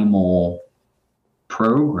primal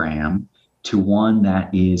program to one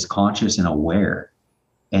that is conscious and aware.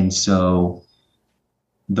 And so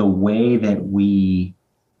the way that we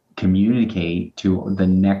communicate to the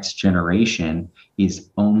next generation is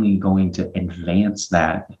only going to advance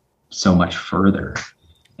that so much further.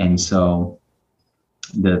 And so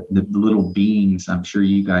the little beings, I'm sure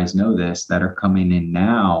you guys know this, that are coming in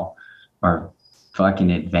now are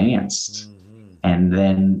fucking advanced. And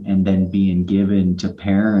then being given to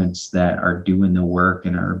parents that are doing the work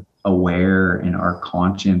and are aware and are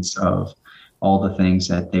conscious of all the things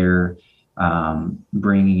that they're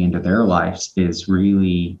bringing into their lives is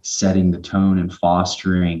really setting the tone and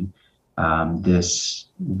fostering the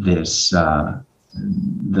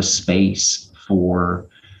space for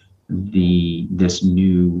this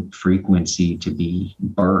new frequency to be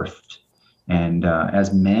birthed. And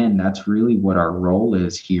as men, that's really what our role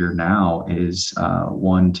is here now, is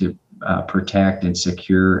one, to protect and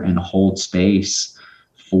secure and hold space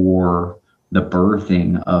for the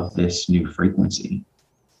birthing of this new frequency.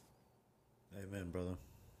 Amen, brother.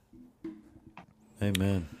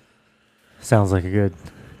 Amen. Sounds like a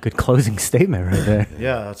good closing statement right there.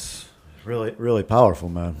 Yeah, that's really, really powerful,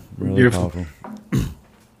 man. Really Beautiful. powerful.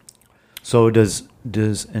 So does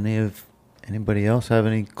anybody else have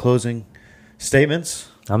any closing statements?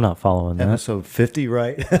 I'm not following that. Episode 50,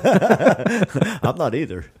 right? I'm not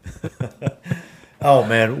either. Oh,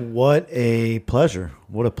 man, what a pleasure.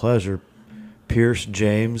 What a pleasure. Pierce,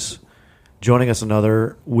 James, joining us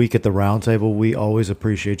another week at the roundtable. We always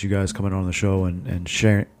appreciate you guys coming on the show and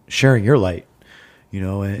sharing your light,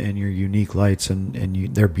 and your unique lights,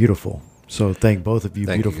 and they're beautiful. So thank both of you,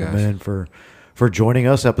 beautiful men, for joining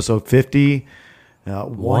us. Episode 50,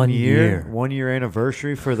 1 year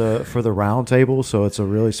anniversary for the roundtable. So it's a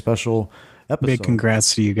really special episode. Big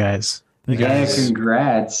congrats to you guys.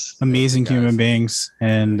 Congrats. Amazing human beings,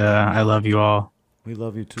 and I love you all. We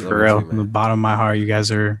love you too. For real, from the bottom of my heart, you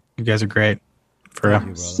guys are great. For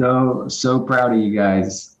real. So proud of you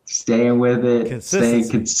guys. Staying with it, staying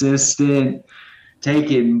consistent,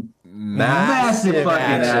 taking massive fucking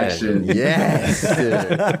action. Yes.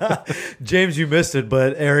 James, you missed it,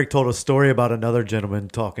 but Eric told a story about another gentleman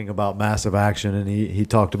talking about massive action, and he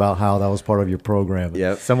talked about how that was part of your program.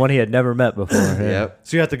 Yep. Someone he had never met before. Yep.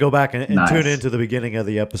 So you have to go back and tune into the beginning of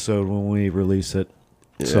the episode when we release it.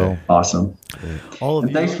 Yeah. So awesome. All of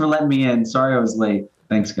you. Thanks for letting me in. Sorry I was late.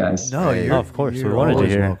 Thanks, guys. No, of course. We wanted to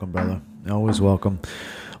hear. Welcome, brother. Always welcome.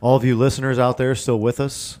 All of you listeners out there still with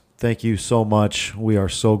us, thank you so much. We are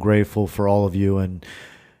so grateful for all of you. And,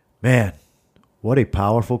 man, what a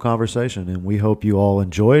powerful conversation. And we hope you all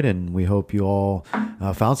enjoyed, and we hope you all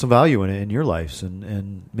found some value in it in your lives,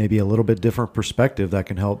 and maybe a little bit different perspective that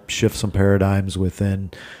can help shift some paradigms within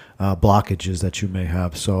blockages that you may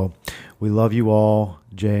have. So we love you all.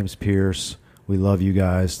 James, Pierce, we love you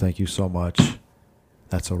guys. Thank you so much.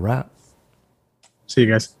 That's a wrap. See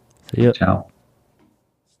you guys. See ya. Ciao.